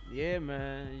before. Yeah,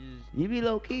 man. You be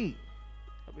low key.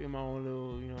 I be in my own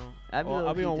little, I be low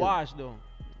I be key on too. Watch though.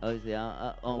 Oh, you see,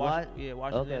 on Watch- Watch? yeah,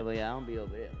 Watch Okay, that. well, yeah, I don't be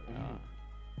over there.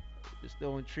 It's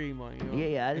still on tree, man.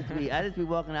 Yeah, I just be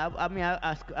walking. I mean,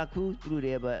 I cruise through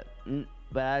there, but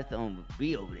I just don't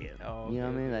be over there. Oh, You know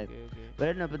what I mean? Like,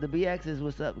 okay. but the BX is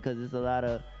what's up, because there's a lot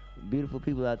of beautiful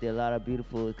people out there, a lot of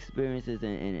beautiful experiences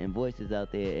and voices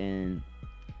out there, and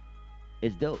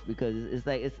it's dope because it's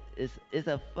like it's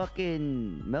a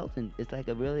fucking melting. It's like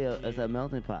it's a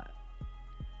melting pot.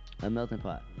 A melting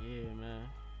pot. Yeah, man.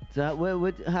 So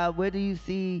where do you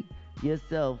see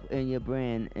yourself and your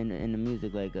brand in the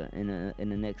music, like in the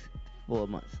next 4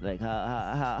 months? Like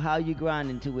how you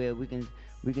grinding to where we can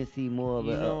see more of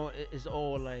It's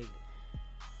all like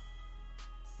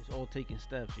it's all taking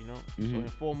steps, So Mhm. in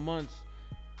 4 months,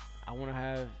 I want to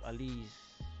have at least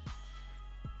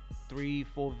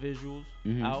 3-4 visuals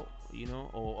Mhm. out,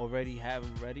 or already have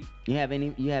them ready. You have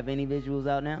any visuals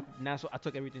out now? Now, so I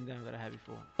took everything down that I had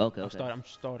before. Okay. I'm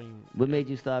starting. What made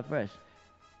you start fresh?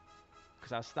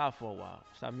 Cause I stopped for a while.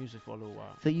 Stopped music for a little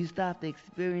while. So you stopped the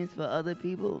experience for other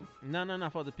people? No,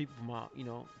 for other people, for my,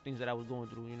 things that I was going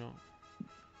through,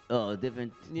 Oh,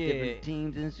 different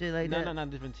teams and shit like that? No, not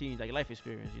different teams, like life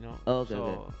experience, Okay, So,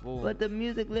 okay. boom. But the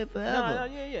music lived forever.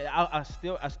 No, yeah. I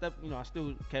still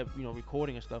kept,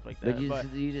 recording and stuff like that.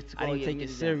 But you just I call didn't your take it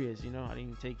music serious, I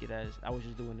didn't take it as, I was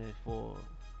just doing it for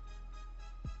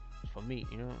me,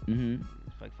 Mhm.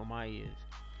 like for my ears.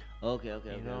 Okay.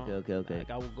 Like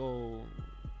I would go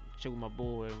chill with my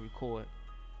boy and record,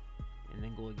 and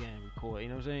then go again and record. You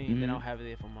know what I'm saying? And then I'll have it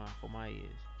there for my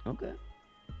ears. Okay.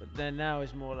 But then now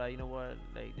it's more like, you know what?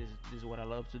 Like this is what I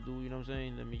love to do. You know what I'm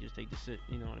saying? Let me just take this.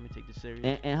 Let me take this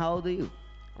serious. And how old are you?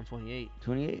 I'm 28.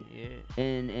 28. Yeah.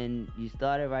 And you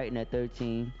started writing at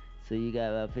 13. So you got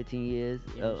about 15 years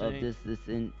of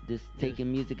this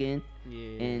taking music in.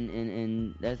 Yeah.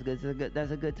 And that's good.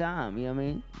 That's a good time. You know what I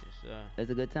mean? Yes, sir.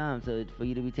 That's a good time. So for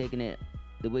you to be taking it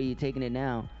the way you're taking it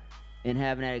now, and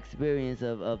having that experience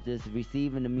of just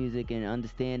receiving the music and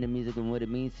understanding the music and what it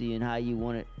means to you and how you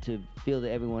want it to feel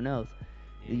to everyone else,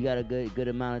 you got a good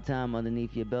amount of time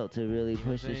underneath your belt to really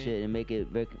push this shit and make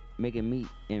it meet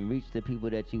and reach the people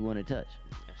that you want to touch.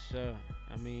 Yes, sir.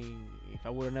 I mean, if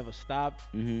I would have never stopped,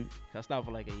 I stopped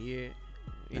for like a year.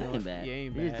 You know, ain't bad. Yeah,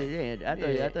 ain't bad. I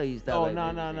thought you stopped. Oh, no.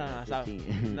 I stopped.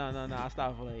 No. I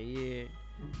stopped for like a year.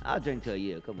 I'll drink till a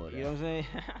year. Come on. You know what I'm saying?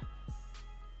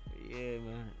 Yeah,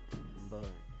 man. But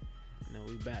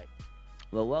we back.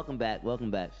 Well, welcome back.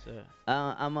 Sir.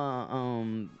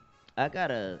 I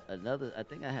got another. I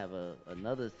think I have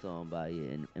another song by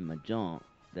you in my joint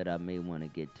that I may want to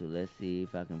get to. Let's see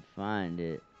if I can find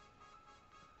it.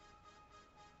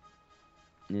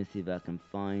 Let's see if I can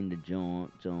find the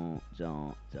joint. Let's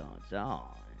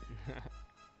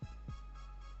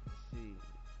see.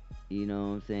 You know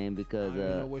what I'm saying? Because I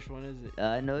don't know which one is it.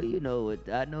 I know you know it.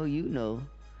 I know you know.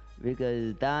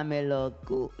 Because dame lo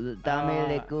que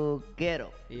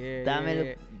quiero. Yeah.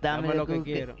 Dame lo que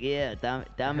quiero. Yeah,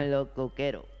 dame lo que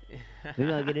quiero. We're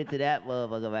gonna get into that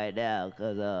motherfucker right now,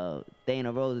 cause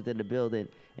Dana Rose is in the building,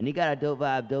 and he got a dope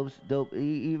vibe, dope.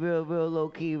 He real low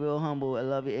key, real humble. I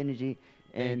love your energy,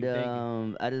 and Thank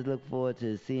you. I just look forward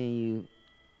to seeing you.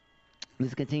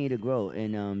 Just continue to grow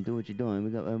and do what you're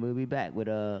doing. We'll be back with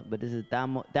but this is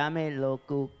dame lo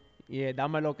que. Yeah,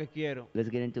 dame lo que quiero. Let's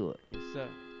get into it. Yes, sir.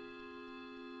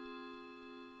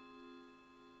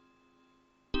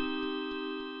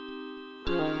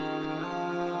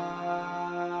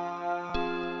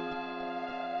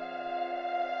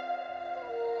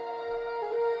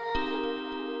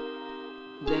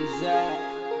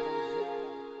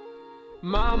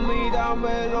 Mami,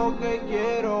 dame lo que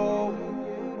quiero.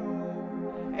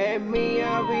 En mi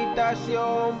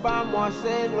habitación vamos a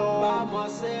hacerlo.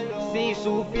 Si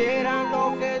supieran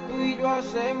lo que tú y yo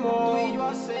hacemos,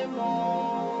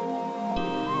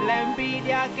 la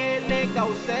envidia que le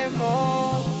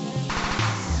causemos.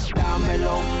 Dame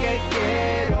lo que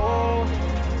quiero,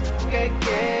 dame lo que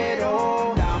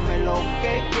quiero, dame lo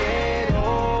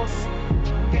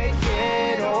que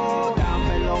quiero, dame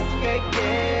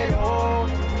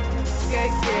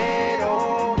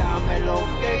lo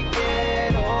que quiero.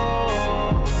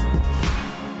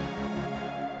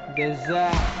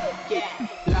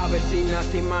 La vecina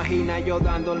se imagina yo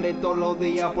dándole todos los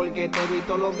días, porque te vi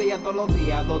todos los días,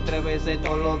 2, 3 veces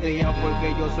todos los días,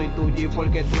 porque yo soy tuyo y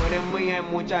porque tú eres mía. Hay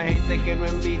mucha gente que no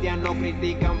envidian, no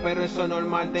critican, pero eso es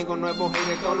normal, tengo nuevos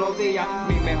haters todos los días.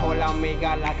 Mi mejor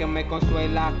amiga, la que me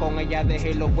consuela, con ella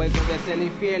dejé los juegos de ser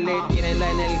infieles. Tiene la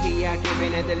energía que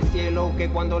viene del cielo, que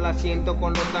cuando la siento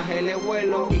con los ángeles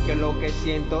vuelo, y que lo que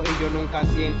siento y yo nunca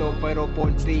siento, pero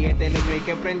por ti este libro hay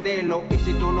que prenderlo. Y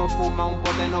si tú no fumas un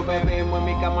pote no bebemos, en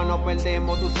mi cama no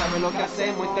perdemos, tú sabes lo que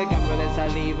hacemos. Intercambio de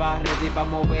saliva, ready pa'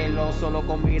 moverlo, solo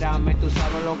con mirarme tú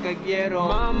sabes lo que quiero.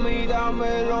 Mami,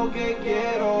 dame lo que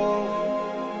quiero.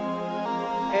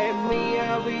 En mi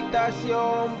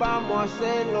habitación vamos a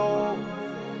hacerlo.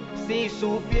 Si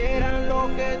supieran lo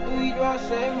que tú y yo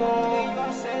hacemos,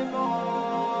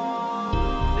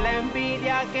 la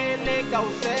envidia que le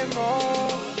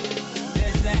causemos.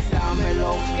 Dame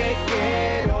lo que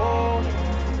quiero,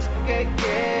 dame lo que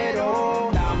quiero,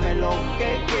 dame lo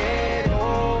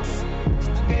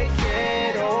que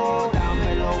quiero,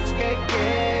 dame lo que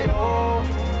quiero,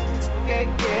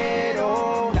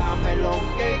 dame lo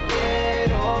que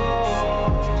quiero,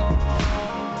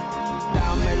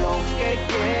 dame lo que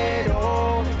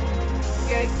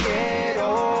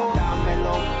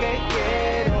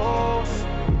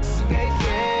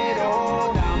quiero,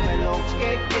 dame lo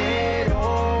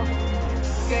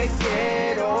que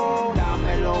quiero,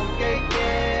 dame lo que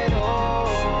quiero.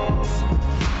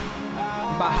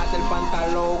 Bájate el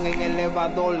pantalón en el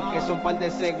elevador, que son par de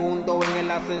segundos en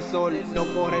el ascensor. No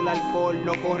corre el alcohol,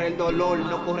 no corre el dolor,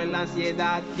 no corre la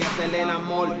ansiedad que hace el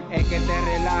amor. Es que te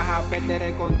relaja perder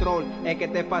el control, es que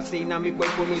te fascina mi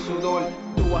cuerpo y mi sudor.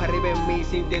 Tú arriba en mí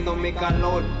sintiendo mi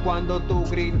calor, cuando tú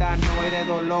gritas no es de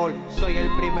dolor. Soy el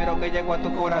primero que llegó a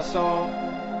tu corazón.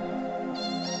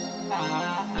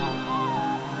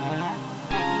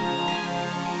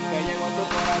 Que llegó a tu tu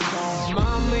corazón.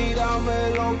 Mami,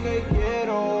 dame lo que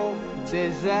quiero.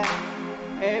 Desde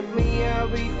en mi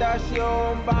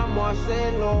habitación vamos a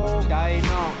hacerlo. Ay,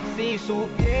 no. Si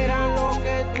supieran lo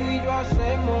que tú y yo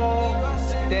hacemos.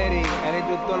 Terry, el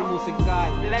instructor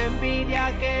musical. La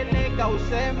envidia que le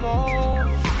causemos.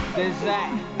 Desde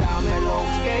dame lo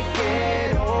que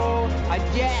quiero.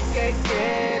 Ayer que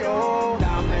quiero.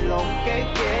 Dame lo que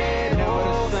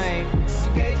quiero.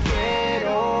 Que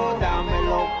quiero. Dame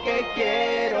lo que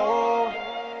quiero.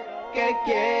 Que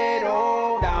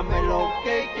quiero. Dame lo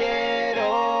que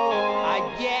quiero.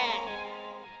 Ayer.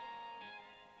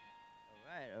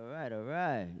 All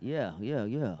right. Yeah.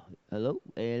 Hello,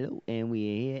 and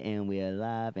we're here, and we're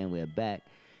alive, and we're back.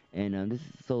 And this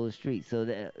is Soul Street. So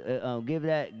give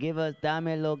us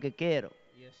Dame Lo Que Quiero.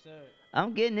 Yes, sir.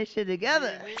 I'm getting this shit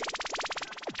together.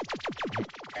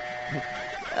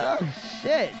 Oh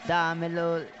shit. Dame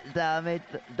lo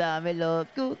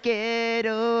que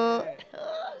quiero.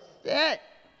 Oh shit.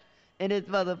 And this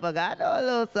motherfucker, I know a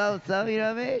little something, you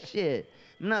know what I mean? Shit.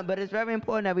 No, but it's very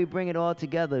important that we bring it all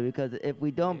together, because if we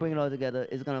don't bring it all together,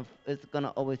 it's gonna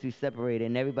always be separated,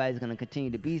 and everybody's gonna continue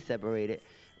to be separated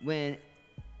when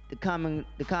the common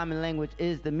language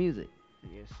is the music.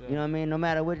 Yes, sir. You know what I mean? No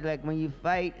matter what, like when you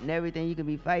fight and everything, you can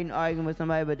be fighting, arguing with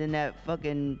somebody, but then that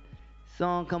fucking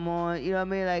song come on, you know what I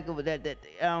mean? Like that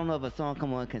I don't know if a song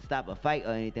come on can stop a fight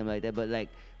or anything like that, but like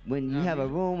when you have a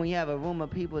room of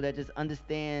people that just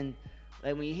understand.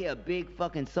 Like when you hear a big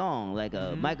fucking song, like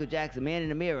a Michael Jackson, Man in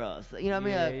the Mirror, you know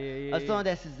what I mean? A song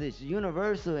that's just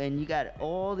universal, and you got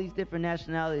all these different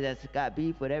nationalities that's got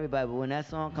beef with everybody. But when that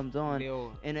song comes on,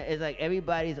 and it's like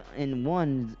everybody's in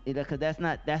one, because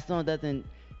that song doesn't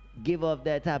give off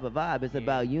that type of vibe. It's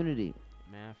about unity.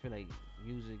 Man, I feel like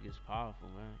music is powerful,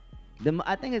 man.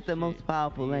 I think it's the most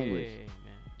powerful language.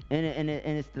 Man. And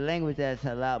it's the language that's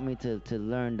allowed me to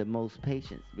learn the most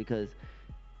patience, because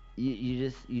you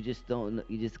just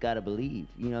gotta believe.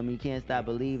 You know what I mean? You can't stop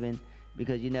believing,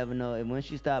 because you never know. And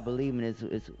once you start believing, it's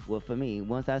well, for me,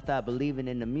 once I start believing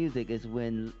in the music, it's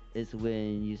when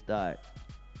you start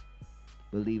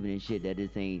believing in shit that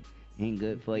this ain't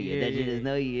good for you. That you just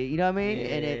know you know what I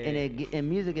mean? And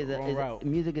music is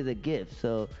a gift.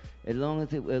 So as long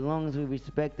as we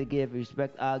respect the gift,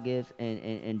 respect our gifts,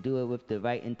 and do it with the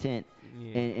right intent,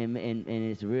 and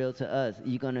it's real to us,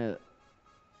 you're gonna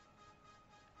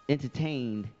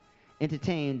entertain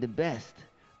the best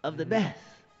of the best.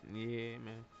 Yeah,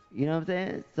 man. You know what I'm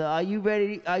saying? So are you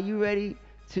ready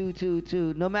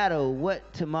to no matter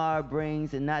what tomorrow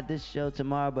brings, and not this show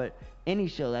tomorrow, but any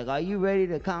show, like, are you ready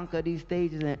to conquer these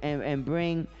stages and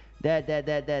bring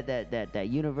that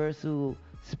universal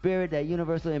spirit, that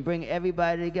universal, and bring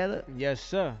everybody together? Yes,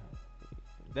 sir.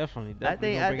 Definitely. I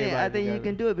think you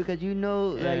can do it, because you know,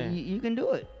 like, you can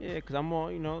do it. Yeah, because I'm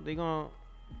all, you know, they're gonna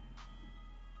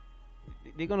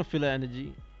feel the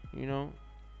energy, you know.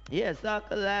 Yeah, start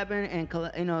collabing, and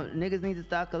you know, niggas need to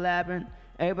start collabing.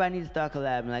 Everybody needs to start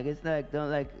collabing. Like, it's like,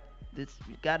 don't, like, this,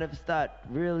 you gotta start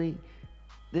really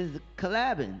this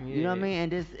collabing. You know what I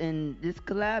mean? And this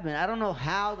collabing, I don't know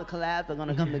how the collabs are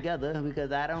gonna come together,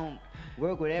 because I don't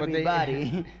work with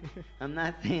everybody. I'm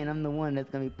not saying I'm the one that's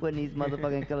gonna be putting these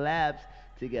motherfucking collabs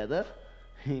together.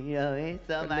 You know what I mean?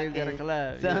 Some I gotta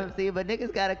collab. Some see, but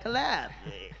niggas gotta collab.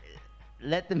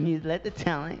 Let the music, let the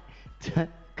talent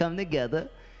come together,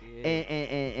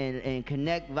 and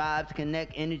connect vibes,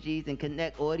 connect energies, and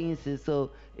connect audiences, so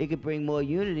it could bring more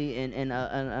unity and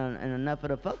enough of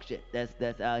the fuck shit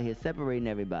that's out here separating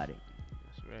everybody.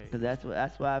 That's right. Because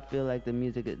that's why I feel like the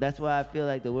music. That's why I feel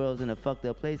like the world's in a fucked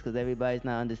up place, because everybody's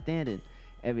not understanding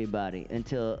everybody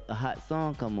until a hot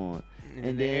song come on.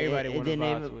 And then everybody want to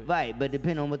vibe to it. Right, but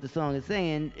depending on what the song is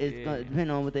saying, it's gonna depend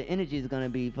on what the energy is gonna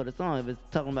be for the song. If it's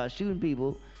talking about shooting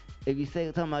people, if you say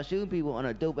talking about shooting people on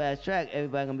a dope ass track,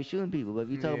 everybody gonna be shooting people. But if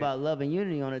you talk about love and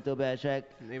unity on a dope ass track,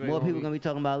 more people gonna be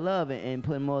talking about love and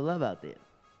putting more love out there.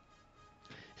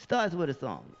 Starts with a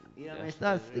song, you know what I mean? It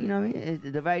starts, you know what I mean?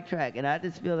 It's the right track, and I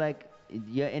just feel like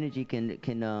your energy can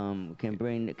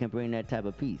bring that type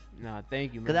of peace. Nah,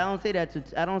 thank you, man. Because I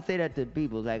don't say that to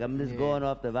people. Like, I'm just going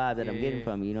off the vibe that I'm getting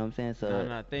from you. You know what I'm saying? So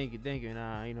nah, thank you.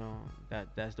 Nah, you know,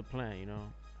 that's the plan. You know,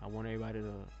 I want everybody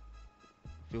to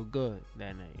feel good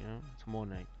that night. You know, tomorrow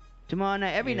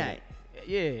night, every night.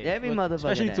 Yeah, every motherfucker.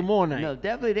 Especially night. tomorrow night. No,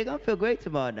 definitely they're gonna feel great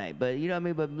tomorrow night. But you know what I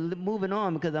mean. But moving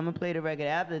on, because I'm gonna play the record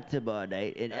after tomorrow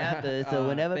night, and after, so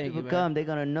whenever people come, they're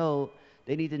gonna know.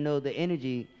 They need to know the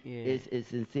energy is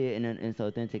sincere and it's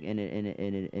authentic, and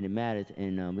it matters.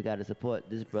 And we gotta support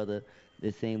this brother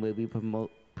the same way we promote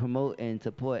and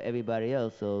support everybody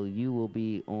else. So you will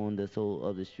be on the Soul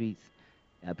of the Streets.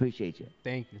 I appreciate you.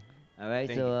 Thank you. All right,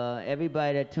 Thank so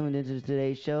everybody that tuned into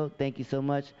today's show, thank you so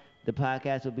much. The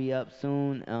podcast will be up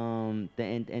soon.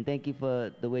 And thank you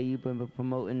for the way you've been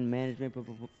promoting, management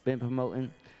been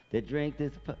promoting the drink,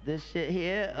 this shit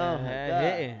here. Oh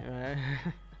my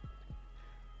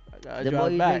God. The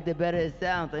more you drink, the better it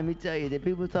sounds. Let me tell you, the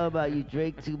people talk about you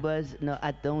drink too much. No,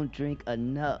 I don't drink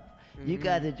enough. You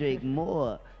got to drink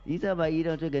more. You talk about you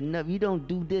don't drink enough. You don't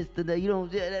do this to the. You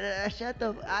don't. Shut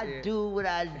the. I do what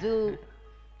I do.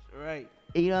 Right.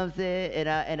 You know what I'm saying?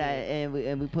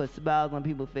 And we put smiles on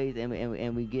people's face,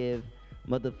 and we give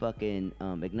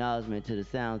motherfucking acknowledgement to the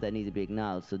sounds that need to be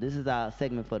acknowledged. So this is our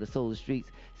segment for the Soul of the Streets,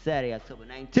 Saturday, October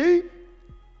 19th.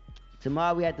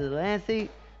 Tomorrow we at the Delancey.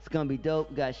 It's gonna be dope.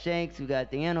 We got Shanks, we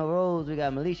got Deanna Rose, we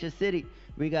got Militia City,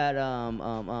 we got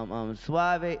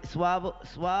Suave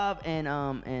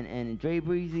and Dre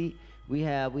Breezy. We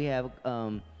have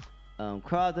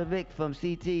Krasovic from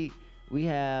CT. We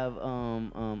have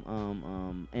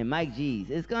and Mike G's.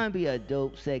 It's gonna be a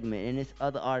dope segment, and it's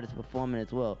other artists performing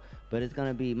as well. But it's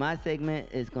gonna be my segment.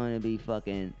 Is gonna be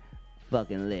fucking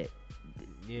lit.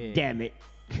 Yeah. Damn it.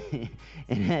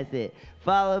 And that's it.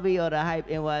 Follow me on the Hype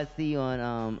NYC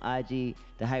on IG,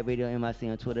 the Hype Radio NYC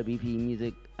on Twitter, BP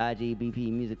Music IG, BP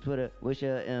Music Twitter. What's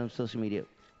your social media?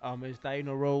 It's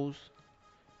Taino Rose.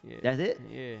 Yeah. That's it?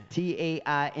 Yeah.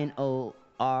 TAINOROSE.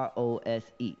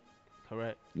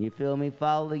 Correct. You feel me?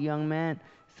 Follow the young man.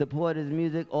 Support his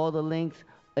music. All the links.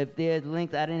 If there's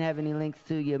links, I didn't have any links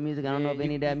to your music. I don't know if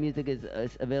any of that music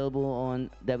is available on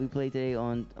that we play today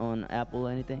on Apple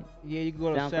or anything. Yeah, you can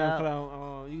go to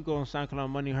SoundCloud. You can go on SoundCloud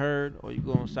Money Heard, or you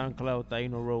go on SoundCloud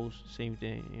Taino Rose. Same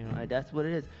thing. You know. That's what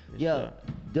it is. Yo,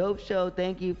 dope show.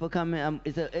 Thank you for coming.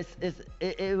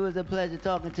 It was a pleasure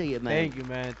talking to you, man. Thank you,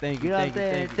 man. Thank you. You know what I'm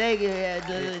saying? Thank you.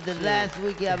 The last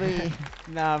week, I mean.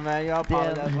 Nah, man. Y'all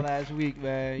apologize for last week,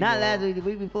 man. Not last week. The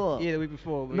week before. Yeah, the week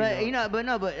before. But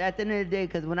but at the end of the day,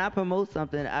 because when I promote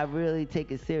something, I really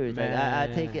take it serious. Like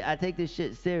I take this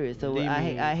shit serious. So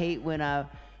I hate when I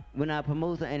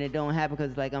promote something and it don't happen because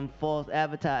it's like I'm false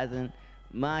advertising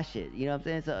my shit. You know what I'm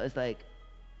saying? So it's like,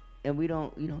 and you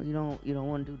don't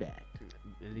want to do that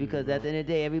because at the end of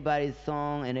the day, everybody's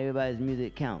song and everybody's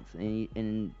music counts,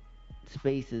 and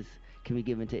spaces can be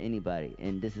given to anybody,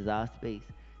 and this is our space,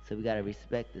 so we gotta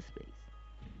respect the space.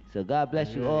 So God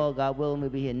bless you all. God willing, we'll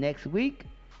be here next week.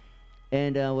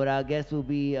 And what our guest will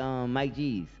be Mike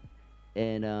G's,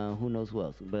 and who knows who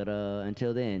else. But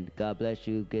until then, God bless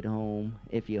you. Get home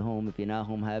if you're home. If you're not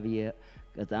home, however you,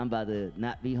 because I'm about to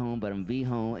not be home, but I'm be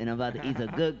home, and I'm about to eat a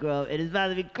good girl. It is about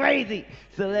to be crazy.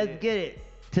 So let's get it.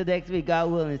 Till next week, God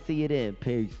willing. See you then.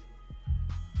 Peace.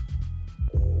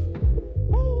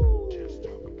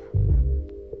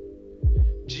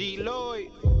 G Lloyd,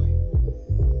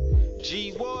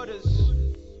 G Waters,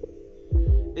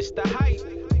 it's the Hype.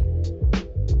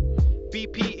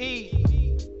 BPE,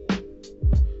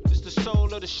 it's the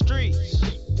soul of the streets.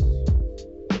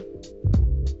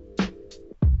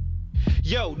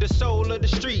 Yo, the soul of the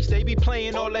streets, they be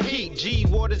playing all the heat. G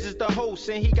Waters is the host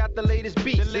and he got the latest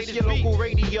beats. This your local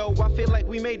radio, I feel like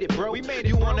we made it, bro.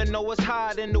 You wanna know what's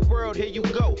hot in the world, here you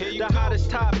go. The hottest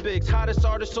topics, hottest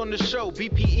artists on the show.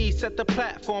 BPE set the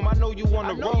platform, I know you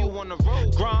wanna roll.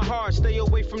 Grind hard, stay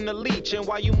away from the leech. And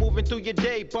while you moving through your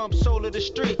day, bump soul of the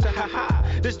streets. Ha ha,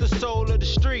 this the soul of the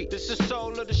street. This the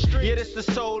soul of the street. Yeah, this the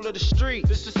soul of the street.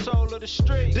 This the soul of the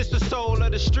street. This the soul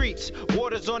of the streets.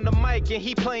 Waters on the mic and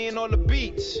he playing all the beats.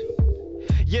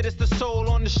 Yeah, this the soul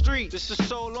on the street. This the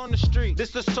soul on the street. This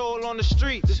the soul on the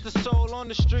street. This the soul on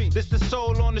the street. This the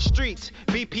soul on the streets.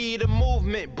 BP the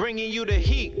movement, bringing you the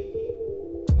heat.